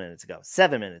post 7 minutes ago,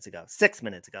 7 minutes ago, 6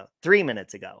 minutes ago, 3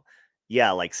 minutes ago.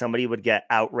 Yeah, like somebody would get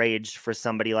outraged for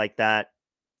somebody like that.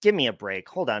 Give me a break.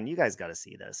 Hold on. You guys got to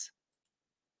see this.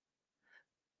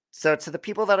 So to the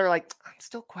people that are like, I'm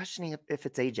still questioning if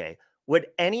it's AJ. Would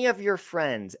any of your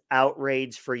friends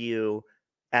outrage for you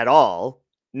at all?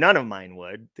 None of mine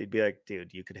would. They'd be like,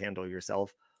 dude, you could handle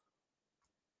yourself.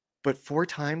 But 4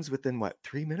 times within what,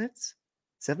 3 minutes?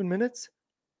 7 minutes?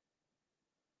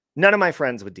 None of my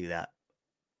friends would do that.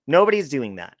 Nobody's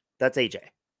doing that. That's AJ.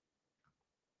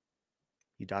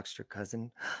 You doxed your cousin?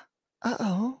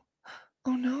 Uh-oh.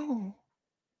 Oh, no.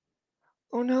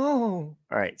 Oh, no.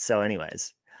 All right. So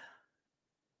anyways,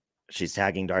 she's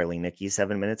tagging Darling Nikki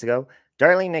 7 minutes ago.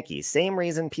 Darling Nikki, same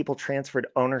reason people transferred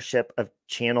ownership of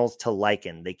channels to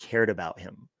Lycan. They cared about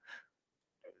him.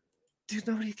 Dude,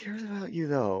 nobody cares about you,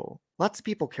 though. Lots of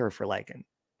people care for Lycan.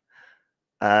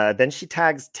 Then she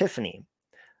tags Tiffany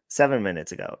 7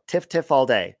 minutes ago. Tiff all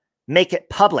day. Make it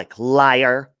public,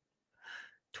 liar.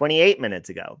 28 minutes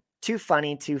ago. Too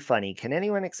funny, too funny. Can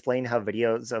anyone explain how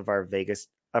videos of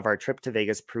our trip to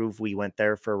Vegas prove we went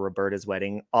there for Roberta's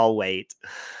wedding? I'll wait.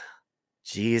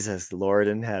 Jesus, Lord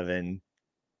in heaven.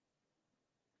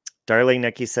 Darling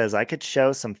Nikki says, I could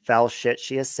show some foul shit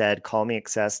she has said. Call me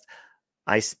obsessed.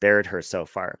 I spared her so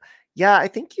far. Yeah, I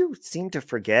think you seem to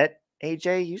forget,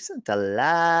 AJ, you sent a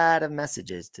lot of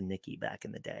messages to Nikki back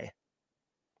in the day.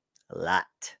 A lot.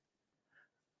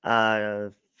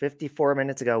 54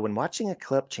 minutes ago, when watching a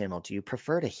clip channel, do you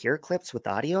prefer to hear clips with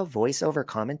audio, voiceover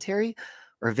commentary,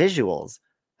 or visuals?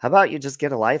 How about you just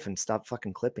get a life and stop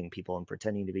fucking clipping people and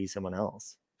pretending to be someone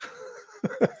else?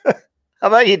 How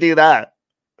about you do that?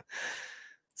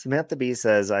 Samantha B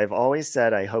says, I've always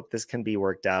said I hope this can be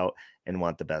worked out and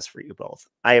want the best for you both.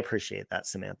 I appreciate that,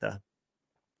 Samantha.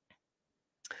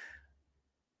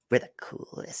 We're the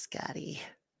coolest, Scotty.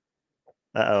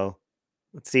 Uh-oh.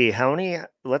 Let's see.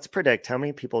 Let's predict, how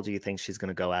many people do you think she's going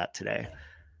to go at today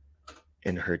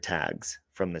in her tags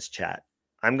from this chat?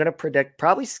 I'm going to predict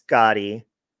probably Scotty.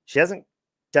 She hasn't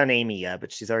done Amy yet,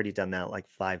 but she's already done that like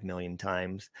 5 million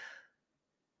times.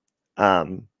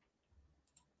 Lonnie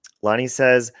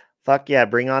says, fuck yeah,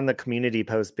 bring on the community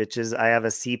post, bitches. I have a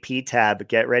CP tab.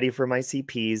 Get ready for my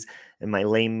CPs and my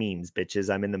lame memes,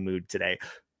 bitches. I'm in the mood today.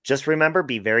 Just remember,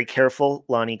 be very careful,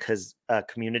 Lonnie, because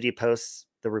community posts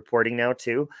the reporting now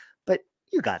too. But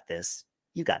you got this.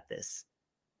 You got this.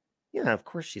 Yeah, of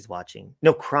course she's watching.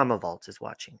 No, Chromavault is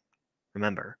watching.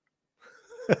 Remember.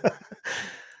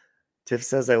 Tiff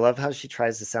says, I love how she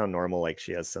tries to sound normal, like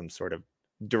she has some sort of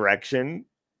direction.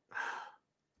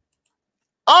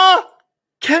 Ah,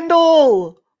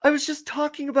 Kendall! I was just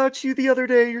talking about you the other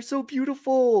day. You're so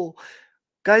beautiful.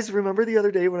 Guys, remember the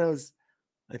other day when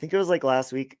I think it was like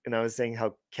last week, and I was saying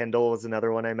how Kendall was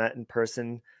another one I met in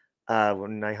person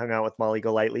when I hung out with Molly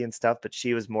Golightly and stuff, but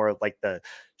she was more like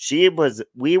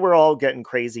we were all getting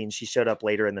crazy, and she showed up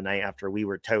later in the night after we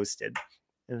were toasted.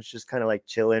 It was just kind of like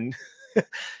chilling.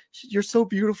 You're so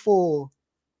beautiful.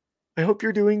 I hope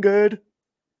you're doing good.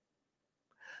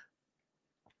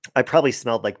 I probably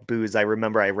smelled like booze. I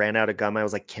remember I ran out of gum. I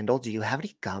was like, Kendall, do you have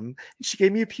any gum? And she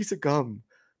gave me a piece of gum.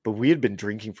 But we had been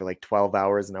drinking for like 12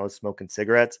 hours and I was smoking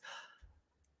cigarettes.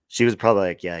 She was probably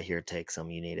like, yeah, here, take some.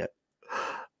 You need it.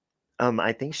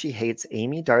 I think she hates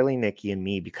Amy, Darling, Nikki, and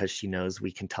me because she knows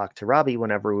we can talk to Robbie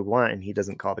whenever we want and he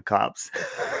doesn't call the cops.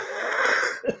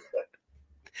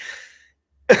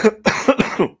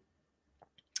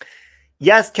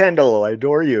 Yes, Kendall, I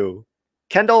adore you.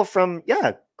 Kendall from,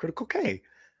 Critical K.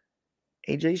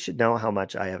 AJ should know how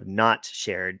much I have not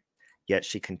shared, yet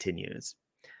she continues.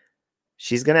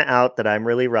 She's going to out that I'm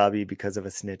really Robbie because of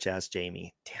a snitch-ass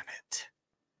Jamie. Damn it.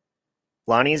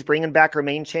 Lonnie's bringing back her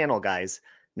main channel, guys,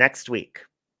 next week.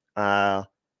 All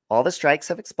the strikes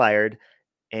have expired,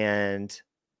 and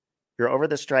you're over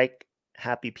the strike.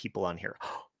 Happy people on here.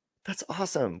 That's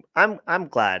awesome. I'm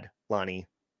glad, Lonnie.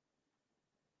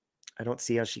 I don't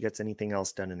see how she gets anything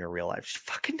else done in her real life. She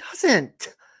fucking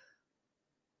doesn't.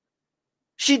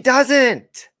 She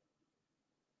doesn't.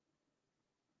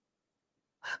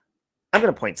 I'm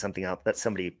going to point something out that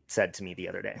somebody said to me the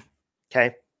other day.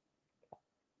 Okay.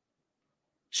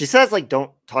 She says, like,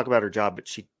 don't talk about her job, but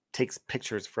she takes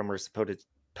pictures from her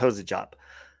supposed job.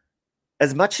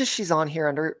 As much as she's on here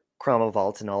under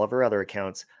Chromavault and all of her other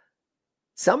accounts,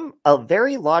 a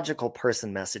very logical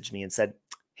person messaged me and said,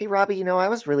 hey, Robbie, I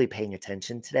was really paying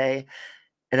attention today.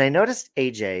 And I noticed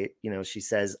AJ, she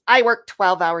says, I work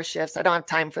 12-hour shifts. I don't have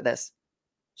time for this.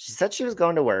 She said she was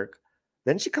going to work.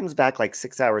 Then she comes back like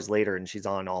 6 hours later and she's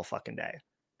on all fucking day.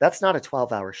 That's not a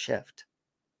 12-hour shift.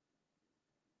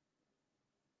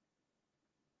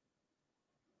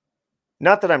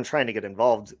 Not that I'm trying to get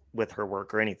involved with her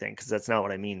work or anything, because that's not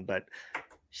what I mean, but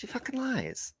she fucking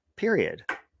lies. Period.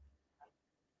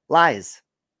 Lies.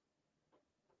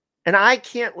 And I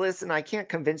can't listen. I can't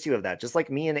convince you of that. Just like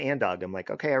me and Andog. I'm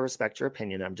like, okay, I respect your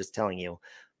opinion. I'm just telling you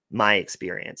my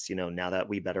experience, now that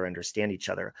we better understand each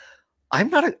other.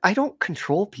 I don't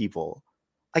control people.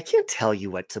 I can't tell you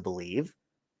what to believe.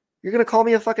 You're going to call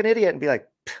me a fucking idiot and be like,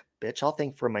 bitch, I'll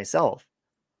think for myself.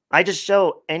 I just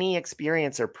show any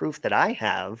experience or proof that I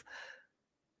have.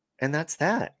 And that's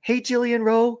that. Hey, Jillian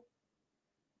Rowe.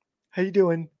 How you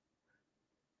doing?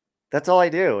 That's all I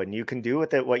do. And you can do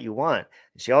with it what you want.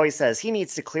 And she always says, he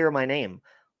needs to clear my name.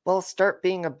 Well, start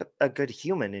being a good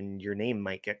human and your name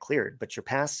might get cleared. But your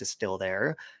past is still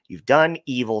there. You've done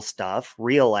evil stuff,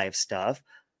 real life stuff.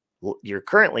 You're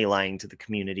currently lying to the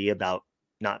community about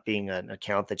not being an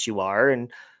account that you are and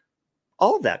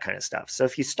all of that kind of stuff. So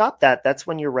if you stop that, that's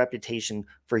when your reputation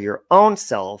for your own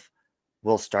self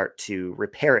will start to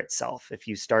repair itself. If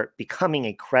you start becoming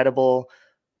a credible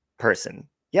person.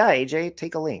 Yeah, AJ,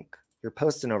 take a link. You're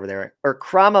posting over there. Or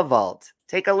Chromavault.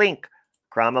 Take a link.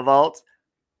 Chromavault.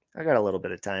 I got a little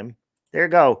bit of time. There you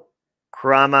go.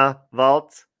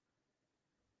 Chromavault.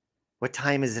 What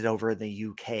time is it over in the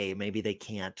UK? Maybe they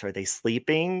can't. Are they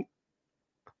sleeping?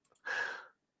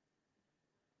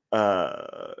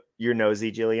 You're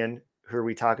nosy, Jillian. Who are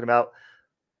we talking about?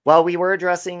 Well, we were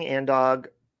addressing Andog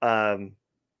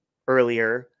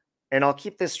earlier, and I'll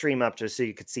keep this stream up just so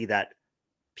you could see that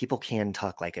people can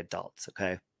talk like adults,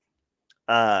 okay?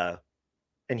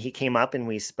 And he came up and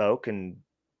we spoke, and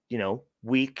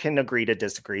we can agree to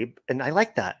disagree, and I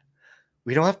like that.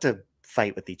 We don't have to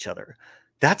fight with each other.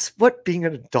 That's what being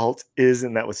an adult is,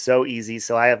 and that was so easy.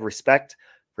 So I have respect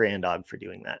for Andog for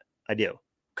doing that. I do.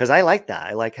 Because I like that.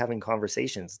 I like having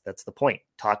conversations. That's the point.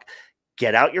 Talk,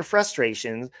 get out your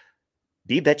frustrations,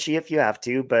 be bitchy if you have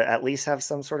to, but at least have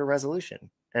some sort of resolution.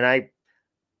 And I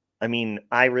mean,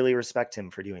 I really respect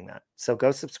him for doing that. So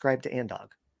go subscribe to Andog.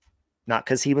 Not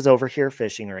because he was over here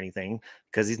fishing or anything,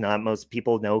 because he's not. Most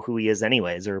people know who he is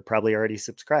anyways, or probably already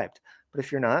subscribed. But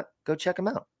if you're not, go check him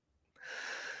out.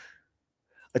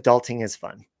 Adulting is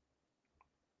fun.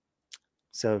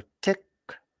 So tick,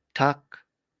 tock,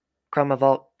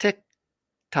 Chromavolt, tick,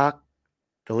 tock.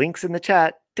 The link's in the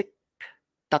chat. Tick,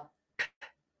 tock,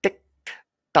 tick,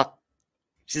 tock.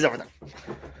 She's over there.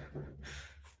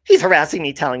 He's harassing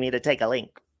me, telling me to take a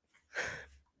link.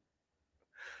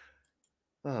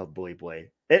 Oh, boy.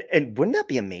 And wouldn't that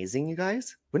be amazing, you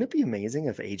guys? Wouldn't it be amazing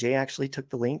if AJ actually took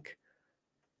the link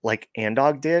like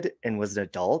Andog did and was an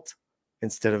adult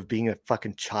instead of being a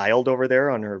fucking child over there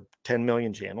on her 10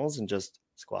 million channels and just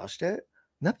squashed it?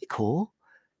 Wouldn't that be cool?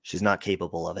 She's not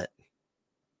capable of it.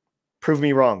 Prove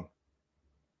me wrong.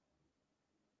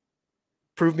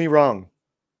 Prove me wrong.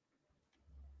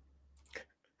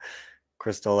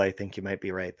 Crystal, I think you might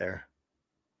be right there.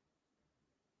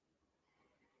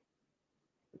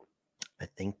 I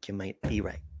think you might be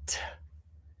right.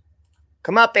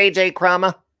 Come up, AJ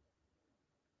Krama.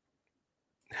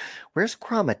 Where's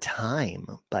Krama time,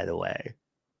 by the way?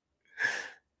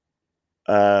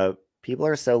 People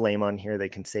are so lame on here. They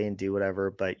can say and do whatever,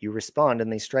 but you respond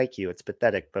and they strike you. It's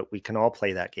pathetic, but we can all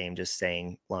play that game. Just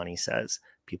saying, Lonnie says.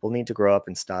 People need to grow up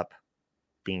and stop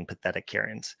being pathetic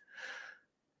Karens.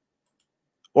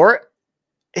 Or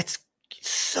it's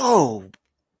so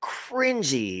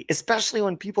cringy, especially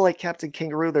when people like Captain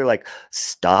Kangaroo, they're like,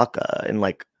 Stalker, and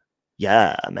like,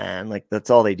 yeah, man, like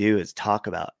that's all they do is talk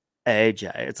about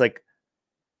AJ. It's like,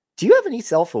 do you have any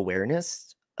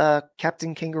self-awareness,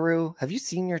 Captain Kangaroo? Have you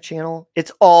seen your channel?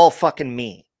 It's all fucking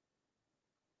me.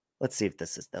 Let's see if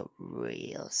this is the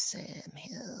real Sam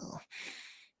Hill.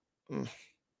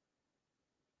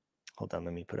 Hold on,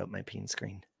 let me put up my peen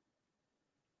screen.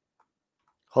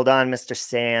 Hold on, Mr.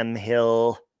 Sam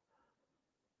Hill.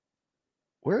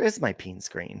 Where is my peen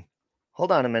screen?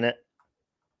 Hold on a minute.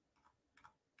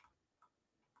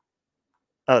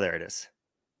 Oh, there it is.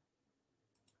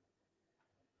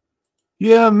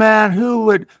 Yeah, man, who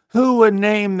would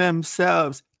name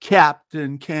themselves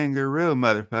Captain Kangaroo,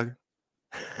 motherfucker?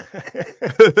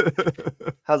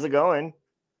 How's it going?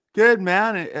 Good,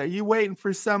 man. Are you waiting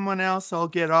for someone else? I'll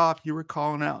get off. You were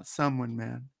calling out someone,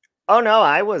 man. Oh no,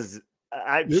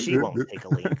 she won't take a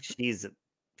link. She's a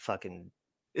fucking.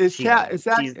 Is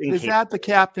that the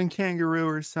Captain Kangaroo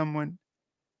or someone?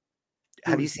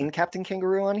 Have you seen Captain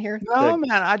Kangaroo on here? No,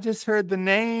 man. I just heard the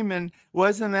name, and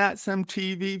wasn't that some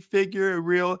TV figure,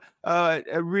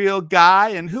 a real guy?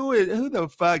 And who the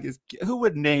fuck who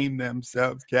would name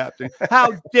themselves Captain?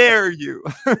 How dare you?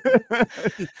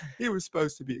 He was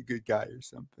supposed to be a good guy or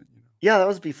something. You know? Yeah, that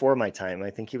was before my time. I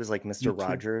think he was like Mr.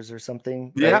 Rogers or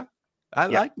something. Right? Yeah, I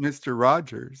like Mr.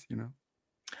 Rogers. You know,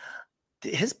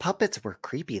 his puppets were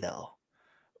creepy though.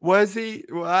 Was he?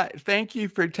 Well, thank you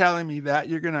for telling me that.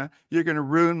 You're gonna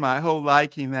ruin my whole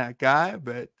liking that guy,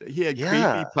 but he had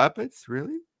creepy puppets,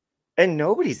 really? And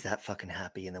nobody's that fucking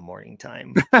happy in the morning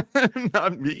time.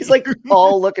 Not me. He's like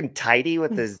all looking tidy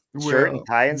with his shirt and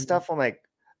tie and stuff. I'm like,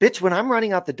 bitch, when I'm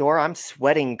running out the door, I'm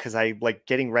sweating because I like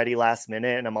getting ready last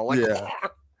minute, and I'm all like, yeah.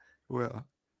 Well,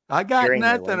 I got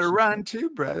nothing to run to,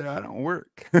 brother. I don't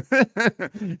work.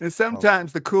 And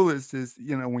sometimes the coolest is,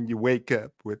 when you wake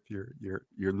up with your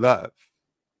love.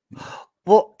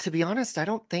 Well, to be honest, I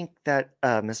don't think that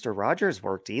Mr. Rogers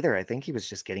worked either. I think he was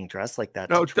just getting dressed like that.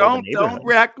 No, don't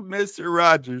wreck Mr.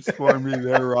 Rogers for me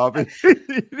there, Robbie.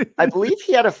 I believe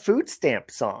he had a food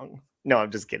stamp song. No,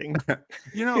 I'm just kidding.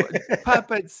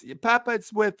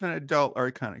 Puppets with an adult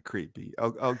are kind of creepy.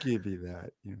 I'll give you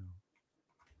that.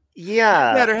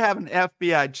 Yeah. You better have an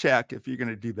FBI check if you're going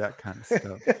to do that kind of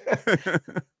stuff.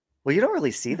 Well, you don't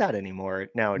really see that anymore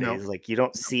nowadays. No. Like you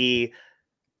don't see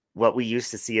what we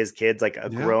used to see as kids, like a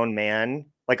grown man.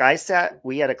 Like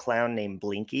we had a clown named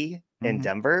Blinky in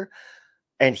Denver,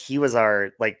 and he was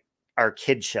our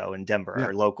kid show in Denver,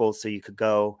 our local. So you could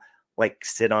go like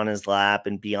sit on his lap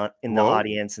and be in the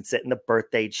audience and sit in the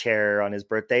birthday chair on his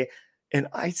birthday. And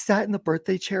I sat in the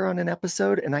birthday chair on an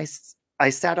episode, and I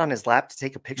sat on his lap to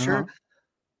take a picture.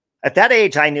 At that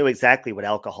age, I knew exactly what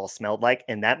alcohol smelled like,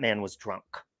 and that man was drunk.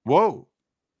 Whoa.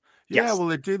 Yeah, yes. Well,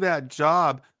 they do that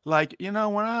job. Like, when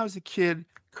I was a kid,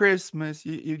 Christmas,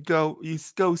 you go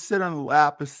sit on the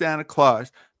lap of Santa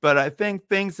Claus. But I think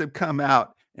things have come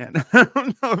out And I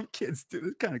don't know if kids do.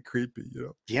 It's kind of creepy, you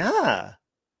know. Yeah.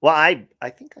 Well, I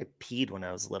think I peed when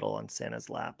I was little on Santa's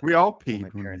lap. We all Well, peed my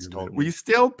when we parents were told little. me. We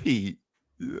still pee.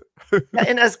 Yeah. Yeah,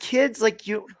 and as kids, like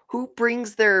who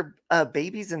brings their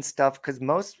babies and stuff? Because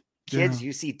most kids Yeah.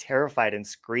 you see terrified and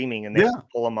screaming, and they Yeah.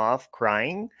 pull them off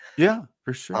crying Yeah,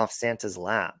 for sure. off Santa's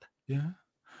lap. Yeah.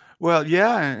 Well,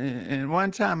 yeah, and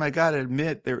one time I gotta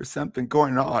admit there was something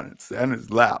going on in Santa's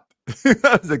lap.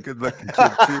 That was a good-looking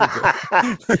kid too,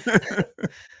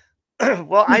 but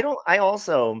Well, I don't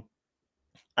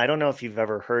know if you've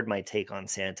ever heard my take on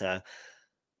Santa,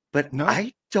 but No.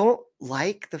 I don't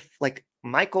like like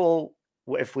Michael.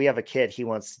 If we have a kid, he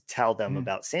wants to tell them Mm.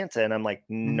 about Santa, and I'm like,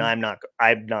 no, Mhm.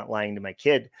 I'm not lying to my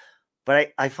kid.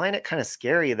 But I find it kind of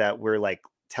scary that we're like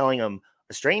telling them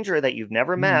a stranger that you've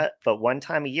never Mhm. met, but one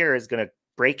time a year is going to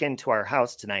break into our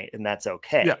house tonight, and that's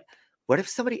okay. Yeah. What if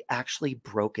somebody actually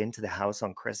broke into the house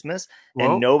on Christmas and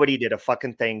Well, nobody did a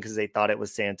fucking thing because they thought it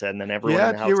was Santa, and then everyone yeah,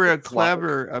 in the if you house were a gets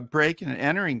slaughtered? clever breaking and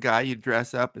entering guy, you'd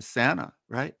dress up as Santa,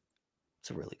 right?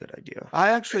 It's a really good idea.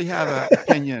 I actually have an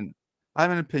opinion. I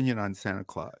have an opinion on Santa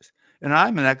Claus, and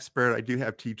I'm an expert. I do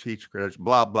have teach credits,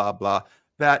 blah blah blah.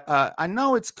 That I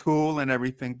know it's cool and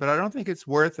everything, but I don't think it's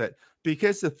worth it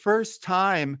because the first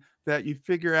time that you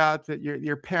figure out that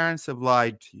your parents have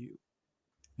lied to you,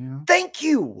 you know. Thank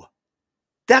you.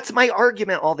 That's my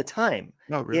argument all the time.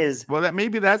 No, really. Is Well,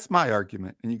 maybe that's my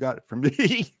argument, and you got it from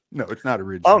me. No, it's not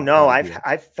original. oh no, that idea.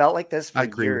 I've felt like this I for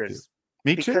agree with you. years.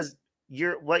 Me too. Because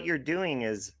what you're doing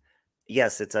is,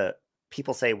 yes,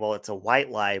 people say, well, it's a white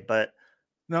lie, but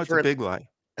No, it's for a big lie.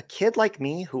 a kid like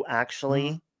me who actually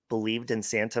Uh-huh. believed in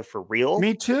Santa for real,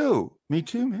 Me too. Me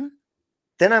too, man.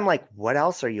 then I'm like, what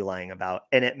else are you lying about?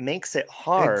 And it makes it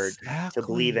hard to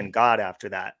believe in Exactly. God after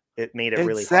that. It made it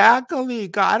really hard. Exactly.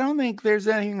 God, I don't think there's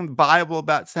anything in the Bible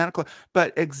about Santa Claus,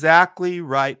 but exactly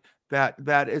right. That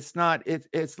it's not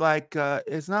it's like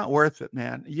it's not worth it,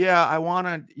 man. Yeah, I want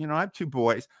to, you know, I have two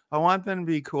boys. I want them to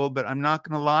be cool, but I'm not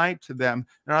going to lie to them.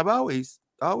 And I've always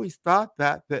thought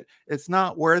that it's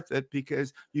not worth it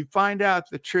because you find out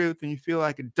the truth and you feel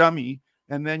like a dummy,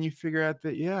 and then you figure out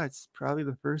that yeah, it's probably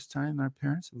the first time our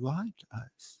parents have lied to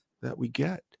us that we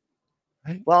get.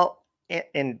 Right? Well,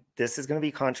 and this is going to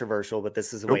be controversial, but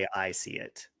this is the Nope. way I see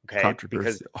it. Okay.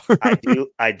 Because Controversial.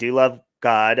 I do love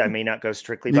God. I may not go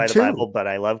strictly Me by the too. Bible, but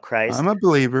I love Christ. I'm a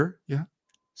believer. Yeah.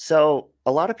 So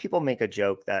a lot of people make a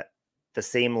joke that the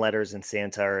same letters in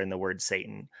Santa are in the word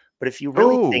Satan. But if you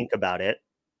really Oh, think about it,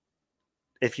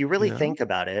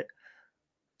 yeah.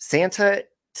 Santa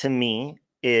to me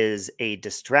is a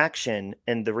distraction.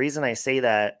 And the reason I say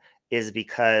that is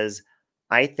because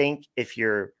I think if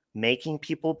you're making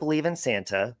people believe in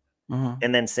Santa Uh-huh.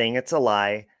 and then saying it's a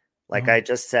lie, like Uh-huh. I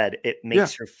just said, it Yeah.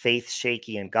 makes your faith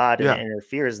shaky in God and Yeah. it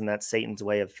interferes, and that's Satan's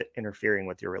way of interfering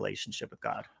with your relationship with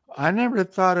God. I never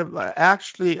thought of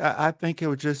actually, I think it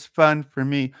was just fun for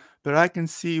me, but I can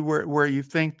see where you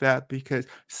think that because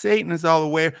Satan is all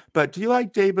aware. But do you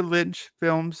like David Lynch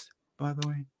films, by the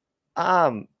way?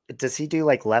 Does he do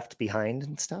like Left Behind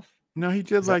and stuff? No, he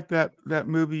did Is that? like that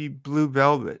movie Blue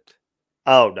Velvet.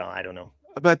 Oh no, I don't know.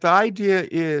 But the idea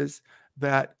is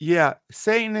that, yeah,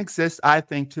 Satan exists, I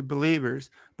think, to believers.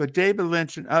 But David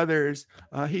Lynch and others,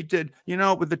 he did, you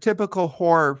know, with the typical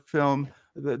horror film,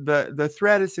 the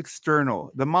threat is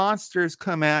external. The monsters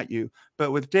come at you.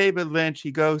 But with David Lynch,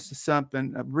 he goes to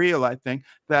something real, I think,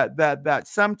 that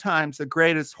sometimes the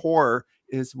greatest horror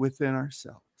is within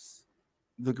ourselves,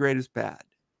 the greatest bad,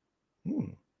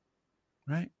 Hmm.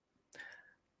 right?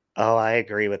 Oh, I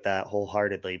agree with that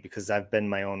wholeheartedly because I've been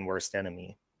my own worst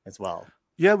enemy as well.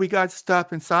 Yeah, we got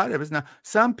stuff inside of us. Now,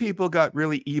 some people got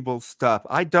really evil stuff.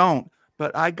 I don't,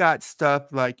 but I got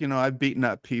stuff like, you know, I've beaten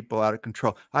up people out of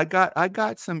control. I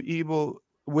got some evil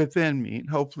within me, and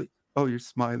hopefully, oh, you're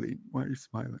smiling. Why are you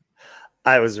smiling?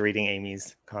 I was reading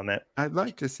Amy's comment. I'd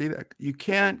like to see that. You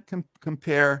can't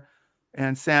compare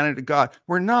insanity to God.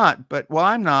 We're not, but well,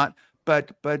 I'm not.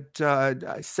 But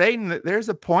Satan, there's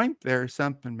a point there or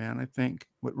something, man. I think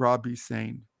what Robbie's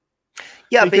saying.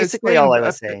 Yeah, Because basically all I Satan,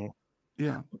 was saying.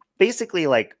 yeah. Basically,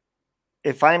 like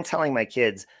if I'm telling my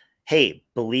kids, hey,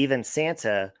 believe in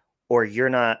Santa or you're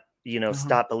not, you know, Uh-huh.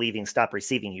 stop believing, stop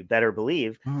receiving, you better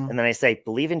believe. Uh-huh. And then I say,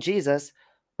 believe in Jesus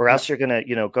or Yeah. else you're going to,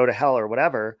 you know, go to hell or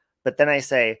whatever. But then I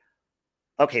say,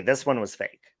 okay, this one was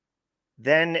fake.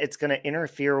 Then it's going to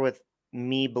interfere with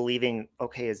me believing,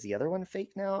 okay, is the other one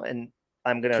fake now? And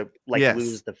I'm going to like Yes.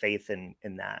 lose the faith in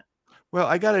that. Well,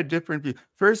 I got a different view.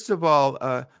 First of all,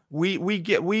 we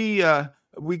get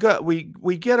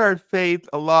our faith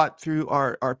a lot through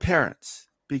our parents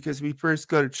because we first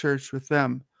go to church with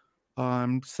them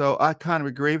So I kind of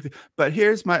agree with you. But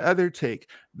here's my other take,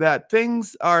 that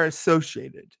things are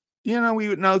associated. You know, we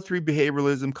would know through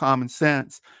behavioralism, common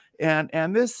sense.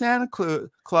 And this Santa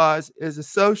Claus is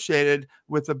associated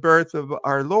with the birth of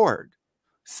our Lord.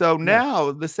 So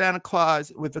now the Santa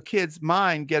Claus with the kid's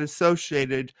mind get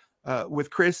associated with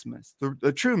Christmas,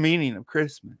 the true meaning of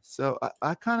Christmas. So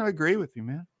I kind of agree with you,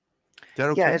 man. Is that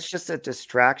okay? Yeah, it's just a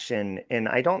distraction, and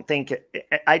I don't think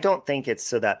it's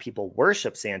so that people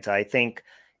worship Santa. I think,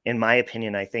 in my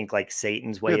opinion, I think like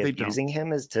Satan's way of using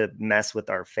him is to mess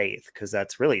with our faith, because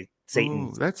that's really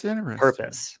Satan's that's interesting.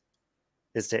 purpose,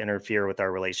 is to interfere with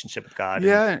our relationship with God.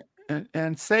 Yeah,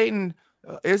 and Satan,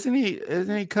 isn't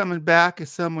he coming back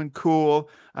as someone cool?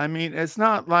 I mean, it's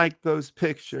not like those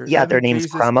pictures. Yeah, their name's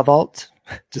Chromavolt.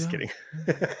 Just kidding.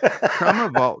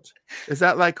 Chromavolt. Is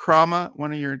that like Chroma,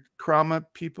 one of your Chroma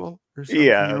people or something?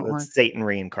 Yeah, that's Satan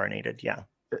reincarnated. Yeah.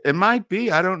 It might be.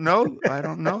 I don't know. I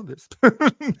don't know this.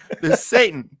 This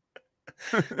Satan.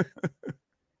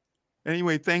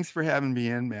 Anyway, thanks for having me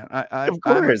in, man. I'm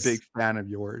a big fan of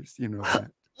yours. You know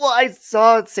that. Well, I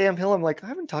saw Sam Hill. I'm like, I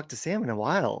haven't talked to Sam in a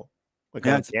while. Like,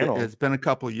 yeah, it's been a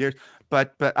couple of years.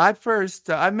 But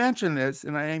I mentioned this,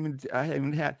 and I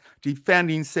haven't had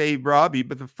defending Save Robbie.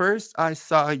 But the first I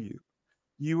saw you,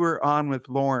 you were on with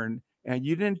Lauren, and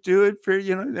you didn't do it for,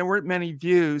 you know, there weren't many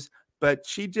views, but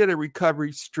she did a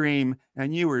recovery stream,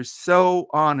 and you were so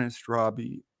honest,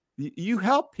 Robbie. You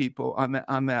help people on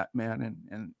that, man,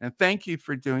 and thank you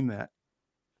for doing that.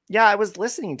 Yeah, I was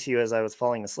listening to you as I was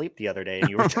falling asleep the other day, and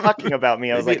you were talking about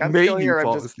me. I was like, I'm still here.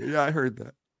 Yeah, I heard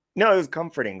that. No, it was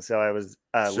comforting. So I was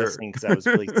listening because I was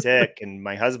really sick, and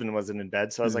my husband wasn't in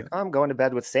bed. So I was like, oh, I'm going to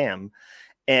bed with Sam.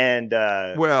 And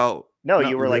well, no,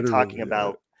 you were like talking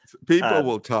about people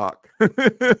will talk.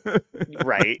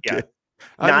 Right. Yeah. Okay.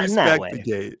 I respect the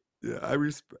gay. Yeah, I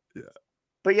respect. Yeah.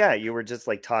 But yeah, you were just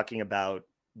like talking about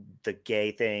the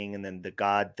gay thing and then the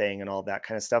God thing and all that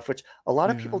kind of stuff, which a lot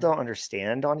of people don't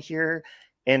understand on here.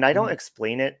 And I don't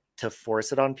explain it to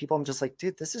force it on people. I'm just like,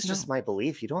 dude, this is just my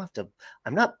belief. You don't have to,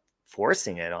 I'm not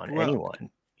forcing it on anyone.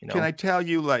 You know? Can I tell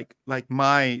you like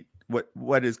my,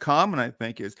 what is common, I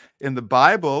think, is in the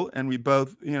Bible, and we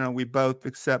both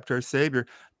accept our Savior,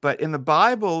 but in the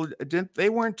Bible, they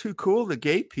weren't too cool, the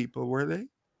gay people, were they,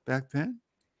 back then?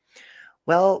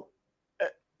 Well,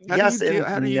 yes.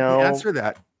 How do you answer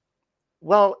that?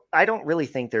 Well, I don't really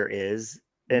think there is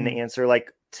an answer.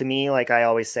 Like, to me, like I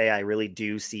always say, I really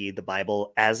do see the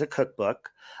Bible as a cookbook.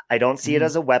 I don't see it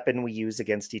as a weapon we use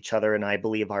against each other. And I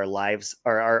believe our lives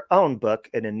are our own book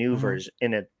in a new version,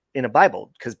 in a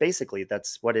Bible, because basically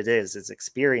that's what it is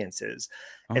experiences.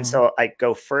 And so I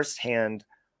go firsthand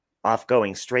off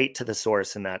going straight to the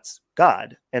source, and that's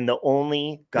God. And the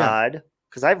only God,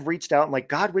 because I've reached out and like,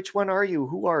 God, which one are you?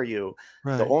 Who are you?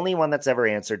 Right. The only one that's ever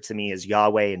answered to me is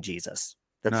Yahweh and Jesus.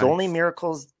 That's the only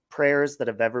miracles, prayers that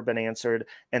have ever been answered.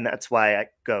 And that's why I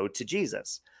go to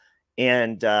Jesus.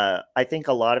 And I think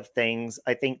a lot of things,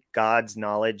 I think God's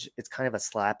knowledge, it's kind of a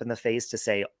slap in the face to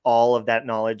say all of that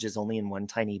knowledge is only in one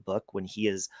tiny book when he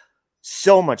is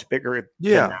so much bigger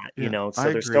than that, you know?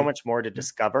 So there's so much more to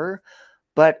discover.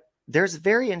 But there's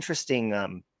very interesting,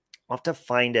 I'll have to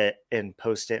find it and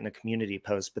post it in a community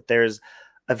post, but there's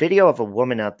a video of a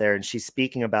woman out there, and she's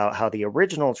speaking about how the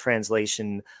original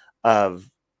translation of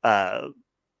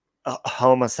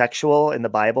homosexual in the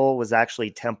Bible was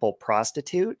actually temple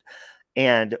prostitute.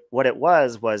 And what it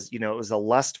was, you know, it was a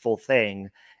lustful thing.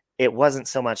 It wasn't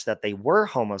so much that they were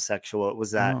homosexual. It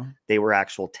was that they were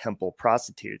actual temple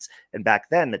prostitutes. And back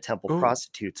then the temple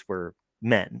prostitutes were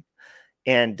men.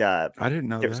 And I didn't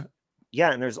know that.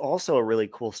 Yeah. And there's also a really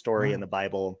cool story in the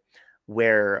Bible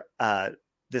where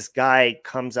this guy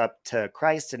comes up to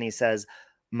Christ and he says,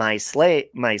 my slave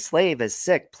is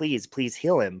sick. Please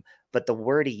heal him. But the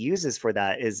word he uses for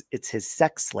that is it's his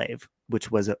sex slave, which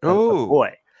was a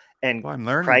boy. And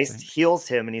Christ heals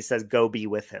him and he says, go be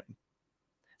with him.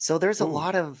 So there's a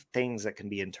lot of things that can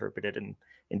be interpreted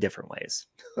in different ways.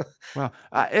 Well,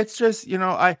 it's just, you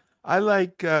know, I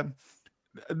like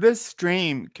this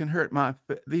stream can hurt my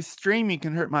streaming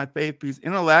can hurt my faith because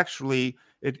intellectually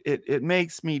it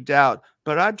makes me doubt.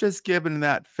 But I've just given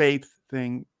that faith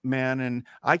thing, man, and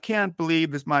I can't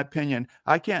believe, is my opinion.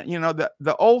 I can't, you know,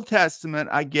 the Old Testament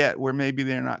I get where maybe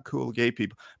they're not cool gay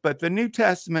people, but the New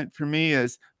Testament for me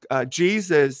is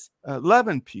Jesus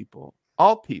loving people,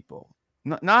 all people,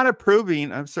 not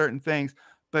approving of certain things,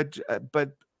 but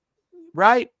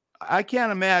right. I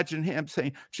can't imagine him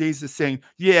saying, Jesus saying,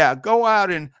 yeah, go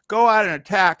out and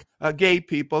attack gay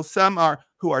people. Some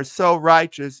who are so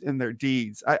righteous in their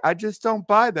deeds. I just don't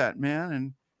buy that,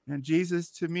 man. And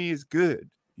Jesus to me is good,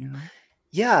 you know?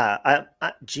 Yeah,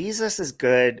 Jesus is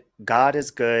good. God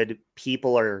is good.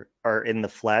 People are in the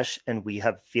flesh, and we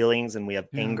have feelings and we have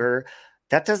Yeah. anger.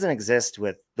 That doesn't exist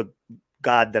with the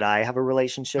God that I have a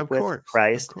relationship Of with, course. Of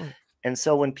Christ. course. And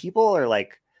so when people are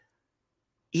like,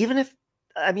 even if,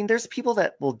 I mean, there's people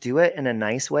that will do it in a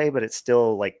nice way, but it's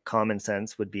still like common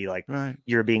sense would be like, Right.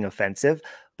 you're being offensive.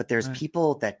 But there's Right.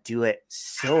 people that do it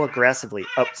so aggressively.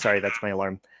 Oh, sorry, that's my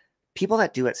alarm. People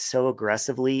that do it so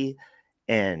aggressively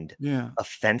and Yeah.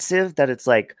 offensive that it's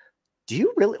like, do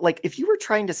you really, like, if you were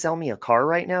trying to sell me a car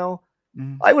right now,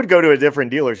 Mhm. I would go to a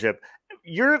different dealership.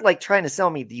 You're like trying to sell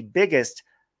me the biggest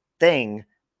thing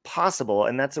possible,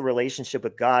 and that's a relationship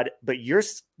with God, but you're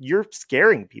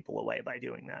scaring people away by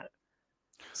doing that.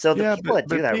 So the Yeah, people that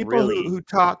do but that people really, who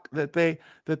talk that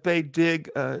they dig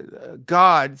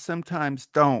God sometimes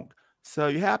don't. So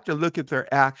you have to look at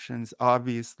their actions,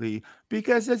 obviously,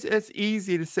 because it's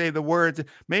easy to say the words.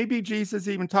 Maybe Jesus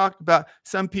even talked about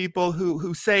some people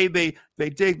who say they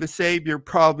dig the Savior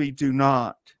probably do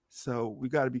not. So we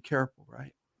got to be careful,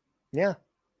 right? yeah,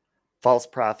 false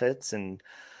prophets. And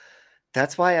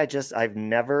that's why I've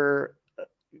never,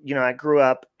 I grew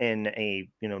up in a,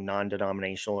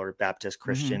 non-denominational or Baptist Hmm.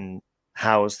 Christian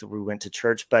house that we went to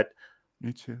church, but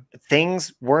Me too.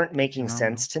 things weren't making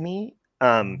Phenomenal. sense to me.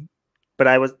 Mhm.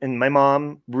 But and my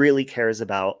mom really cares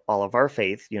about all of our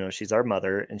faith. She's our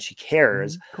mother and she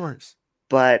cares. Of course.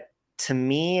 But to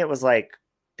me, it was like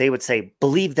they would say,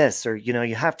 believe this, or, you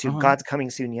have to, Uh-huh. God's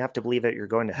coming soon. You have to believe it. You're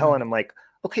going to hell. And Right. I'm like,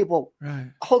 okay, well,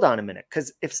 Right. hold on a minute.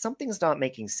 Because if something's not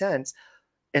making sense,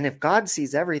 and if God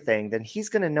sees everything, then he's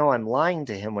going to know I'm lying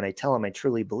to him when I tell him I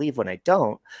truly believe when I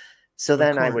don't. So Of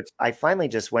then course. I finally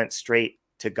just went straight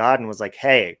to God and was like,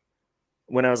 hey,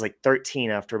 when I was like 13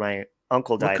 after my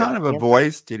uncle What died of kind of a cancer.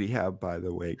 voice did he have, by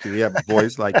the way? Did he have a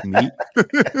voice like me?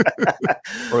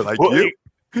 Or like Well, you?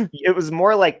 it was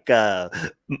more like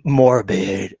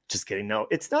morbid. Just kidding. No,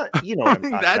 it's not. You know what I'm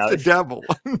talking That's about. the devil.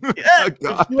 Yeah, A if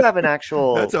god. you have an That's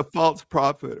actual, a false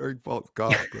prophet or false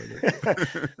god, brother.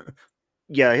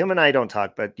 yeah, him and I don't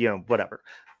talk, but whatever.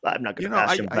 I'm not going You to know,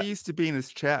 bash him, I but used to be in his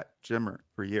chat, Jimmer,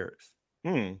 for years.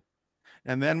 hmm,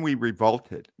 And then we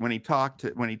revolted when he talked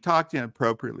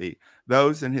inappropriately.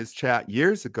 Those in his chat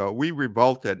years ago, we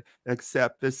revolted,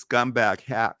 except this scumbag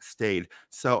hack stayed.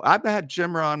 So I've had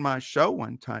Jimmer on my show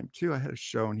one time too. I had a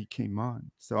show and he came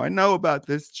on. So I know about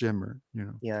this Jimmer,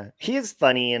 yeah, he is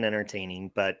funny and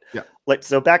entertaining. But Yeah. like,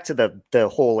 so back to the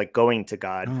whole like going to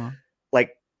God, Uh-huh.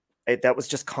 like that was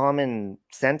just common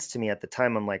sense to me at the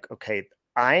time. I'm like, okay,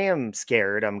 I am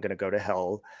scared. I'm going to go to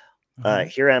hell. Uh-huh.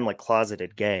 Here I am, like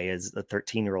closeted gay as a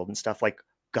 13-year-old and stuff. Like,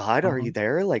 God, are Uh-huh. you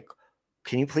there? Like,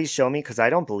 can you please show me? Because I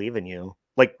don't believe in you.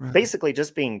 Like, Right. basically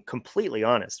just being completely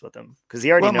honest with him because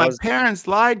he already Well, my knows. parents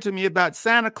lied to me about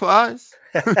Santa Claus.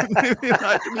 They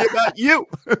lied to me about you.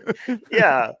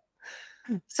 Yeah.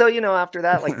 So, after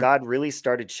that, like, God really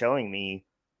started showing me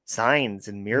signs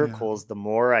and Yeah. miracles the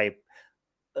more I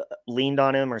leaned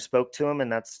on him or spoke to him.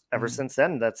 And that's ever Mhm. since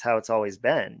then, that's how it's always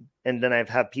been. And then I've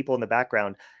had people in the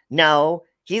background, no,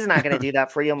 he's not going to do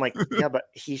that for you. I'm like, yeah, but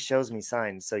he shows me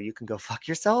signs. So you can go fuck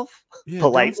yourself Yeah,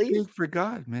 don't politely. speak for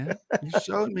God, man. You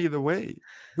showed me the way.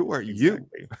 Who are you?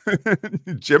 Exactly.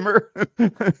 Jimmer?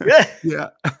 Yeah. Yeah.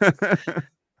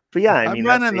 But yeah, I I'm mean,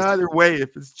 that's running the other basically, way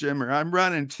if it's Jimmer. I'm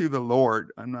running to the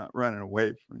Lord. I'm not running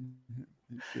away from him.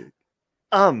 Okay.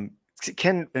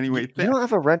 you Anyway, don't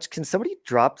have a wrench. Can somebody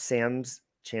drop Sam's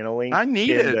channel link I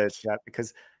need in it. the chat?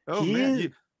 Because Oh man,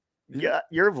 yeah. yeah,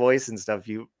 your voice and stuff,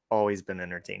 you've always been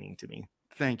entertaining to me.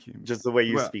 Thank you. Just the way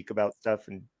you Well, speak about stuff,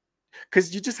 and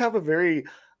because you just have a very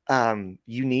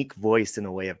unique voice and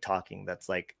a way of talking that's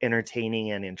like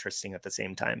entertaining and interesting at the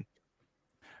same time.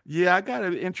 yeah, I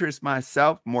gotta interest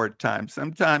myself more times.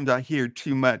 Sometimes I hear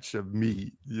too much of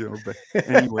me, but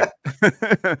anyway.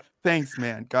 Thanks,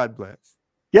 man. God bless.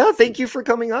 Yeah, See thank you for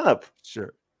coming up.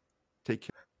 Sure. Take care.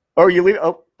 Or you leave.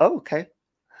 Oh, okay.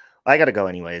 I gotta go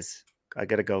anyways. I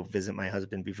gotta go visit my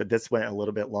husband before this went a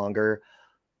little bit longer.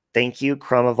 Thank you,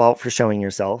 Chromavault, for showing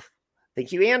yourself.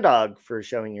 Thank you, Andog, for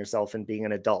showing yourself and being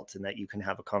an adult and that you can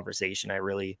have a conversation. I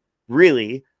really,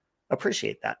 really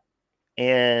appreciate that.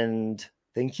 And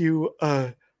thank you,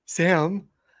 Sam.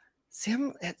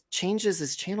 Sam changes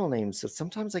his channel name, so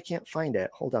sometimes I can't find it.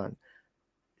 Hold on.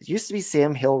 It used to be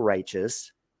Sam Hill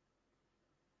Righteous.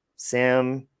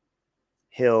 Sam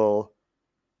Hill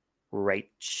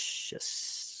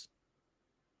Righteous.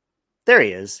 There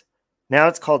he is. Now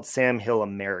it's called Sam Hill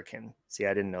American. See,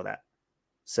 I didn't know that.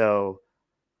 So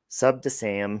sub to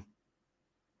Sam.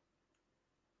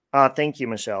 Thank you,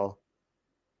 Michelle.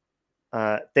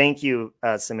 Thank you,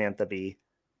 Samantha B.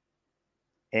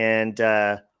 And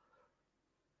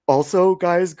Also,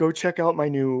 guys, go check out my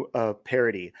new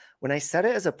parody. When I set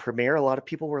it as a premiere, a lot of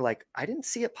people were like, I didn't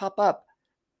see it pop up.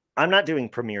 I'm not doing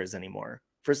premieres anymore.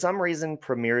 For some reason,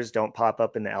 premieres don't pop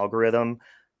up in the algorithm,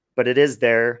 but it is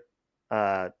there,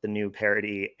 the new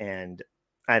parody, and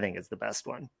I think it's the best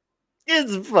one.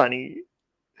 It's funny.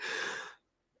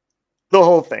 The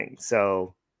whole thing.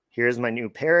 So here's my new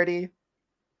parody.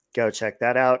 Go check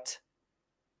that out.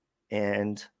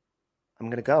 And I'm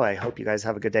going to go. I hope you guys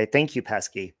have a good day. Thank you,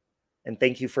 Pesky. And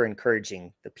thank you for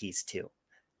encouraging the piece too.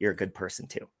 You're a good person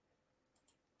too.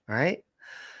 All right.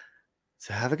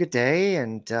 So have a good day.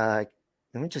 And let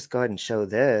me just go ahead and show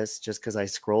this just because I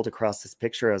scrolled across this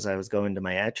picture as I was going to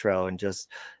my outro and just,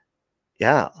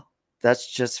 yeah,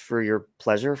 that's just for your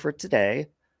pleasure for today.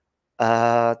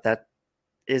 That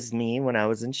is me when I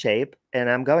was in shape, and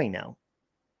I'm going now.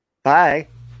 Bye.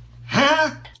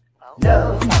 Huh?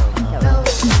 No, no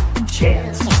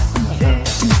chance.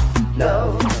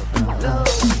 No, no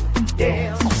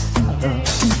dance.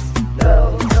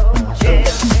 No, no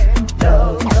chance.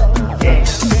 No, no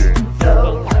dance.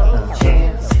 No, no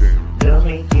chance.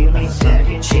 Give me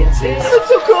second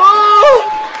chances.